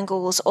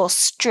rectangles or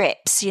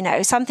strips,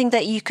 something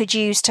that you could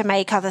use to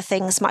make other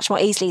things much more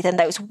easily than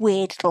those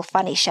weird little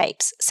funny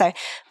shapes. So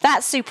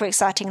that's super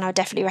exciting, and I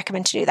definitely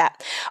recommend to do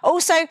that.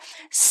 Also,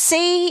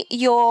 see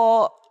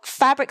your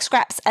fabric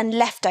scraps and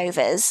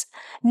leftovers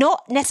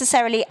not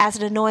necessarily as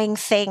an annoying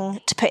thing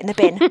to put in the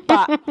bin,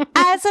 but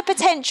as a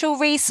potential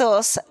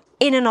resource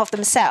in and of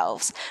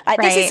themselves.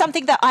 This is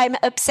something that I'm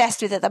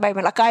obsessed with at the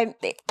moment.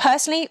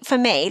 Personally, for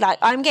me,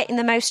 I'm getting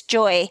the most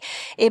joy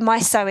in my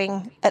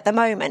sewing at the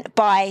moment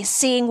by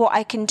seeing what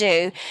I can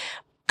do,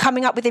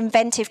 coming up with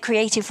inventive,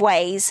 creative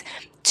ways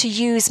to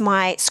use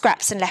my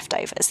scraps and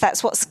leftovers.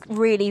 That's what's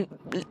really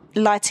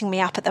lighting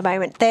me up at the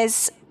moment.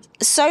 There's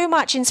so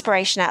much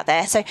inspiration out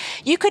there. So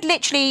you could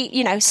literally,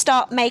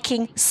 start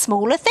making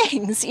smaller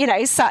things,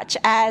 such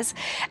as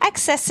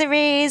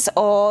accessories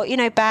or,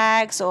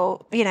 bags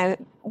or,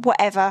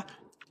 whatever.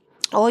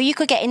 Or you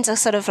could get into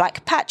sort of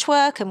like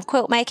patchwork and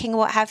quilt making,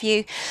 what have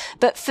you.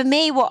 But for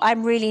me, what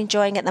I'm really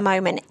enjoying at the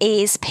moment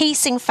is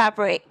piecing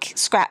fabric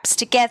scraps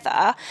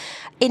together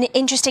in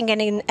interesting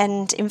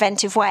and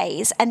inventive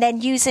ways, and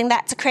then using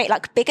that to create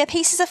like bigger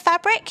pieces of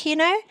fabric,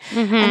 and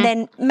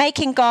then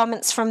making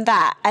garments from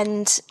that.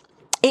 And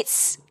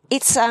for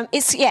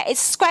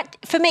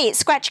me, it's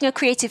scratching a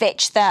creative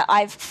itch that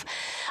I've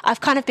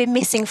kind of been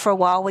missing for a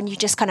while, when you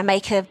just kind of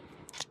make a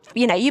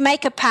you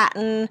make a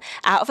pattern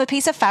out of a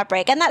piece of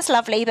fabric, and that's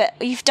lovely, but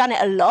you've done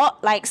it a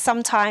lot. Like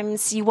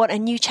sometimes you want a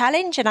new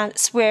challenge, and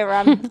that's where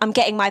I'm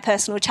getting my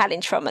personal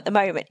challenge from at the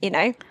moment,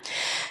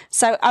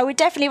 So I would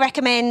definitely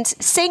recommend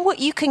seeing what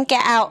you can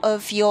get out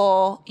of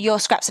your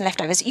scraps and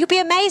leftovers. You'll be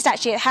amazed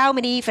actually at how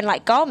many even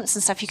like garments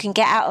and stuff you can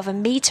get out of a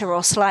meter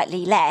or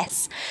slightly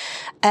less.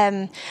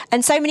 And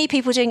so many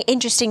people doing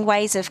interesting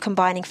ways of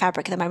combining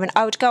fabric at the moment.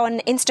 I would go on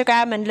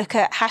Instagram and look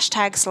at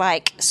hashtags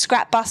like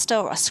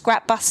scrapbuster or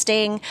scrap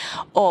busting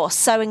or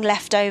sewing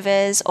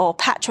leftovers or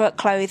patchwork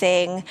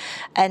clothing,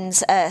 and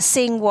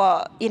seeing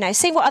what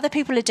other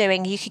people are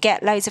doing. You could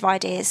get loads of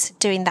ideas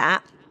doing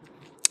that.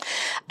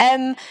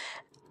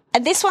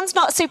 And this one's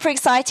not super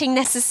exciting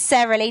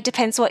necessarily,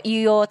 depends what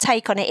your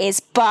take on it is,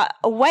 but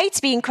a way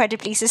to be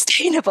incredibly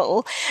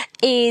sustainable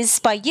is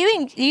by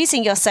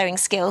using your sewing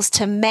skills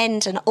to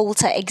mend and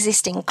alter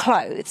existing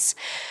clothes.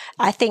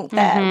 I think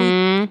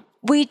that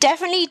we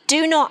definitely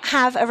do not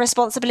have a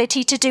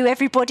responsibility to do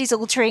everybody's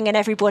altering and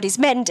everybody's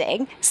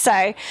mending.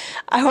 So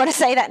I want to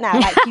say that now,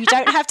 like you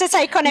don't have to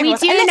take on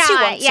everyone's unless you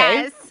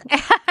want to.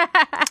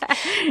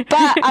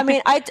 But I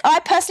mean, I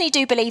personally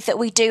do believe that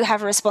we do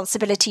have a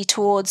responsibility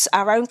towards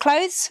our own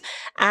clothes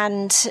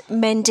and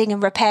mending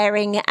and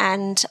repairing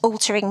and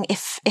altering,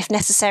 if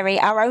necessary,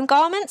 our own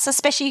garments,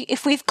 especially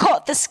if we've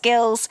got the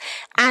skills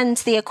and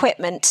the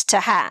equipment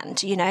to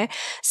hand,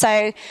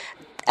 So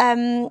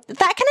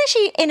that can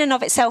actually in and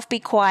of itself be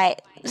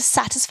quite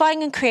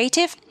satisfying and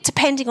creative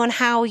depending on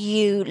how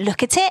you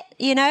look at it,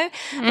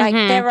 like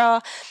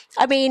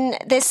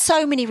there's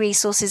so many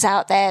resources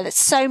out there. There's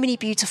so many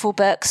beautiful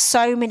books,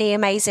 so many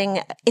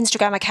amazing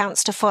Instagram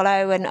accounts to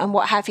follow and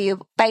what have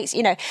you,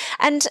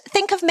 and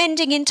think of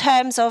mending in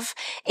terms of,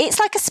 it's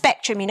like a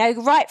spectrum,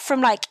 right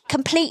from like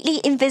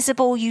completely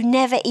invisible, you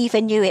never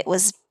even knew it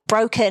was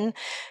broken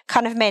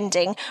kind of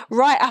mending,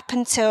 right up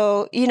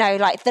until,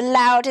 like the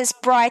loudest,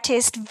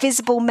 brightest,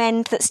 visible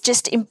mend that's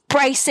just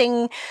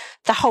embracing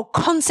the whole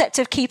concept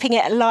of keeping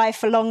it alive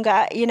for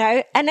longer, and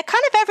a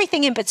kind of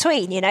everything in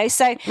between,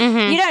 So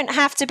you don't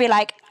have to be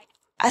like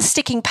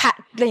sticking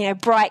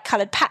bright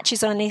coloured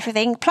patches on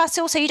anything. Plus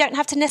also you don't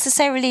have to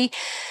necessarily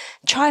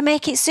try and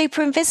make it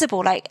super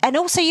invisible. And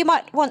also you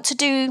might want to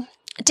do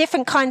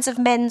different kinds of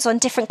mends on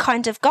different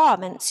kind of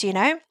garments,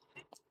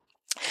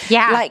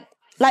 Yeah.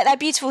 Like that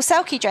beautiful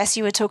Selkie dress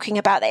you were talking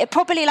about, that it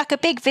probably like a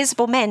big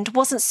visible mend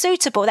wasn't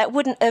suitable. That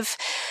wouldn't have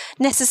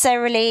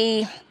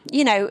necessarily,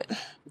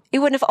 it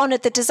wouldn't have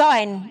honoured the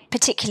design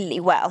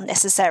particularly well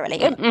necessarily,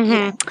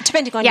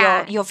 depending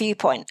on your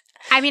viewpoint.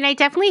 I mean, I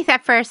definitely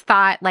at first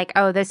thought like,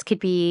 oh, this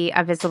could be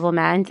a visible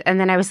mend. And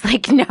then I was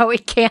like, no,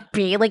 it can't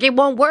be. Like, it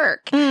won't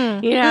work,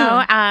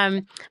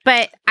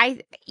 But I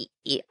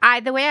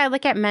the way I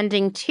look at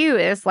mending too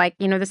is like,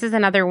 this is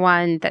another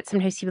one that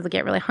sometimes people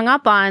get really hung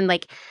up on,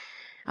 like,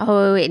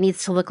 oh, it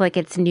needs to look like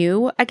it's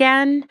new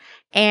again.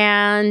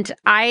 And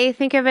I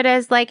think of it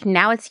as like,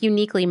 now it's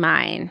uniquely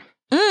mine.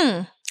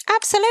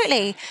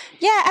 Absolutely.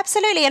 Yeah,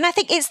 absolutely. And I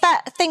think it's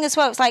that thing as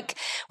well. It's like,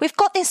 we've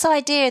got this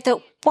idea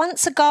that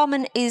once a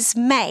garment is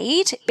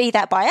made, be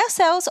that by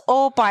ourselves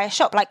or by a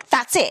shop, like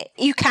that's it.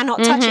 You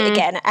cannot touch it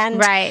again. And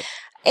right.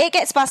 It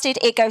gets busted,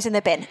 it goes in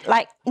the bin.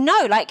 Like,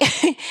 no, like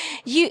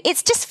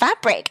it's just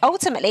fabric.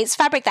 Ultimately, it's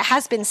fabric that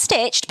has been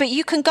stitched, but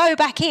you can go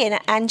back in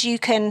and you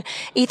can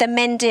either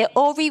mend it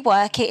or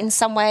rework it in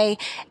some way,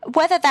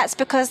 whether that's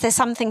because there's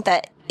something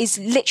that is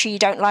literally you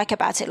don't like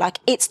about it, like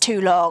it's too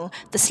long,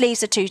 the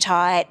sleeves are too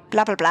tight,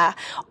 blah, blah, blah,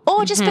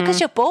 or just because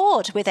you're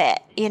bored with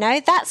it,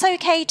 that's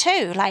okay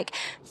too. Like,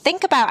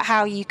 think about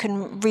how you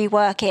can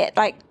rework it.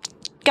 Like,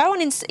 go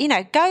on,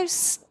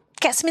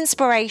 get some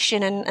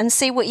inspiration and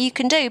see what you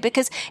can do,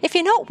 because if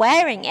you're not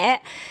wearing it,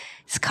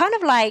 it's kind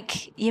of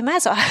like you might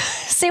as well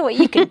see what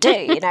you can do,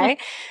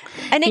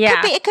 And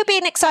it could be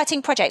an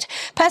exciting project.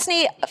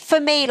 Personally,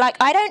 for me, like,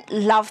 I don't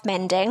love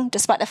mending,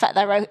 despite the fact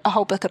that I wrote a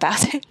whole book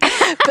about it.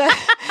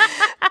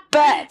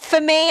 but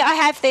for me, I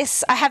have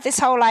this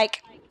whole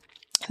like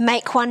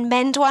make one,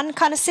 mend one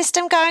kind of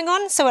system going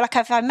on. So like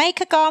if I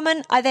make a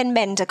garment, I then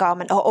mend a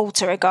garment or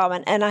alter a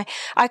garment, and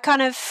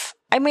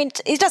I mean,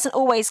 it doesn't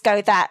always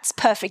go that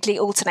perfectly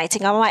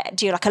alternating. I might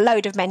do like a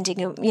load of mending,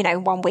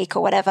 1 week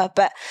or whatever.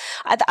 But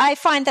I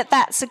find that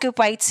that's a good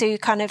way to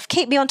kind of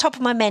keep me on top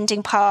of my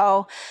mending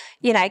pile,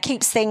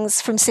 keeps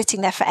things from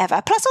sitting there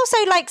forever. Plus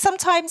also, like,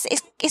 sometimes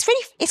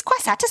it's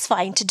quite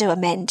satisfying to do a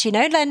mend,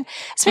 and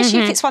especially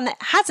if it's one that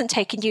hasn't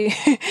taken you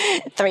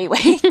 3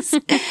 weeks,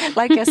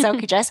 like your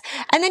Selkie dress.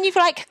 And then you've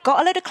like got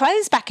a load of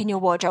clothes back in your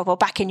wardrobe or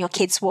back in your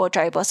kid's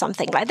wardrobe or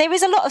something. Like, there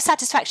is a lot of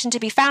satisfaction to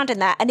be found in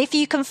that. And if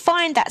you can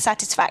find that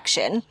satisfaction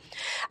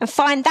and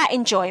find that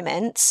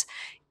enjoyment,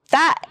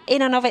 that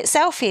in and of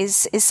itself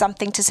is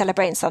something to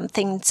celebrate and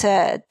something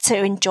to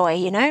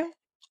enjoy,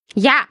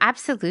 Yeah,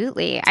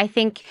 absolutely. I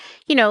think,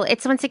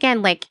 it's once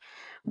again, like,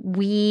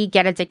 we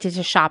get addicted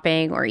to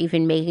shopping or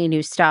even making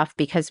new stuff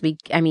because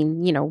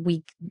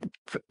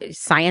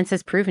science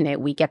has proven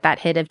it. We get that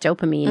hit of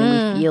dopamine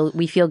and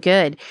we feel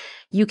good.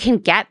 You can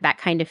get that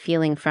kind of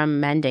feeling from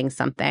mending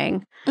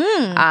something,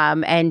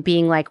 and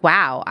being like,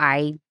 wow,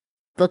 I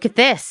look at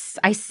this,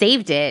 I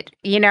saved it.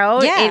 Yeah.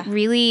 It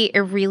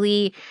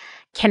really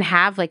can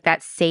have like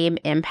that same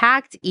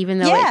impact, even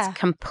though it's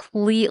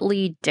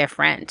completely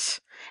different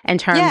in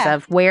terms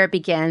of where it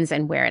begins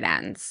and where it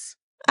ends.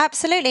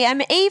 Absolutely. I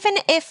mean, even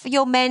if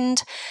your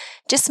mend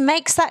just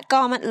makes that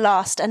garment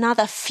last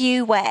another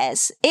few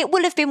wears, it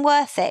will have been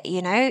worth it.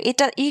 You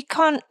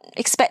can't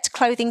expect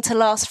clothing to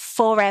last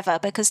forever,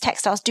 because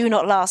textiles do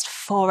not last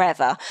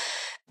forever.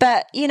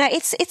 But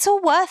it's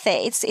all worth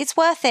it. It's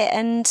worth it,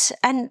 and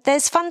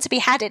there's fun to be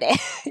had in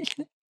it.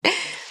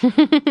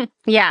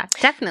 Yeah,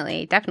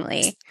 definitely.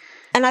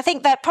 And I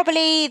think that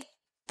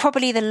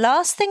probably the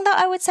last thing that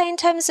I would say in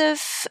terms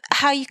of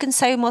how you can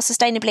sew more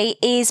sustainably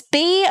is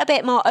be a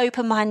bit more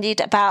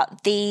open-minded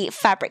about the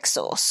fabric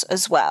source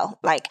as well.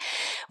 Like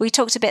we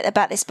talked a bit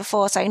about this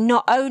before. So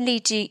not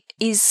only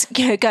is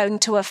going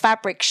to a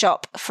fabric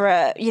shop for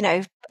a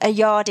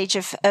yardage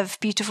of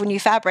beautiful new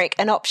fabric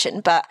an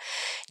option, but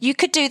you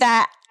could do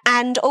that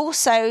and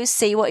also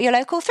see what your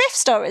local thrift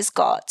store has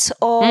got,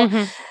 or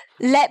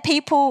let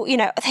people,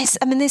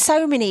 there's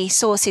so many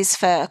sources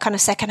for kind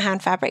of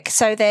secondhand fabric.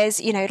 So there's,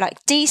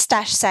 like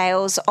de-stash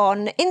sales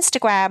on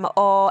Instagram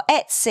or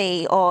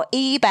Etsy or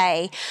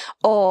eBay,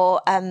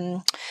 or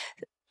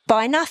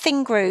buy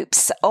nothing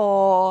groups,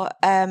 or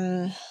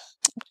you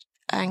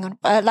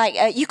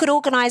could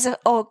organize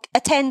or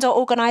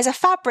organize a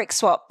fabric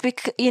swap,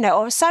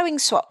 or a sewing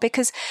swap,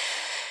 because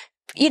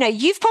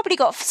you've probably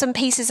got some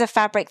pieces of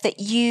fabric that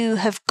you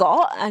have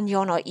got and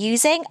you're not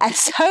using, and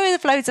so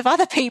have loads of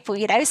other people,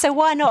 so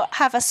why not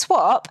have a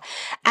swap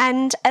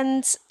and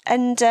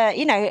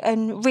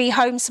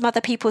rehome some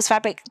other people's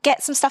fabric,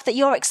 get some stuff that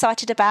you're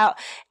excited about,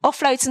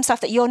 offload some stuff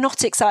that you're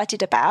not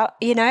excited about,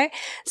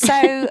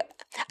 so,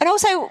 and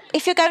also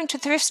if you're going to a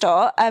thrift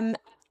store,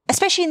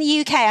 especially in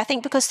the UK, I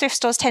think because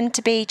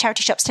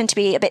charity shops tend to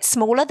be a bit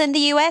smaller than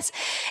the US,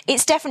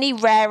 it's definitely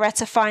rarer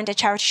to find a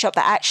charity shop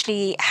that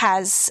actually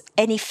has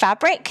any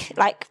fabric,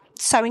 like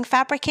sewing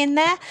fabric in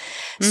there.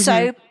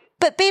 So,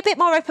 but be a bit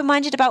more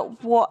open-minded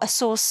about what a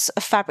source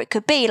of fabric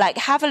could be. Like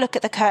have a look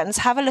at the curtains,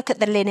 have a look at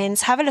the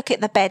linens, have a look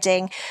at the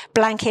bedding,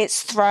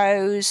 blankets,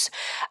 throws,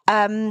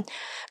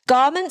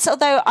 garments.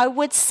 Although I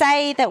would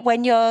say that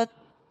when you're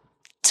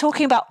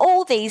talking about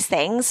all these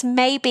things,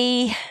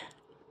 maybe...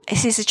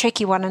 This is a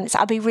tricky one, and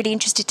I'll be really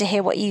interested to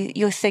hear what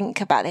you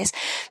think about this.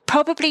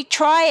 Probably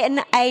try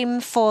and aim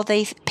for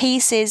the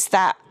pieces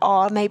that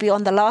are maybe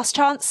on the last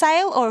chance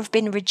sale or have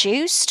been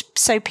reduced,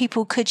 so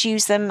people could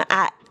use them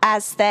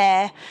as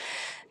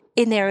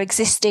in their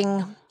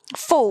existing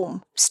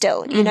form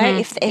still,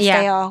 if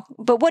they are.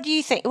 But what do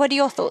you think? What are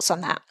your thoughts on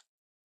that?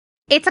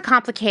 It's a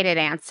complicated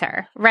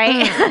answer,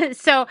 right?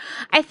 So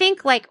I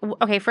think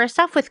first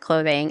off with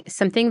clothing,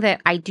 something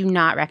that I do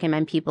not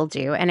recommend people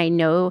do, and I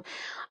know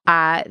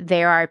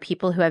there are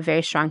people who have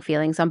very strong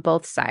feelings on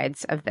both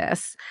sides of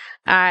this.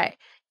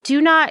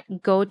 Do not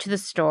go to the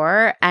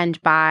store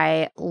and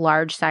buy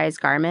large size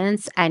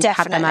garments and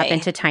cut them up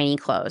into tiny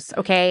clothes.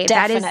 Okay.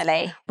 Definitely.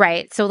 That is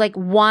right. So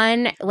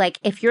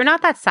if you're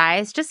not that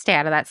size, just stay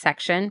out of that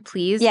section,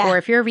 please. Yeah. Or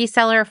if you're a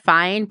reseller,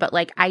 fine. But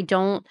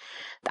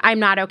I'm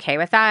not okay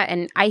with that.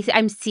 And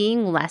I'm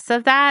seeing less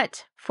of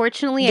that.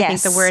 Fortunately, I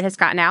think the word has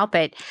gotten out,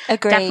 but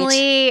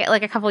definitely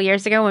a couple of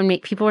years ago when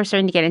people were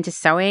starting to get into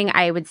sewing,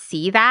 I would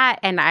see that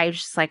and I was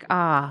just like,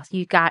 oh,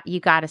 you got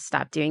to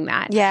stop doing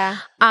that. Yeah.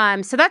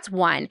 So that's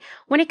one.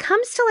 When it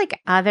comes to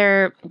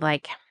other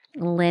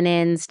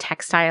linens,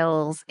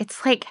 textiles,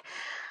 it's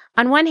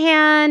on one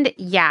hand,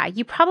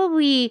 you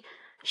probably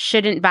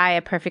shouldn't buy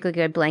a perfectly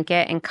good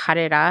blanket and cut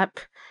it up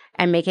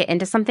and make it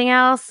into something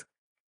else,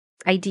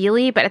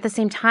 ideally. But at the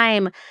same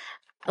time,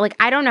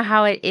 I don't know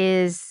how it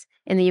is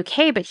in the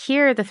UK, but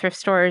here the thrift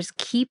stores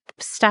keep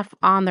stuff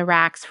on the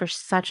racks for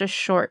such a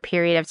short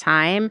period of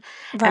time.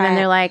 Right. And then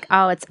they're like,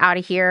 oh, it's out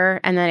of here.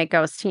 And then it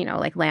goes to,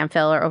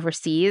 landfill or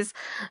overseas.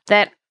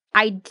 That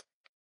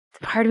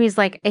part of me is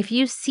if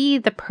you see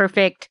the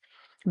perfect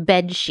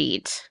bed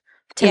sheet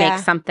to make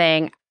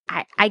something,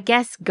 I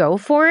guess go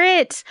for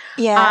it.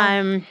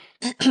 Yeah.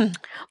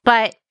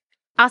 But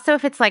also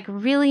if it's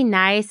really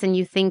nice and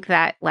you think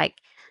that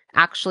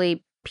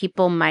actually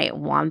people might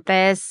want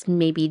this,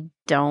 maybe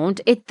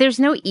don't. There's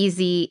no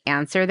easy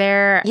answer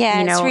there.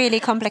 Yeah, it's really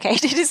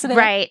complicated, isn't it?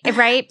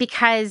 Right.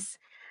 Because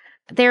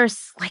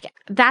there's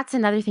that's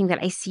another thing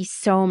that I see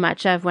so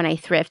much of when I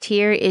thrift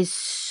here is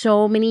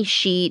so many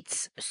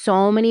sheets,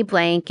 so many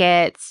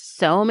blankets,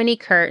 so many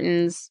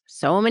curtains,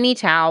 so many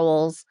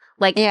towels,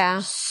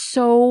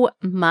 so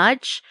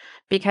much,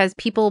 because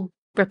people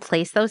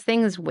replace those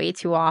things way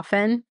too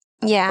often.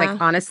 Yeah.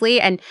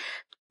 Honestly. And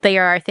they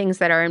are things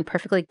that are in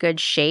perfectly good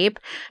shape.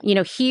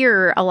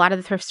 Here, a lot of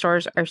the thrift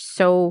stores are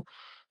so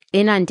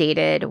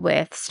inundated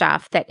with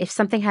stuff that if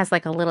something has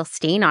a little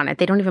stain on it,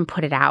 they don't even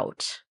put it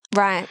out.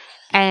 Right.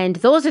 And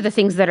those are the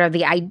things that are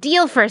the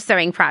ideal for a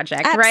sewing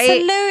project,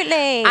 right?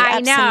 Absolutely. I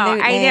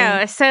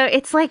know. So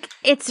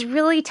it's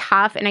really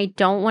tough. And I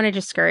don't want to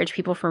discourage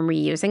people from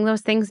reusing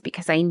those things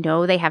because I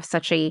know they have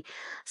such a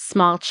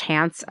small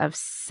chance of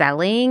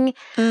selling.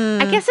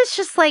 I guess it's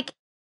just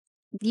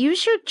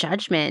use your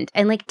judgment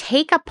and like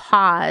take a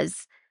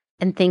pause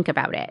and think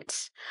about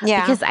it.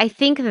 Yeah. Because I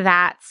think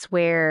that's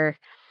where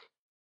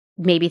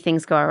maybe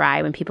things go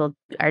awry, when people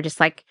are just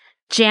like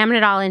jamming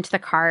it all into the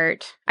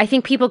cart. I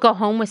think people go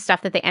home with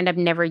stuff that they end up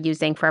never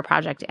using for a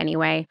project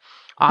anyway.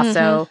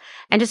 Also,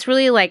 and just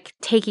really like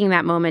taking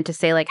that moment to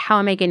say like, how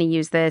am I going to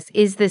use this?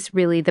 Is this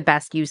really the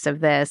best use of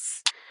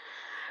this?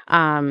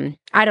 I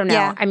don't know.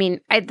 Yeah. I mean,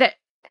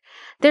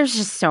 there's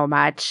just so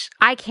much.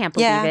 I can't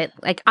believe it.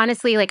 Like,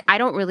 honestly, like I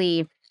don't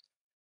really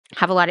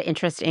have a lot of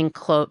interest in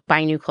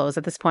buying new clothes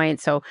at this point.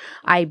 So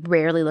I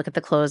rarely look at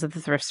the clothes at the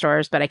thrift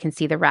stores, but I can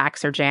see the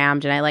racks are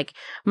jammed, and I like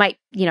might,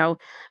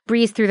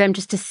 breeze through them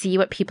just to see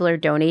what people are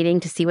donating,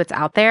 to see what's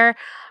out there.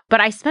 But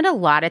I spend a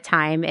lot of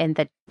time in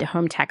the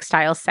home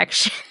textiles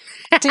section.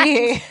 Do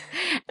you?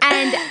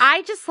 And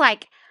I just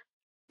like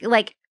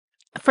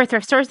for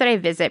thrift stores that I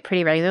visit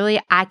pretty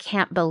regularly, I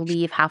can't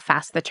believe how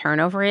fast the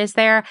turnover is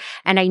there.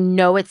 And I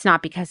know it's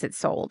not because it's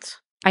sold.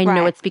 I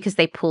know it's because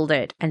they pulled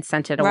it and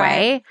sent it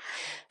away.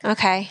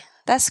 Okay.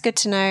 That's good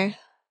to know.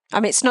 I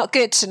mean, it's not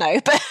good to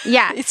know, but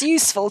yeah, it's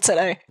useful to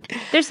know.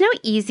 There's no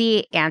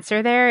easy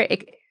answer there.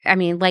 I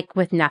mean, like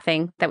with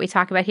nothing that we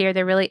talk about here,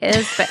 there really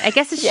is. But I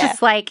guess it's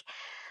just like,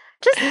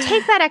 just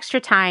take that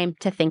extra time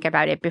to think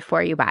about it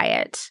before you buy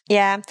it.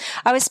 Yeah.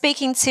 I was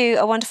speaking to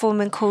a wonderful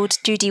woman called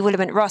Judy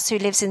Willamette Ross, who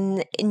lives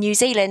in New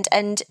Zealand,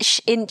 and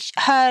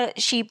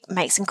she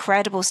makes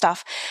incredible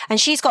stuff. And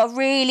she's got a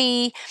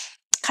really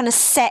kind of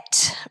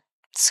set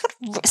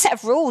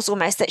of rules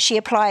almost that she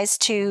applies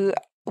to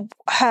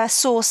her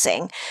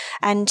sourcing,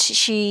 and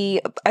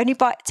she only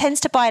tends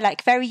to buy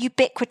like very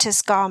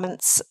ubiquitous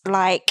garments.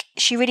 Like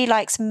she really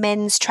likes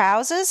men's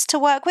trousers to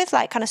work with,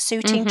 like kind of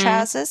suiting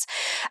trousers,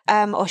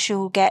 or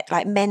she'll get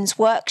like men's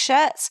work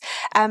shirts.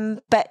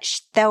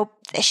 But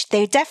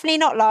they're definitely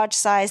not large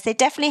size. They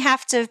definitely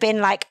have to have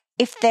been like,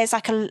 if there's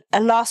like a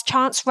last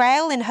chance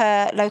rail in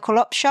her local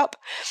op shop.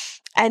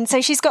 And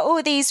so she's got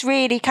all these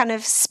really kind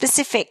of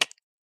specific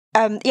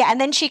and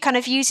then she kind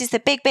of uses the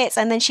big bits,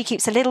 and then she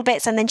keeps the little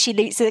bits, and then she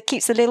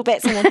keeps the little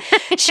bits, and then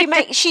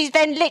she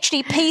then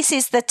literally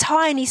pieces the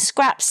tiny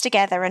scraps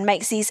together and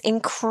makes these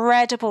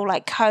incredible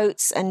like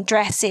coats and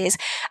dresses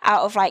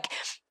out of like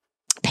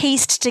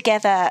pieced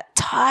together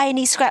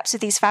tiny scraps of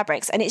these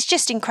fabrics, and it's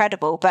just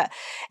incredible. But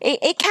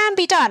it can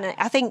be done.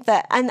 I think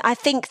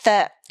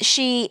that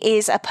she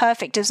is a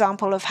perfect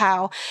example of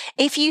how,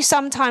 if you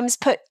sometimes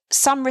put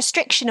some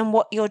restriction on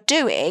what you're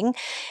doing,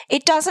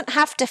 it doesn't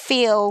have to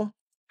feel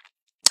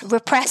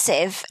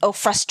repressive or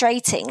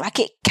frustrating. Like,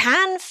 it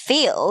can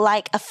feel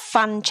like a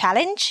fun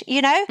challenge,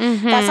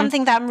 That's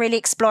something that I'm really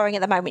exploring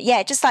at the moment.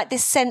 Yeah, just like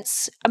this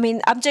sense. I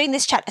mean, I'm doing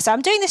this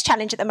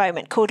challenge at the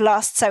moment called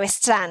Last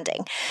Sewist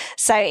Standing.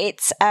 So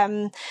it's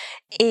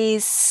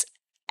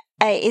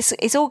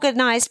it's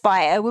organised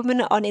by a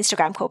woman on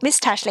Instagram called Miss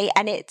Tashley,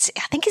 and I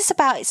think it's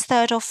about its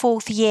third or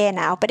fourth year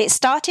now, but it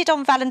started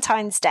on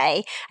Valentine's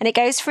Day and it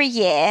goes for a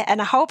year,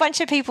 and a whole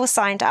bunch of people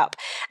signed up,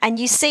 and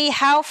you see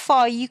how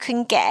far you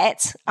can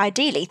get,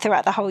 ideally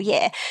throughout the whole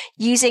year,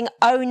 using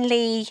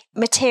only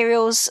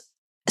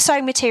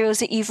sewing materials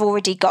that you've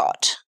already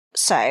got.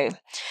 So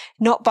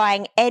not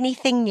buying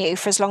anything new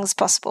for as long as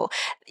possible.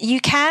 You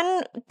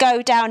can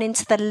go down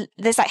into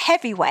there's like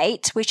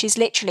heavyweight, which is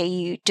literally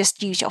you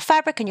just use your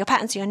fabric and your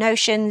patterns, your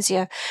notions,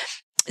 your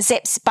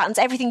zips, buttons,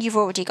 everything you've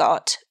already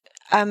got.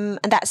 And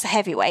that's the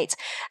heavyweight.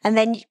 And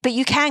then, but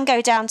you can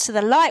go down to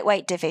the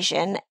lightweight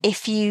division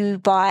if you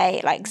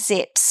buy like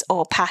zips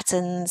or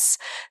patterns,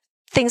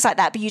 things like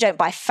that, but you don't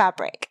buy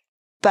fabric.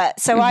 But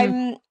so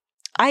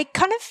I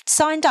kind of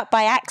signed up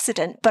by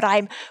accident, but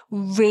I'm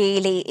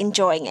really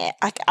enjoying it.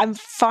 I'm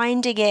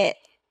finding it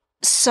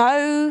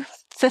so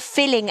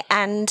fulfilling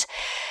and,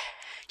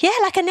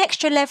 like an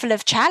extra level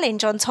of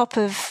challenge on top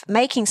of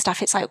making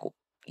stuff. It's like,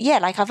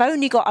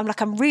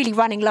 I'm really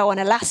running low on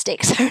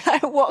elastic. So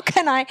like, what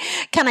can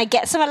I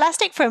get some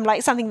elastic from,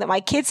 like something that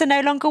my kids are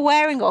no longer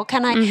wearing, or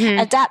can I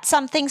adapt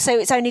something so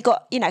it's only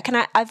got,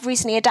 I've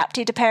recently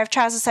adapted a pair of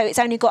trousers so it's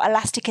only got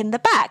elastic in the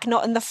back,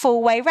 not in the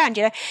full way round,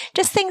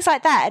 just things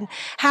like that. And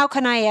how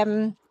can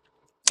I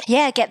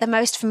get the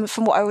most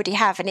from what I already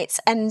have.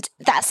 And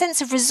that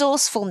sense of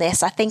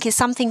resourcefulness, I think, is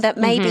something that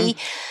maybe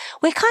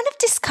we're kind of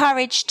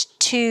discouraged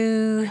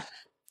to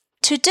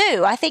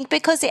do, I think,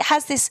 because it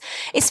has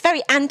it's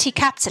very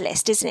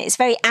anti-capitalist, isn't it? It's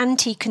very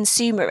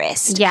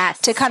anti-consumerist. Yes.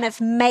 To kind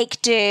of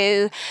make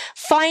do,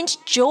 find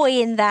joy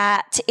in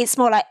that. It's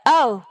more like,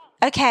 oh,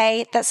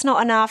 okay, that's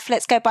not enough.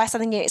 Let's go buy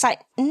something new. It's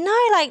like, no,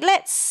 like,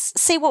 let's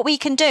see what we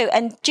can do.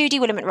 And Judy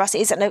Willamette Ross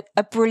is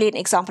a brilliant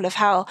example of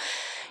how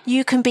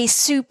you can be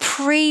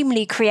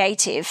supremely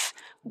creative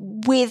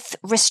with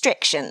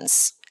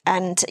restrictions.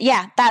 And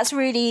that's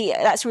really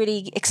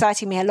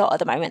exciting me a lot at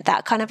the moment,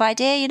 that kind of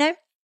idea,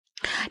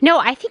 No,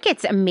 I think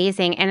it's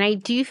amazing. And I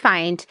do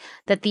find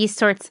that this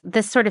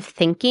sort of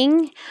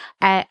thinking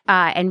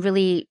and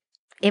really,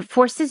 it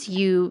forces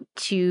you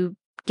to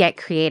get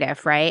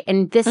creative, right?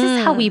 And this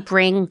is how we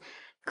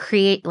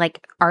create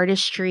like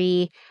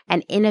artistry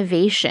and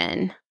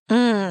innovation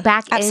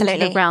back absolutely.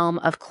 into the realm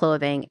of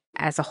clothing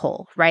as a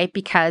whole, right?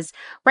 Because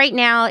right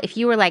now, if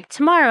you were like,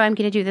 tomorrow I'm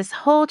going to do this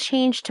whole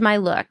change to my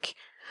look,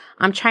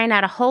 I'm trying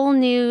out a whole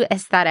new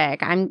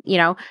aesthetic.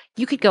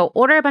 You could go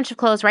order a bunch of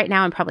clothes right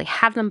now and probably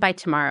have them by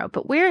tomorrow.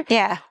 But where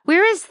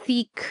is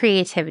the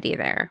creativity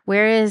there?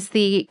 Where is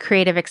the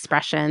creative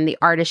expression, the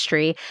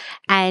artistry?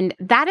 And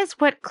that is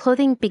what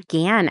clothing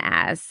began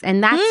as.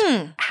 And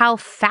that's how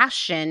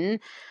fashion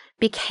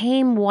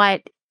became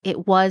what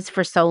it was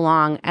for so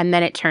long. And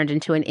then it turned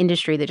into an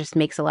industry that just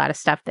makes a lot of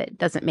stuff that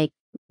doesn't make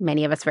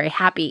many of us very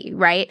happy,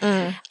 right?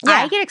 Yeah.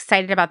 I get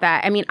excited about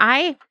that. I mean,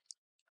 I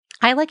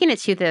liken it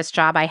to this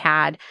job I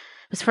had. It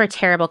was for a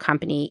terrible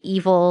company,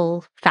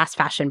 evil fast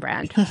fashion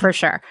brand, for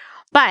sure.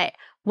 But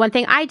one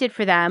thing I did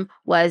for them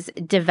was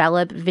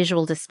develop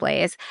visual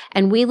displays.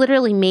 And we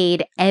literally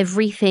made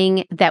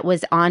everything that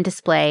was on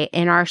display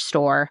in our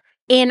store,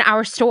 in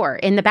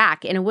the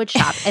back, in a wood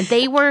shop. And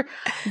they were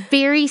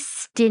very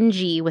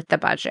stingy with the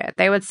budget.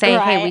 They would say,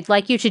 hey, we'd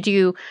like you to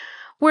do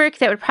work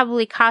that would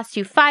probably cost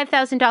you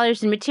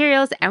 $5,000 in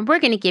materials, and we're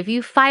going to give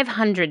you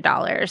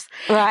 $500.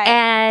 Right.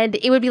 And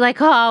it would be like,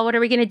 oh, what are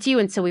we going to do?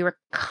 And so we were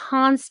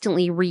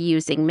constantly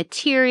reusing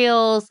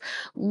materials,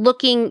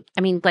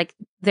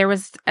 there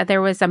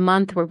was a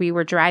month where we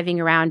were driving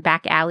around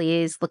back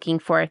alleys looking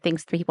for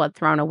things that people had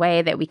thrown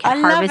away that we could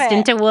harvest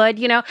into wood,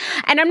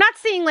 And I'm not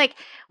saying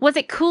was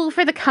it cool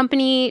for the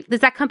company? Is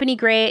that company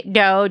great?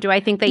 No. Do I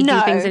think they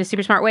do things in a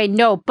super smart way?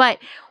 No. But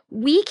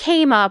we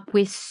came up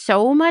with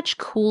so much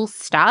cool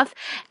stuff.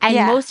 And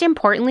most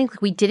importantly,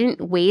 we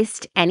didn't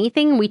waste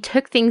anything. We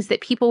took things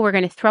that people were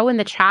going to throw in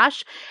the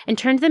trash and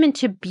turned them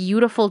into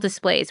beautiful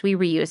displays. We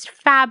reused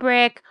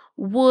fabric,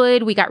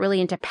 wood. We got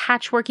really into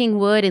patchworking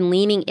wood and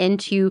leaning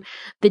into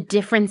the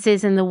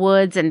differences in the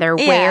woods and their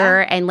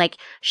wear and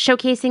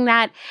showcasing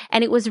that.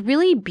 And it was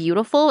really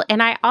beautiful.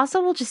 And I also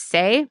will just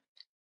say,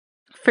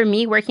 for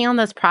me, working on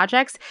those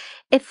projects,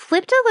 it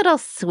flipped a little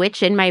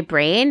switch in my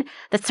brain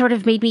that sort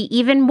of made me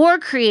even more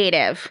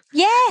creative.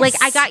 Yes.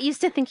 I got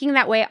used to thinking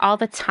that way all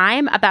the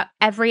time about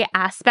every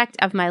aspect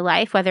of my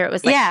life, whether it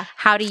was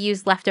how to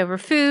use leftover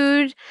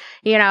food,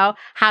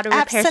 how to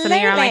repair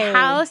something around my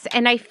house.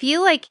 And I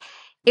feel like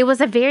it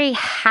was a very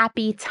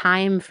happy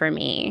time for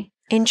me.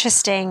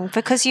 Interesting,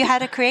 because you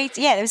had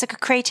there was a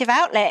creative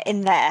outlet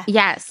in there.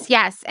 Yes.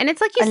 And it's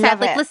like you said,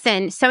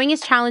 listen, sewing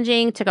is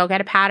challenging. To go get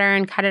a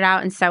pattern, cut it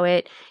out and sew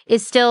it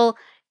is still,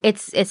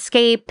 it's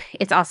escape.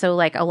 It's also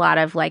a lot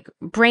of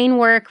brain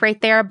work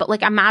right there.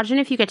 But imagine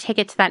if you could take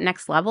it to that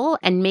next level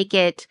and make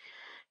it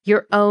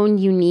your own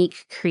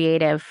unique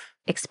creative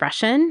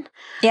expression.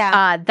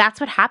 Yeah.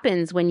 That's what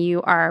happens when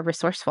you are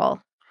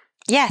resourceful.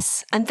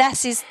 Yes. And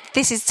this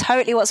is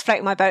totally what's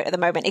floating my boat at the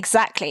moment.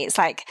 Exactly. It's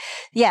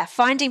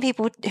finding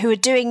people who are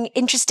doing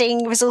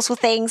interesting, resourceful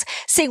things,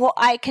 seeing what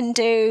I can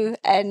do.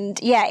 And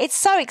it's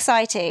so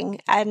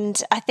exciting.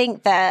 And I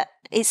think that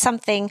it's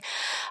something,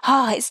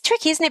 it's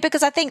tricky, isn't it?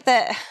 Because I think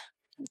that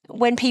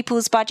when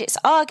people's budgets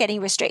are getting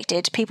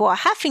restricted, people are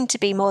having to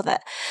be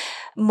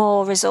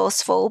more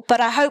resourceful. But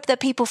I hope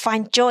that people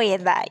find joy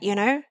in that,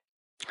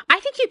 I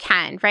think you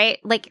can, right?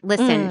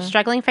 Listen,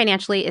 struggling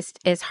financially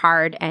is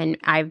hard, and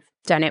I've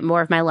done it more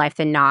of my life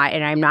than not,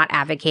 and I'm not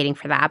advocating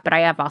for that. But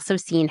I have also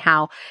seen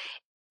how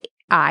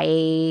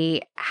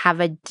I have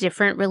a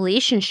different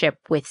relationship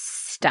with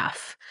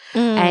stuff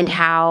and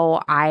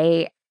how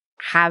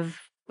I've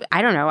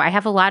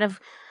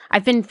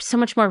been so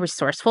much more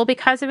resourceful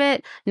because of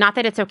it. Not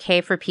that it's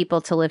okay for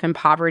people to live in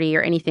poverty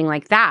or anything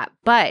like that,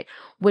 but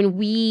when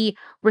we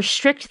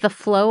restrict the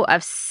flow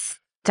of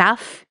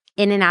stuff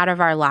in and out of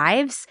our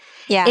lives,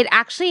 it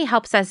actually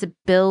helps us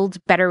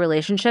build better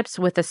relationships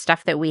with the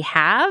stuff that we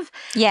have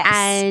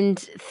and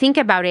think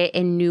about it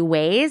in new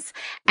ways.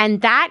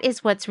 And that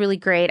is what's really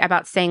great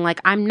about saying,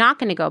 I'm not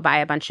going to go buy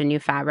a bunch of new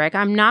fabric.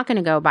 I'm not going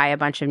to go buy a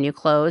bunch of new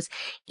clothes.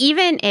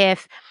 Even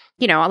if,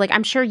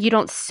 I'm sure you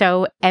don't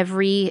sew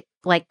every,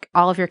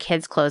 all of your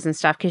kids' clothes and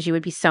stuff because you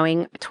would be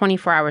sewing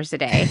 24 hours a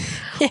day.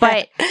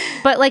 But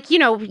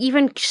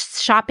even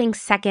shopping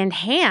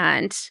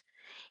secondhand,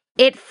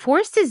 it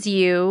forces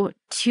you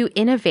to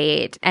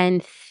innovate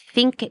and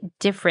think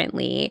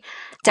differently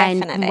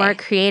and more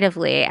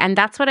creatively. And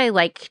that's what I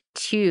like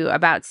too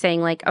about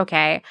saying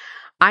okay,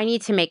 I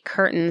need to make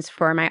curtains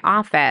for my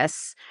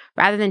office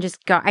rather than just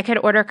I could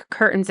order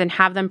curtains and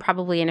have them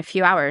probably in a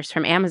few hours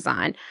from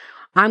Amazon.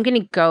 I'm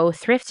going to go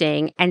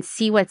thrifting and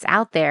see what's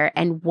out there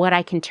and what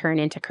I can turn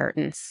into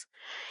curtains.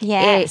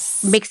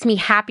 Yes. It makes me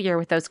happier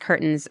with those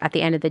curtains at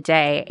the end of the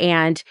day.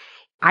 And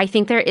I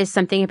think there is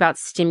something about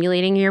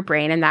stimulating your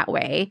brain in that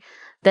way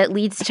that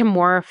leads to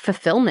more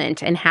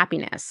fulfillment and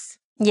happiness.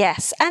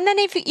 Yes. And then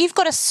if you've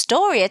got a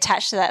story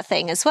attached to that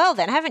thing as well,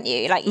 then haven't you?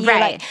 You're like,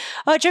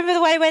 oh, do you remember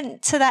the way I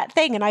went to that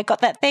thing and I got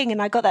that thing and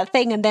I got that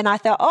thing? And then I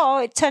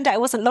thought, it turned out it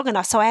wasn't long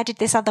enough. So I added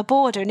this other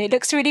border and it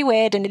looks really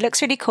weird and it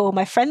looks really cool.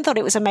 My friend thought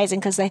it was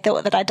amazing because they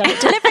thought that I'd done it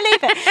deliberately.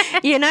 But,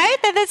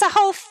 there's a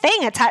whole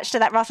thing attached to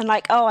that rather than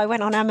I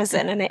went on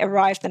Amazon and it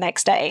arrived the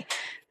next day.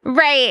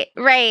 Right.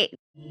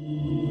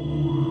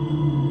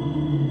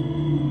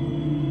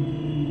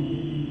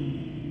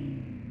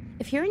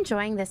 If you're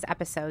enjoying this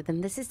episode,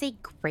 then this is a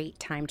great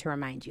time to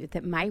remind you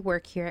that my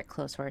work here at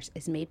Clotheshorse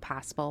is made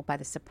possible by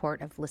the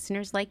support of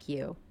listeners like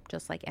you,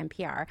 just like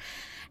NPR,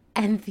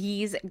 and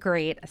these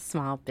great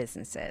small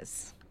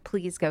businesses.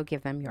 Please go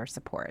give them your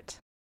support.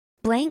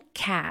 Blank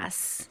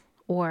Cass,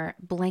 or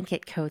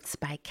Blanket Coats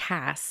by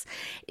Cass,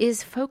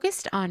 is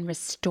focused on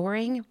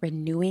restoring,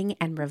 renewing,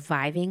 and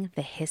reviving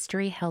the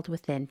history held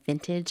within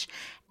vintage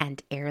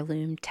and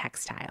heirloom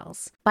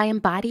textiles. By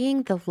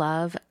embodying the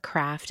love,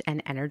 craft,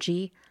 and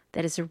energy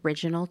that is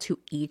original to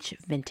each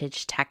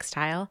vintage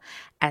textile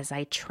as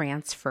I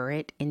transfer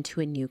it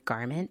into a new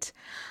garment,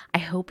 I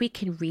hope we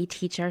can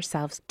reteach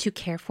ourselves to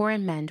care for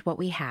and mend what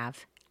we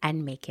have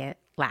and make it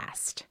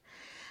last.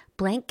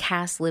 Blank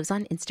Cass lives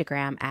on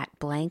Instagram at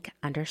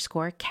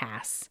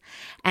 _Cass,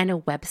 and a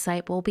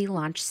website will be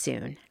launched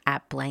soon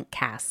at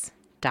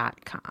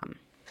blankcass.com.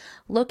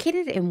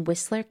 Located in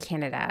Whistler,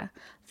 Canada,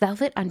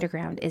 Velvet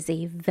Underground is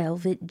a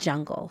velvet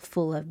jungle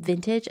full of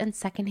vintage and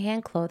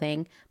secondhand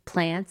clothing,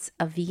 plants,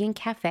 a vegan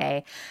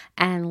cafe,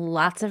 and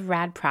lots of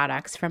rad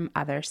products from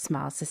other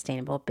small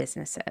sustainable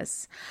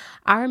businesses.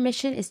 Our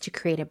mission is to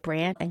create a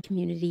brand and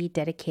community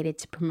dedicated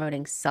to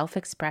promoting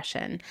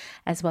self-expression,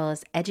 as well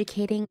as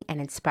educating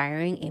and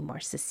inspiring a more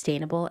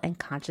sustainable and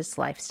conscious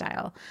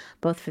lifestyle,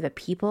 both for the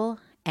people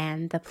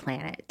and the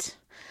planet.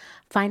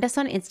 Find us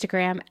on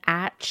Instagram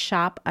at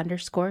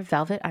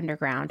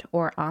shop_velvetunderground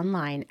or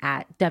online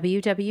at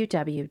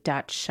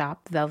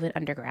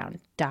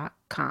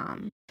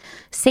www.shopvelvetunderground.com.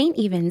 St.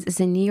 Evens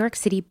is a New York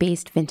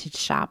City-based vintage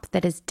shop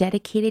that is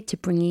dedicated to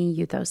bringing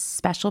you those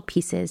special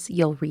pieces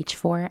you'll reach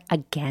for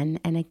again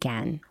and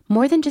again.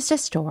 More than just a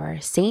store,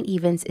 St.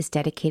 Evens is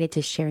dedicated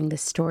to sharing the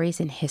stories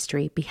and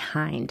history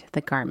behind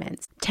the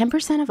garments.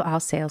 10% of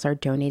all sales are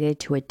donated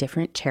to a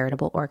different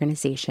charitable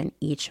organization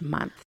each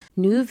month.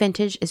 New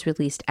vintage is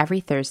released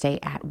every Thursday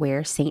at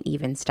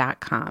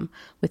wearstevens.com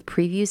with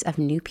previews of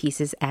new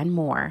pieces and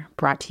more,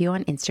 brought to you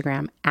on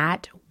Instagram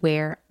at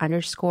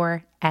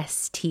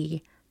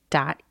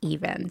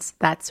wear_st.evens.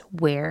 That's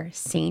Where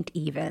St.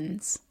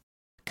 Evens.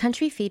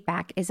 Country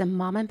Feedback is a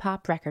mom and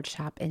pop record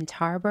shop in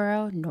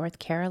Tarboro, North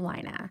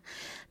Carolina.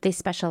 They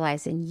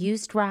specialize in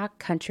used rock,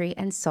 country,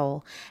 and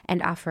soul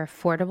and offer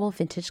affordable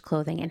vintage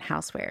clothing and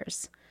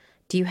housewares.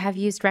 Do you have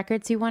used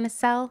records you want to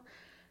sell?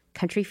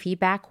 Country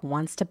Feedback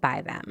wants to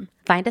buy them.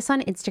 Find us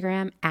on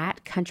Instagram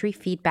at Country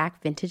Feedback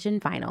Vintage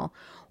and Vinyl,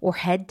 or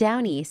head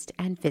down east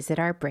and visit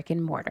our brick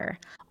and mortar.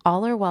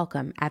 All are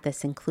welcome at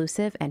this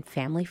inclusive and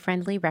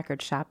family-friendly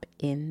record shop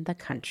in the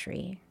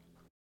country.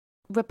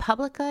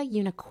 Republica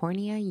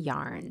Unicornia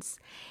Yarns,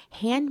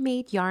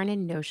 handmade yarn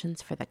and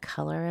notions for the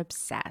color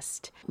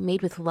obsessed,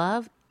 made with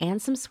love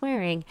and some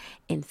swearing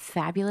in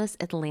fabulous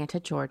Atlanta,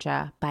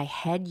 Georgia by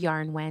head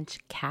yarn wench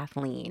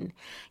Kathleen.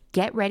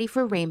 Get ready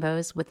for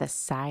rainbows with a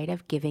side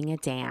of giving a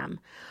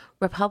damn.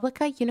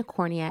 Republica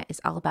Unicornia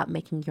is all about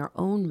making your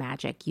own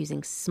magic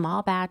using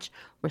small batch,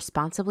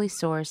 responsibly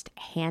sourced,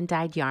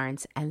 hand-dyed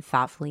yarns and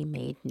thoughtfully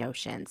made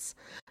notions.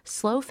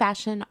 Slow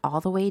fashion all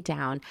the way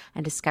down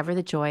and discover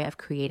the joy of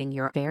creating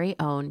your very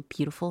own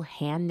beautiful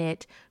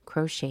hand-knit,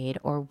 crocheted,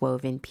 or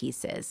woven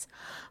pieces.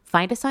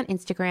 Find us on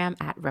Instagram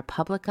at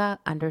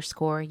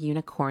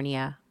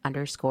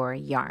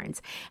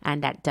Republica_Unicornia_yarns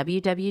and at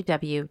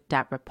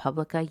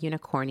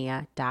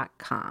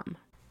www.republicaunicornia.com.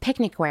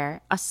 Picnic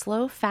Wear, a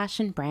slow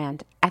fashion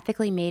brand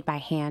ethically made by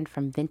hand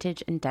from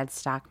vintage and dead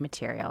stock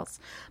materials,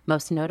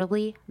 most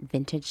notably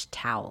vintage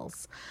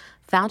towels.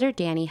 Founder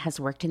Danny has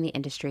worked in the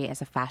industry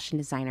as a fashion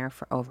designer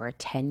for over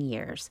 10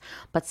 years,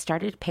 but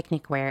started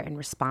Picnic Wear in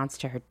response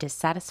to her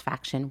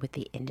dissatisfaction with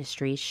the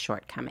industry's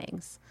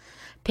shortcomings.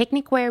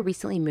 Picnic Wear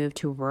recently moved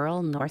to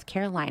rural North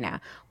Carolina,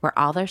 where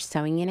all their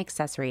sewing and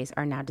accessories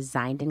are now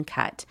designed and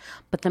cut,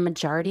 but the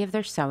majority of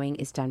their sewing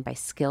is done by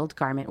skilled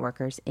garment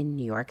workers in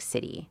New York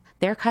City.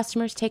 Their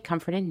customers take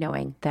comfort in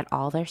knowing that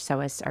all their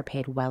sewists are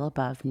paid well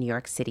above New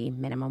York City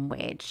minimum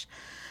wage.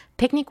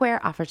 Picnic Wear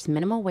offers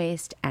minimal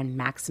waste and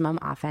maximum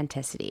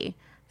authenticity.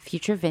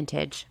 Future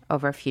vintage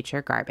over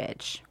future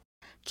garbage.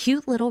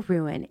 Cute Little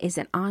Ruin is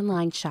an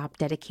online shop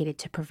dedicated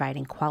to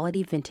providing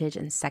quality vintage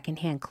and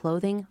secondhand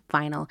clothing,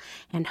 vinyl,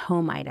 and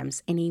home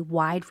items in a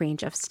wide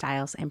range of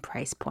styles and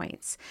price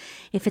points.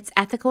 If it's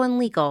ethical and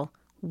legal,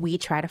 we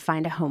try to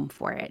find a home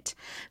for it.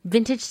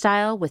 Vintage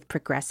style with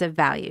progressive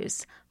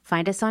values.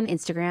 Find us on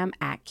Instagram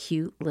at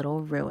Cute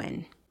Little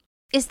Ruin.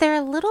 Is there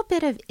a little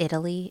bit of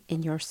Italy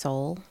in your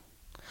soul?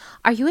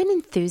 Are you an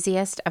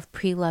enthusiast of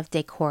pre-loved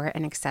decor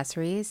and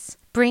accessories?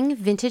 Bring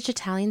vintage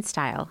Italian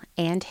style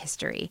and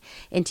history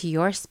into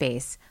your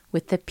space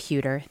with the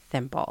Pewter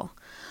Thimble.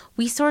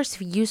 We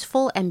source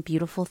useful and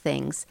beautiful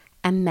things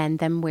and mend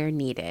them where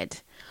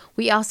needed.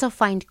 We also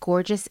find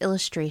gorgeous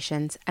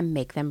illustrations and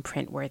make them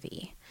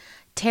print-worthy.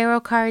 Tarot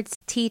cards,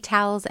 tea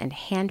towels, and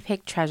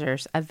hand-picked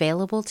treasures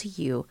available to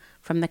you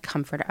from the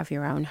comfort of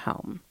your own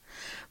home.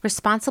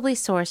 Responsibly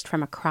sourced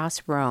from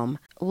across Rome,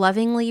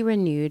 lovingly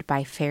renewed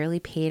by fairly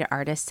paid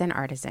artists and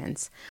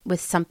artisans, with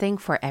something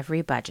for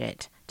every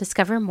budget.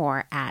 Discover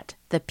more at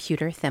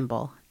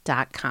thepewterthimble.com.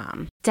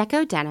 DecoDenim.com.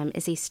 Deco Denim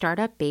is a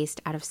startup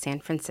based out of San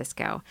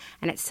Francisco,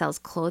 and it sells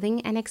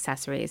clothing and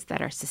accessories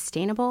that are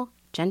sustainable,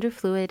 gender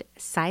fluid,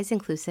 size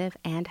inclusive,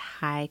 and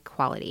high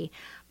quality,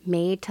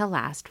 made to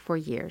last for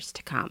years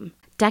to come.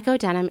 Deco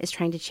Denim is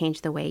trying to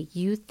change the way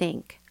you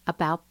think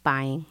about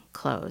buying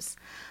clothes.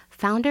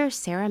 Founder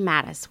Sarah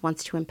Mattis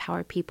wants to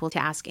empower people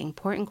to ask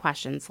important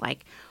questions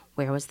like,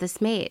 where was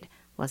this made?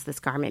 Was this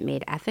garment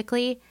made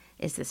ethically?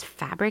 Is this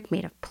fabric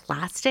made of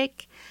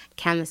plastic?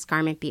 Can this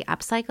garment be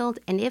upcycled?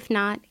 And if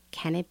not,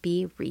 can it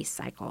be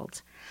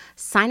recycled?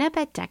 Sign up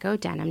at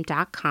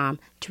DecoDenim.com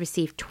to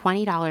receive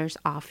 $20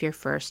 off your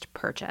first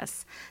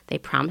purchase. They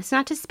promise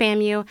not to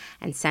spam you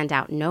and send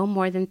out no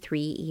more than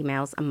 3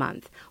 emails a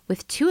month,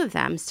 with 2 of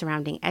them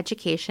surrounding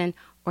education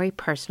or a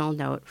personal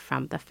note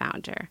from the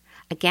founder.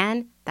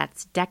 Again,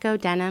 that's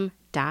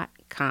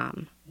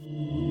DecoDenim.com.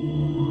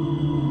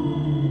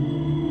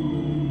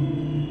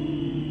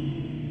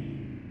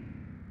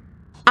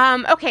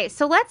 Okay,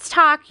 so let's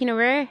talk,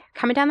 we're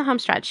coming down the home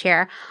stretch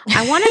here.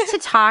 I wanted to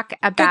talk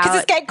about... Because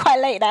it's getting quite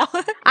late now.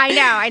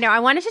 I know. I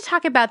wanted to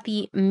talk about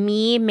the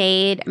Me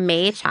Made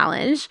May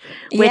challenge,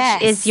 which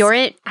is your,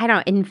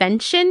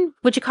 invention?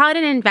 Would you call it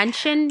an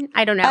invention?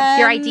 I don't know.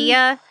 Your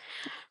idea?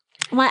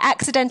 My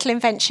accidental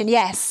invention,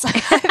 yes. I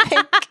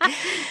think...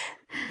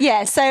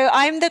 Yeah, so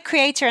I'm the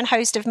creator and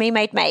host of Me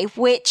Made May,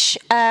 which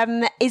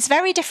is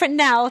very different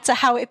now to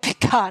how it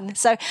began.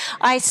 So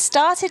I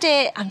started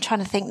it, I'm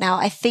trying to think now,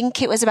 I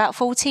think it was about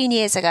 14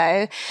 years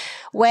ago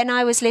when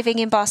I was living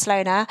in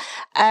Barcelona.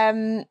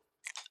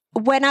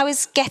 When I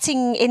was when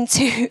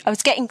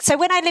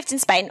I lived in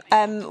Spain,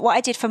 what I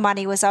did for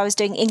money was I was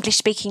doing English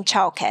speaking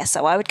childcare.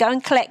 So I would go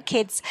and collect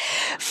kids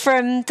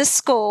from the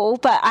school,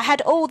 but I had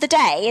all the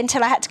day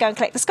until I had to go and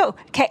collect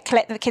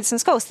the kids from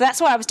school. So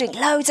that's why I was doing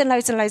loads and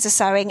loads and loads of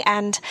sewing.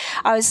 And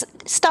I was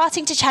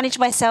starting to challenge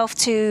myself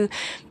to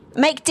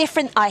make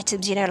different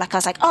items, like I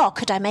was like,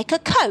 could I make a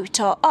coat?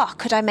 Or,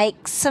 could I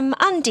make some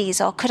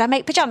undies? Or could I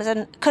make pajamas?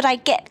 And could I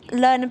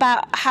learn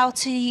about how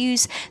to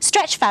use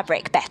stretch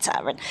fabric better?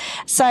 And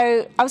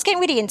so I was getting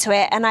really into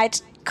it, and I'd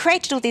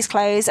created all these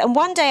clothes. And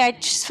one day,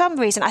 for some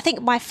reason, I think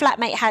our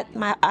flatmate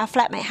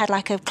had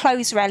like a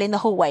clothes rail in the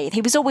hallway.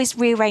 He was always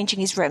rearranging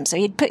his room. So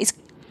he'd put his...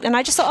 And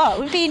I just thought,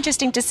 it would be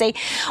interesting to see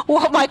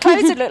what my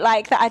clothes would look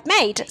like that I'd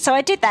made. So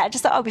I did that. I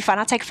just thought, it'll be fun.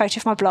 I'll take a photo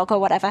of my blog or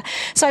whatever.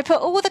 So I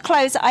put all the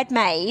clothes that I'd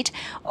made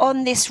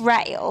on this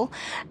rail,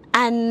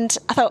 and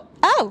I thought,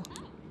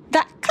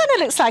 that kind of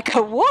looks like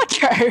a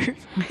wardrobe.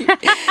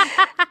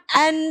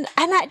 and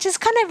that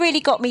just kind of really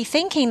got me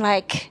thinking,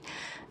 that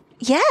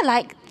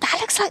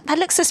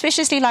looks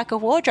suspiciously like a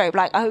wardrobe.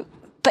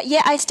 But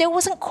yet I still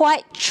wasn't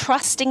quite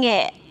trusting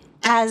it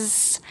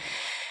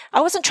I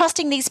wasn't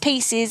trusting these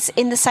pieces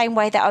in the same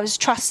way that I was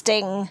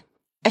trusting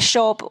a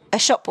shop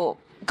bought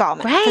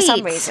garment for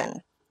some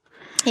reason.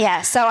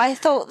 Yeah, so I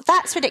thought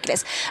that's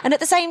ridiculous. And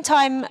at the same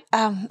time,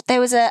 there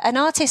was a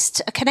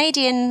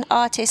Canadian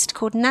artist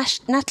called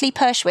Natalie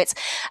Pershwitz,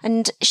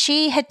 and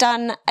she had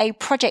done a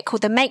project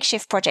called the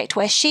Makeshift Project,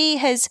 where she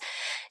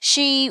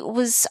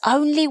was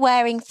only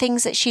wearing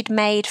things that she'd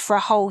made for a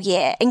whole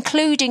year,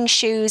 including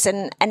shoes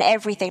and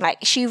everything. Like,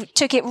 she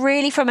took it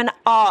really from an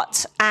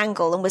art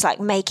angle and was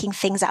making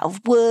things out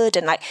of wood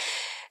and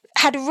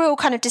had a real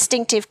kind of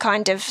distinctive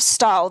kind of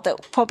style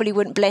that probably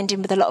wouldn't blend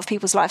in with a lot of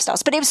people's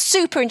lifestyles. But it was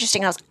super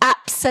interesting. I was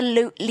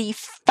absolutely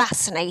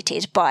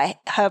fascinated by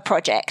her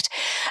project.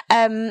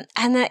 And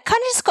it kind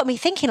of just got me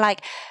thinking,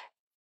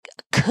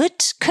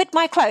 could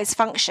my clothes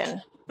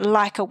function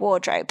like a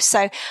wardrobe?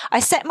 So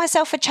I set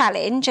myself a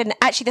challenge, and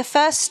actually the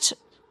first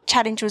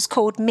challenge was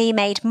called Me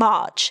Made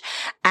March.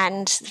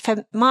 And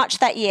for March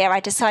that year, I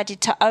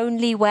decided to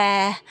only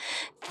wear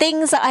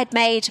things that I'd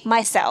made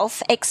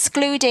myself, I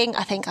excluded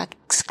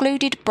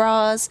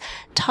bras,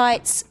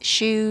 tights,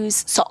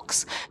 shoes,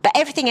 socks, but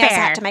everything else I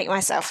had to make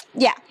myself.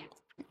 Yeah.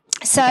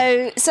 So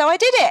I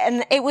did it,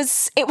 and it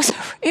was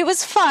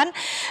fun,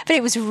 but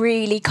it was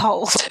really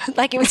cold.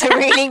 It was a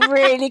really,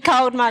 really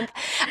cold month.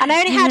 And I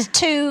only had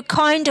 2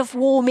 kind of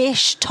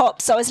warmish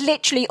tops. So I was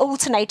literally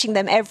alternating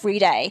them every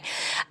day.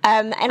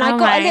 And I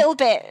got a little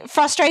bit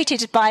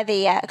frustrated by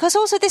because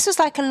also this was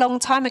a long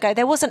time ago.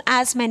 There wasn't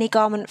as many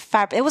garment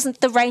fabric. There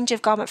wasn't the range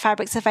of garment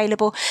fabrics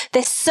available.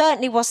 There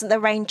certainly wasn't the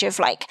range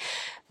of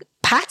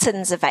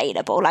patterns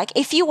available.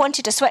 If you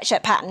wanted a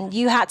sweatshirt pattern,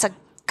 you had to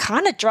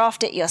kind of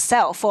draft it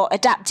yourself or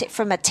adapt it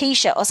from a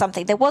t-shirt or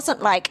something. There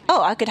wasn't I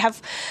could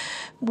have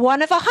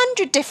one of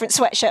 100 different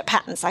sweatshirt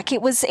patterns.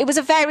 It was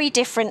a very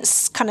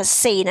different kind of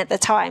scene at the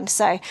time.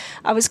 So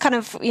I was kind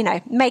of,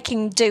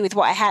 making do with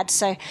what I had.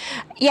 So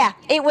yeah,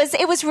 it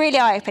was really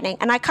eye-opening.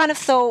 And I kind of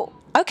thought,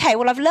 okay,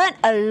 well, I've learned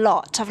a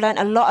lot. I've learned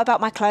a lot about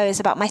my clothes,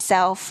 about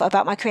myself,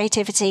 about my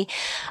creativity.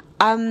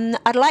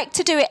 I'd like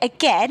to do it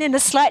again in a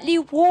slightly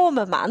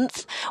warmer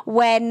month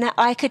when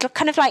I could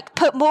kind of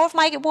put more of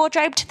my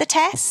wardrobe to the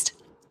test,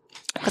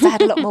 because I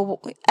had a lot more.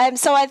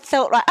 So I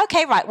thought,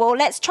 well,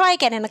 let's try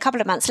again in a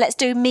couple of months. Let's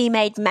do Me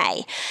Made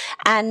May.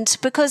 And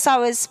because I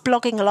was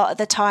blogging a lot at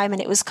the time,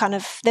 and it was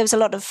there was a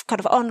lot of kind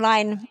of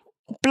online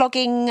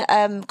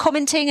blogging,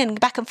 commenting and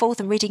back and forth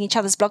and reading each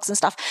other's blogs and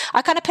stuff,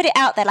 I kind of put it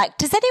out there, like,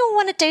 does anyone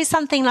want to do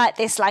something like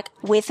this, like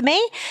with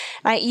me?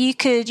 Like you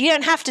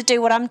don't have to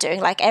do what I'm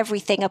doing, like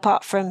everything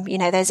apart from,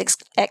 those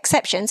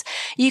exceptions.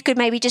 You could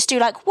maybe just do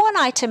like one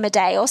item a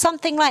day or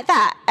something like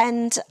that.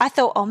 And I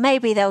thought, oh,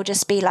 maybe there'll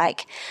just be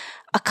like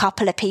a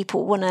couple of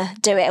people want to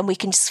do it and we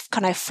can just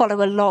kind of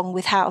follow along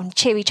with how and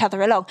cheer each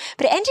other along.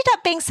 But it ended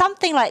up being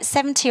something like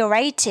 70 or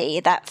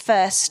 80 that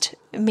first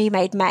Me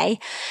Made May,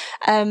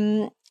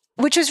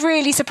 which was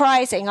really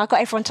surprising. I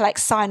got everyone to like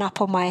sign up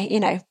on my,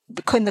 in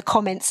the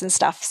comments and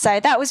stuff.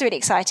 So that was really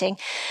exciting.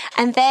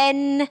 And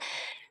then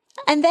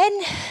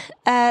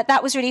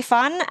that was really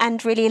fun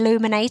and really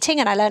illuminating,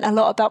 and I learned a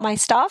lot about my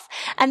stuff.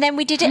 And then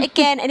we did it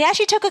again, and it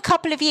actually took a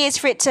couple of years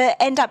for it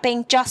to end up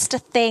being just a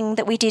thing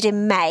that we did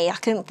in May. I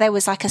think there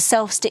was like a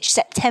self-stitch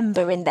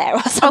September in there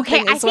or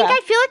something. Okay, I feel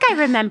like I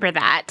remember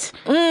that.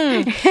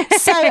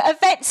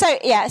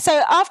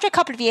 So after a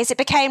couple of years, it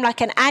became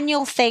like an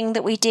annual thing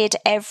that we did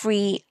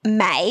every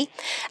May,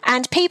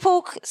 and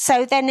people.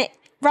 So then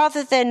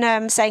rather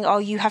than saying, oh,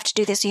 you have to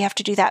do this, you have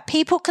to do that,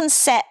 people can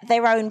set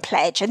their own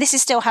pledge. And this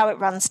is still how it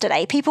runs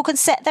today. People can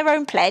set their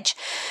own pledge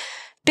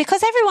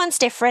because everyone's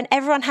different.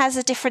 Everyone has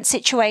a different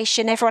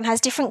situation. Everyone has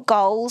different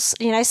goals.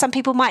 Some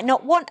people might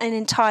not want an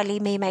entirely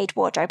me-made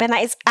wardrobe, and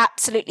that is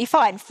absolutely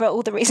fine for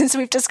all the reasons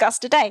we've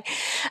discussed today.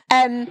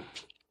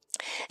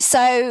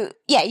 So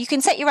yeah, you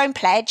can set your own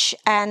pledge.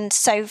 And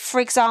so,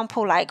 for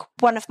example, like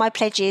one of my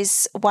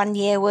pledges one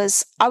year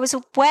was I was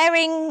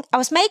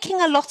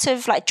making a lot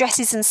of like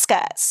dresses and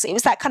skirts. It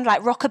was that kind of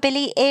like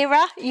rockabilly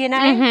era,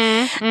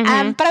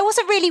 but I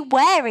wasn't really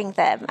wearing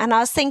them. And I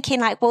was thinking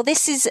like, well,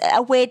 this is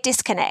a weird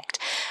disconnect.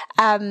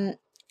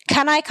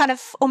 Can I kind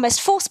of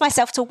almost force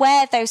myself to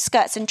wear those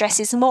skirts and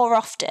dresses more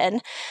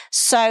often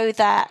so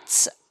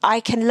that I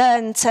can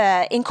learn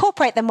to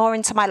incorporate them more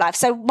into my life?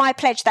 So my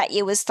pledge that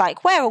year was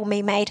like, wear all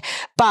Me Made,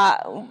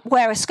 but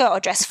wear a skirt or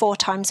dress 4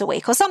 times a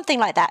week or something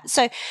like that.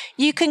 So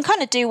you can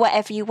kind of do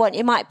whatever you want.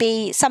 It might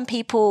be some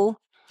people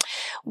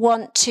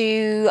want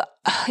to,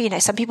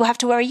 some people have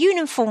to wear a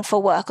uniform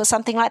for work or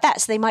something like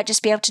that. So they might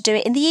just be able to do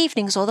it in the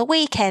evenings or the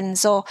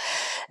weekends or,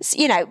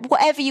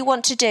 whatever you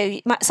want to do.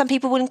 Some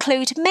people will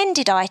include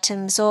mended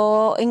items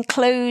or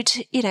include,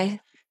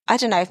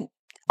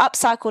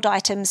 upcycled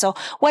items or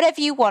whatever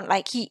you want.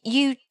 Like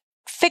you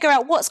figure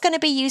out what's going to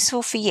be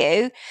useful for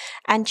you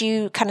and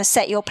you kind of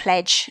set your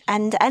pledge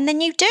and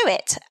then you do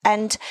it.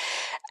 And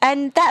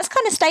that's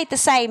kind of stayed the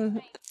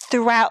same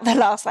throughout the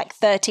last like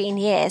 13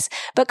 years.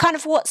 But kind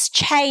of what's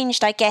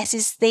changed, I guess,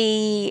 is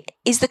the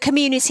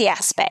community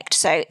aspect.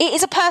 So it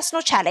is a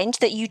personal challenge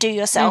that you do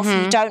yourself.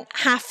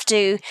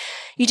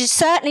 You just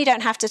certainly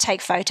don't have to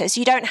take photos.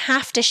 You don't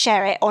have to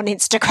share it on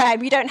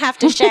Instagram. You don't have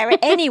to share it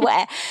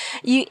anywhere.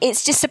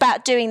 It's just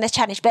about doing the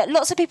challenge. But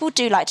lots of people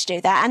do like to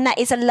do that. And that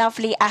is a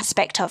lovely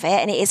aspect of it.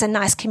 And it is a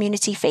nice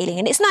community feeling.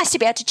 And it's nice to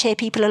be able to cheer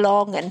people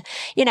along and,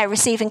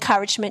 receive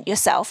encouragement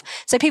yourself.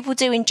 So people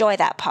do enjoy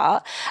that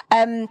part.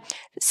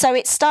 So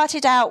it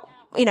started out,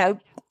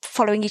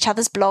 following each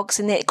other's blogs,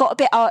 and it got a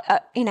bit,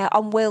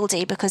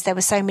 unwieldy because there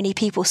were so many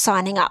people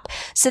signing up.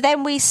 So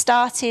then we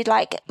started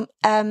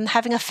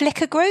having a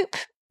Flickr group,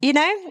 every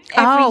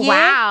year.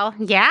 Wow.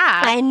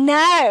 Yeah. I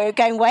know,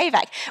 going way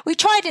back. We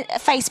tried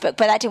Facebook,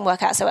 but that didn't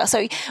work out so well.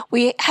 So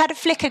we had a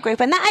Flickr group,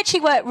 and that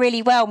actually worked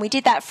really well. And we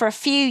did that for a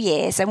few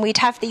years, and we'd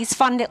have these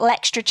fun little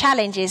extra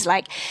challenges.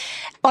 Like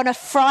on a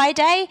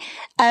Friday,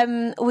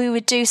 we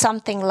would do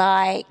something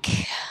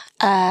like,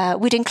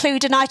 we'd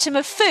include an item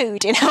of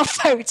food in our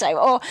photo,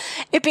 or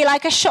it'd be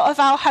like a shot of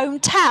our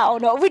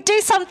hometown, or we'd do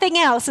something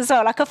else as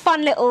well, like a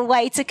fun little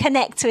way to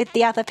connect with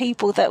the other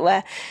people that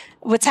were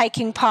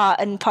taking part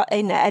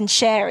and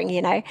sharing,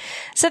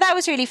 So that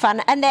was really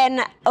fun. And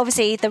then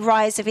obviously the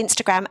rise of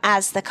Instagram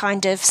as the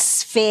kind of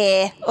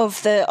sphere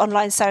of the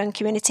online sewing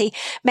community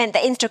meant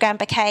that Instagram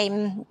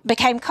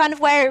became kind of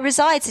where it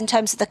resides in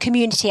terms of the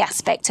community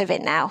aspect of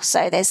it now.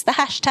 So there's the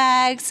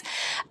hashtags.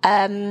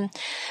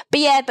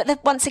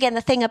 Once again,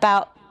 the thing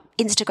about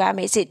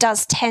Instagram is it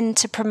does tend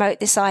to promote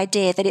this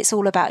idea that it's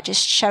all about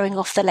just showing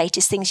off the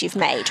latest things you've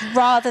made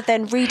rather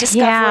than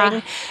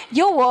rediscovering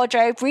your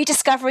wardrobe,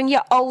 rediscovering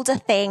your older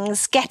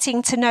things,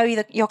 getting to know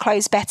your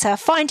clothes better,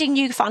 finding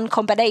new fun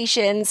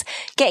combinations,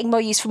 getting more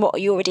use from what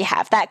you already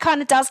have. That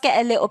kind of does get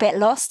a little bit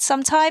lost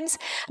sometimes.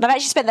 And I've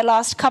actually spent the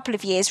last couple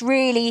of years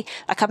really,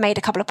 I've made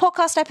a couple of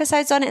podcast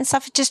episodes on it and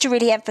stuff, just to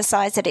really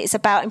emphasize that it's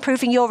about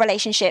improving your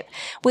relationship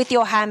with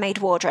your handmade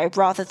wardrobe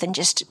rather than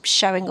just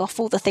showing off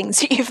all the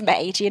things that you've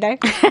made,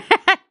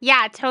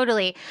 Yeah,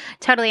 totally.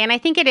 And I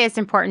think it is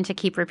important to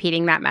keep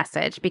repeating that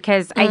message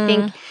because I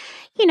think,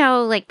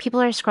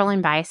 people are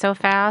scrolling by so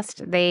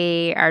fast.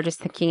 They are just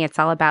thinking it's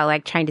all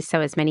about trying to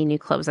sew as many new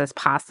clothes as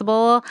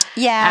possible.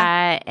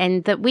 Yeah.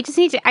 And that we just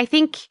need to, I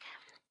think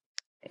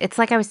it's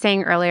like I was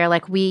saying earlier,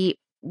 we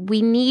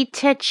need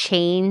to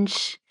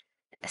change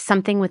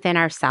something within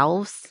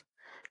ourselves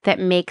that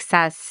makes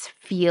us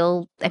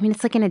feel,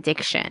 it's like an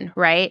addiction,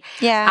 right?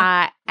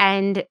 Yeah.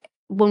 And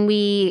when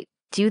we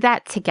do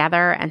that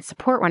together and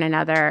support one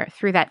another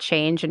through that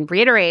change and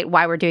reiterate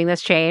why we're doing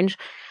this change,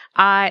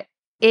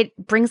 it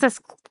brings us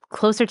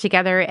closer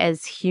together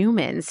as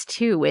humans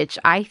too, which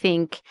I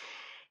think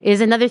is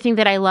another thing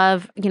that I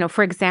love,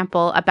 for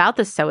example, about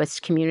the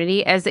Sewist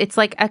community, as it's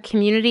like a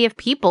community of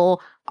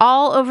people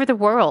all over the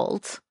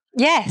world.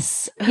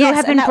 Yes. Who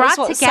have been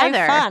brought together.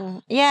 So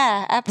fun.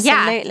 Yeah,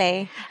 absolutely.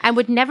 Yeah. And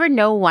would never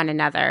know one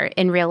another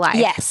in real life.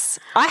 Yes.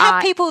 I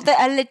have people that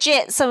are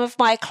legit some of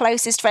my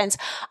closest friends.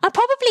 I'm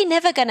probably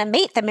never going to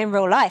meet them in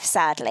real life,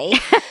 sadly.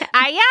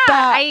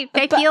 I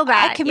feel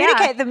that. I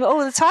communicate them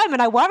all the time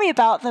and I worry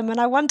about them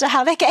and I wonder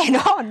how they're getting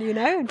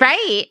on,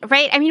 Right.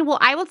 I mean, well,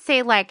 I would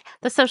say like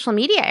the social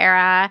media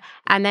era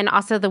and then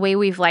also the way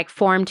we've like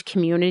formed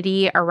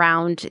community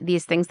around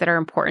these things that are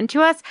important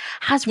to us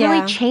has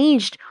really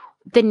changed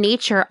the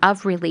nature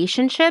of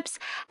relationships.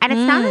 And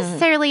it's not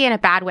necessarily in a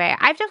bad way.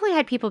 I've definitely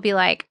had people be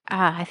like,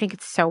 I think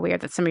it's so weird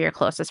that some of your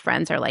closest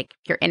friends are like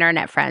your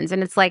internet friends.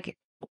 And it's like,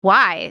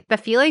 why? The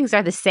feelings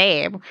are the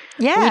same.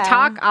 Yeah. We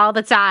talk all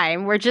the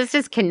time. We're just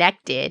as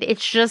connected.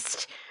 It's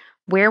just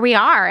where we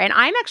are. And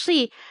I'm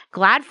actually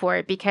glad for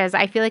it because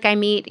I feel like I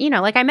meet,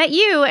 like I met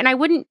you and I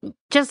wouldn't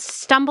just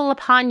stumble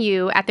upon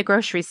you at the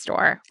grocery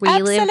store where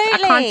you live a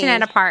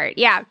continent apart.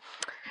 Yeah.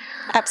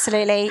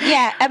 Absolutely.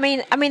 Yeah. I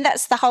mean,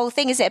 that's the whole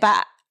thing, is it,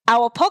 about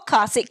our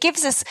podcast? It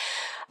gives us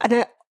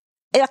a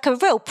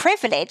real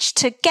privilege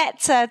to get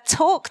to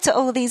talk to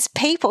all these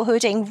people who are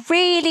doing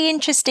really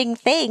interesting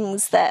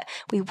things that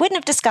we wouldn't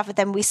have discovered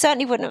them. We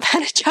certainly wouldn't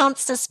have had a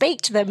chance to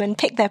speak to them and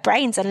pick their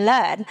brains and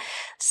learn.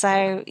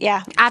 So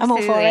yeah,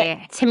 absolutely. I'm all for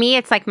it. To me,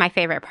 it's like my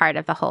favorite part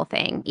of the whole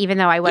thing, even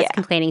though I was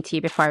complaining to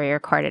you before we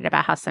recorded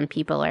about how some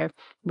people are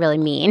really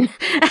mean.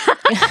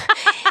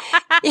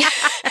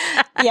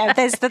 Yeah,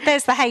 there's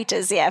the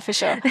haters, for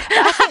sure. But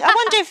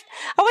I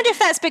wonder if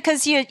that's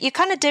because you're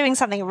kind of doing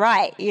something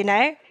right,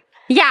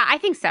 Yeah, I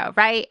think so,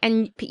 right?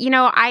 And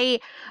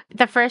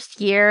the first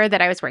year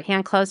that I was working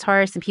on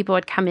Clotheshorse and people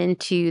would come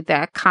into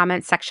the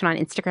comment section on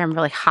Instagram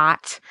really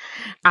hot,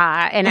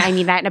 and I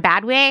mean that in a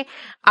bad way,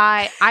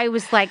 I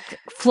was like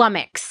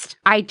flummoxed.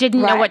 I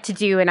didn't know what to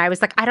do, and I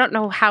was like, I don't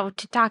know how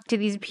to talk to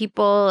these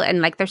people,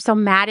 and like they're so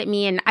mad at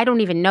me, and I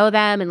don't even know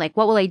them, and like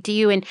what will I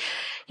do? And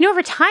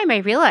over time I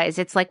realized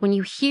it's like when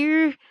you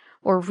hear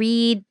or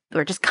read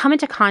or just come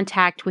into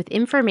contact with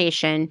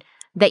information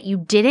that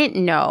you didn't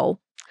know,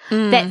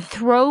 that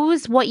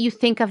throws what you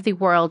think of the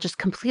world just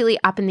completely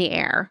up in the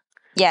air.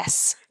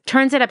 Yes.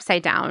 Turns it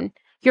upside down.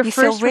 You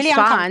feel really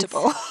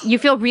uncomfortable. You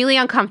feel really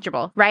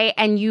uncomfortable, right?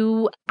 And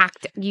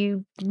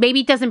maybe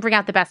it doesn't bring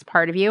out the best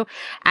part of you.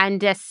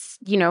 And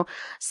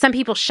some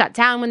people shut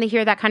down when they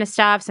hear that kind of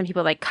stuff. Some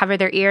people like cover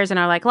their ears and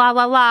are like, la,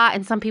 la, la.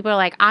 And some people are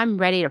like, I'm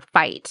ready to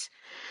fight.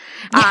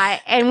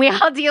 And we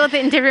all deal with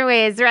it in different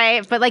ways,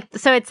 right? But like,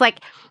 so it's like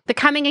the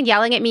coming and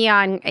yelling at me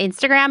on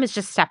Instagram is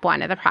just step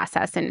one of the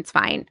process, and it's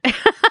fine.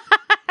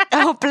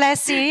 Oh,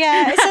 bless you.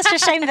 Yeah, it's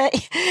such a shame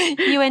that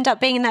you end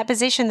up being in that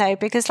position, though,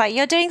 because like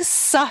you're doing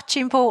such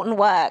important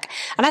work.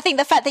 And I think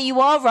the fact that you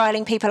are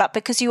riling people up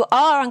because you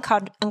are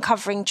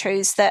uncovering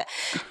truths that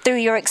through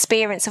your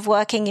experience of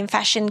working in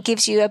fashion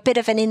gives you a bit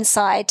of an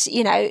inside,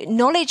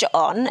 knowledge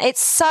on,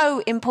 it's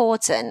so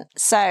important.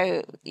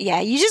 So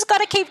yeah, you just got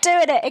to keep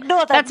doing it.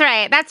 Ignore them. That's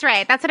right.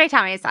 That's what I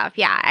tell myself.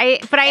 Yeah.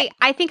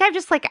 I think I've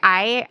just like,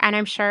 and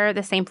I'm sure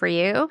the same for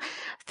you,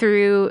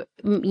 through,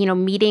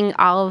 meeting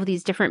all of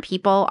these different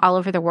people all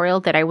over the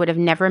world that I would have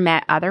never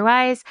met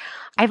otherwise.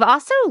 I've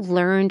also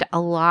learned a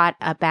lot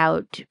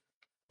about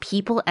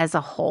people as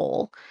a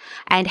whole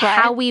and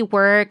how we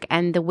work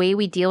and the way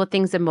we deal with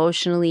things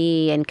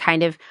emotionally and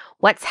kind of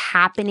what's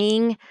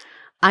happening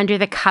under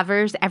the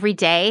covers every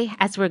day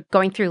as we're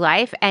going through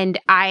life. And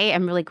I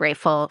am really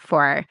grateful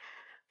for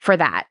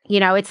that.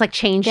 It's like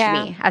changed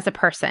me as a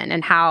person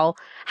and how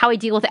I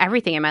deal with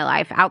everything in my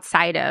life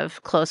outside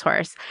of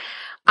Clotheshorse.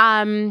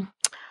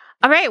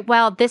 All right.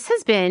 Well, this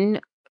has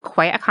been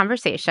quite a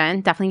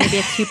conversation. Definitely going to be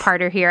a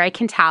two-parter here, I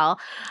can tell.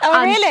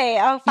 Oh, really?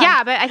 Oh, fun.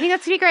 Yeah, but I think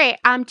that's going to be great.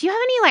 Do you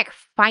have any like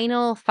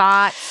final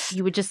thoughts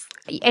you would just,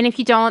 and if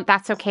you don't,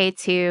 that's okay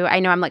too. I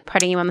know I'm like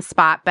putting you on the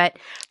spot, but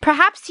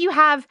perhaps you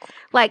have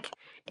like,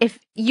 if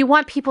you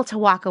want people to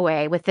walk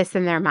away with this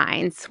in their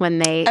minds when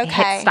they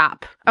hit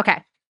stop.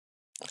 Okay.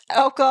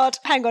 Oh God,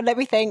 hang on, let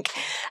me think.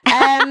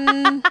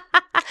 I'm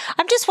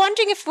just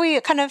wondering if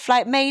we kind of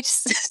like made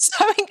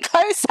sewing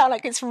clothes sound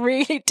like it's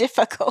really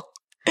difficult.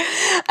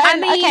 I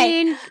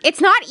mean,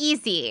 it's not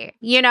easy,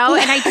 and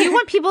I do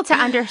want people to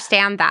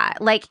understand that.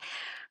 Like,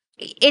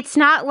 it's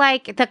not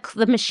like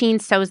the machine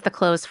sews the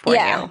clothes for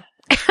you.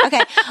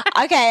 Okay.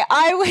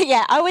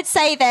 I would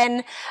say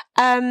then,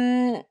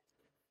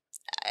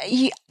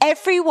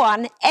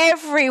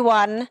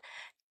 everyone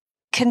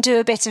can do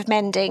a bit of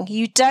mending.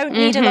 You don't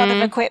need a lot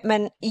of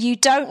equipment. You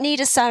don't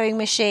need a sewing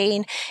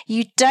machine.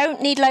 You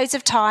don't need loads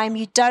of time.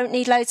 You don't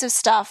need loads of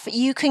stuff.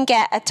 You can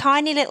get a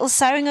tiny little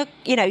sewing,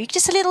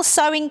 just a little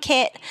sewing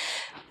kit,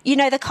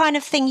 the kind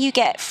of thing you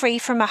get free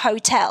from a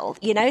hotel,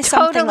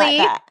 something like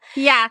that.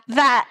 Yeah.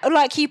 That,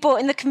 like you bought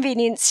in the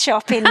convenience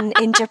shop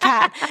in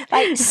Japan.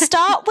 Like,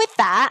 start with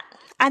that.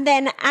 And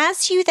then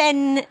as you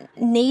then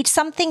need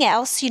something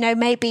else,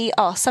 maybe,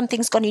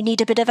 something's gone, you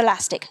need a bit of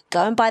elastic,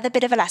 go and buy the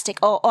bit of elastic.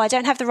 Or I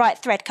don't have the right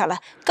thread color,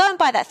 go and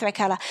buy that thread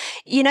color.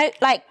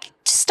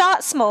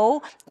 Start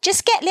small,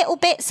 just get little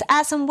bits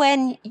as and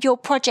when your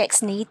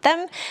projects need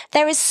them.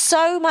 There is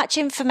so much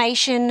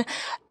information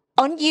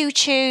on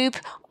YouTube,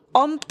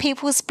 on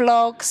people's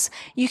blogs.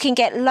 You can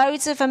get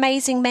loads of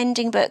amazing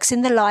mending books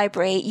in the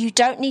library. You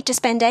don't need to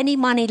spend any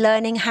money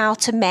learning how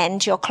to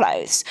mend your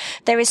clothes.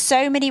 There is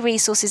so many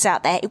resources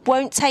out there. It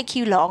won't take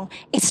you long.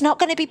 It's not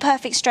going to be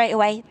perfect straight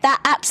away.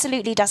 That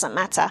absolutely doesn't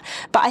matter.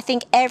 But I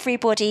think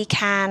everybody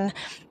can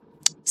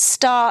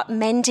start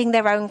mending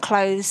their own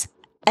clothes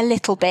a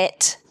little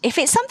bit. If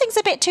something's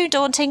a bit too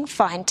daunting,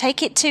 fine.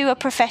 Take it to a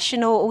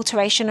professional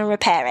alteration and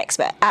repair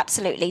expert.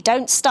 Absolutely.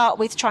 Don't start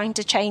with trying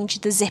to change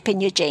the zip in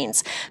your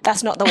jeans.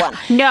 That's not the one.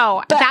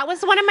 No, that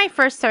was one of my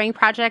first sewing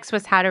projects,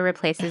 was how to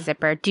replace a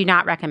zipper. Do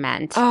not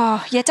recommend.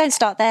 Oh, yeah, don't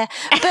start there.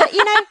 But,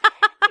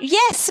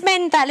 yes,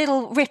 mend that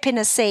little rip in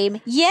a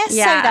seam. Yes, sew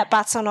that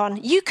button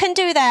on. You can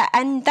do that.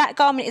 And that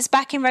garment is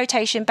back in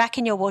rotation, back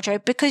in your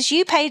wardrobe, because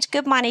you paid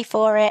good money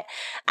for it.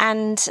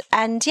 And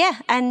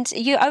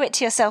you owe it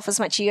to yourself as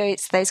much as you owe it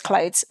to those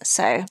clothes.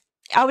 So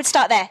I would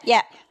start there.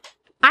 Yeah.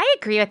 I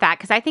agree with that,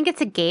 because I think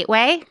it's a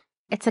gateway.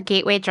 It's a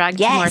gateway drug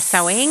to more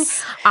sewing,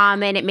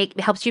 and it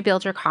helps you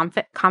build your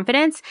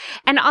confidence.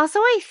 And also,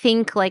 I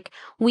think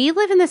we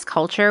live in this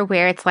culture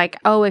where it's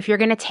if you're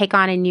going to take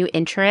on a new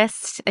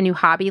interest, a new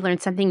hobby, learn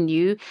something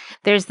new,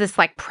 there's this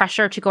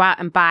pressure to go out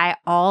and buy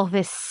all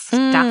this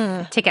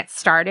stuff to get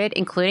started,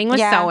 including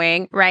with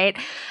sewing, right?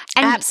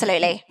 And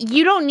absolutely.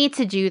 You don't need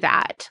to do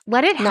that.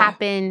 Let it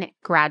happen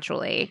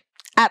gradually.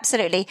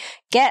 Absolutely.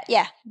 Get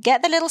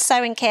the little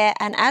sewing kit,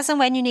 and as and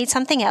when you need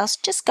something else,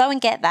 just go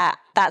and get that.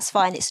 That's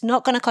fine. It's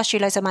not going to cost you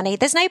loads of money.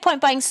 There's no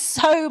point buying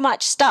so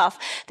much stuff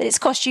that it's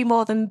cost you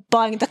more than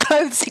buying the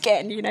clothes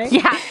again,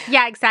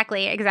 Yeah,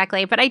 exactly.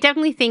 But I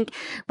definitely think,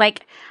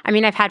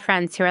 I've had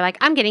friends who are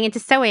I'm getting into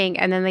sewing,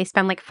 and then they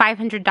spend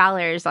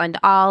 $500 on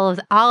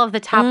all of the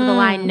top of the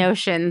line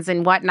notions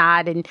and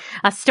whatnot, and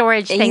a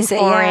storage thing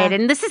for it.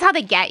 And this is how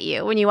they get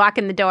you when you walk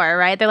in the door,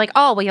 right? They're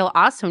oh, well, you'll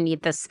also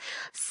need this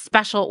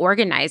special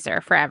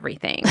organizer for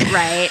everything,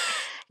 right?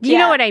 You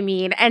know what I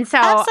mean? And so,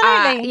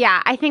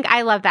 I think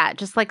I love that.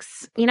 Just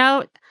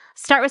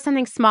start with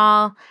something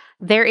small.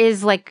 There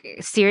is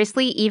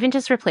seriously, even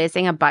just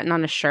replacing a button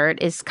on a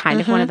shirt is kind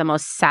of one of the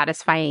most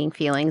satisfying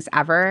feelings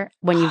ever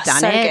when you've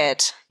done it. So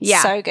good.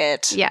 Yeah. So good.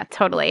 Yeah,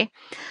 totally.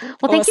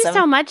 Well, thank you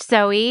so much,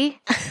 Zoe.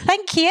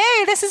 Thank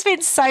you. This has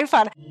been so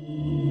fun.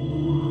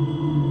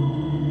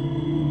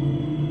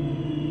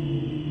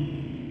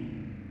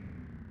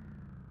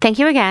 Thank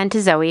you again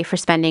to Zoe for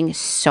spending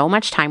so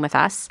much time with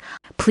us.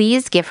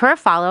 Please give her a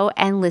follow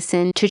and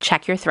listen to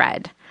Check Your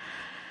Thread.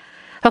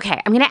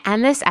 Okay, I'm going to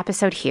end this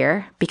episode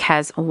here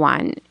because,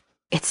 one,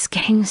 it's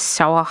getting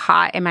so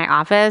hot in my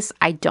office.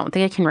 I don't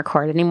think I can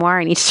record anymore.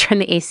 I need to turn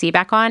the AC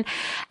back on.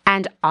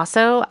 And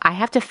also, I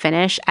have to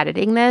finish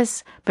editing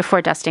this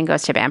before Dustin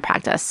goes to band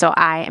practice. So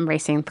I am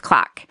racing the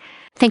clock.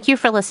 Thank you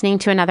for listening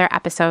to another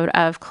episode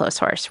of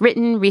Clotheshorse,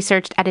 written,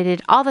 researched,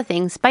 edited, all the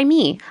things by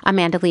me,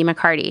 Amanda Lee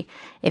McCarty.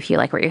 If you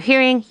like what you're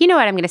hearing, you know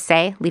what I'm going to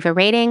say. Leave a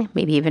rating,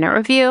 maybe even a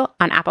review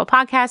on Apple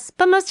Podcasts,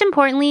 but most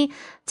importantly,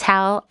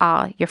 tell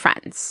all your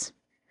friends.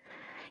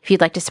 If you'd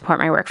like to support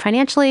my work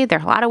financially, there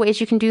are a lot of ways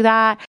you can do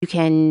that. You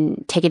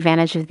can take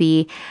advantage of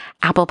the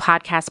Apple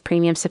Podcast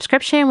Premium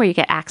subscription where you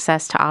get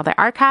access to all the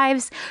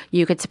archives.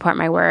 You could support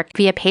my work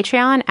via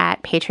Patreon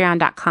at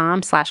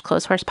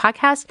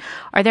patreon.com/clothehorsepodcast,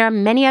 or there are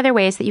many other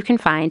ways that you can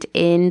find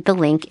in the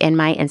link in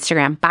my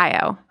Instagram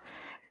bio.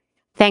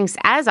 Thanks,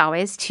 as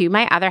always, to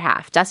my other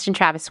half, Dustin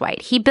Travis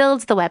White. He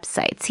builds the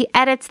websites, he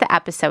edits the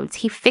episodes,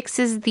 he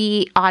fixes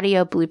the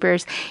audio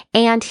bloopers,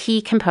 and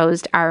he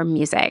composed our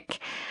music.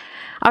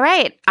 All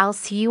right, I'll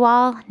see you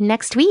all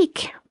next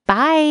week.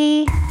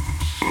 Bye.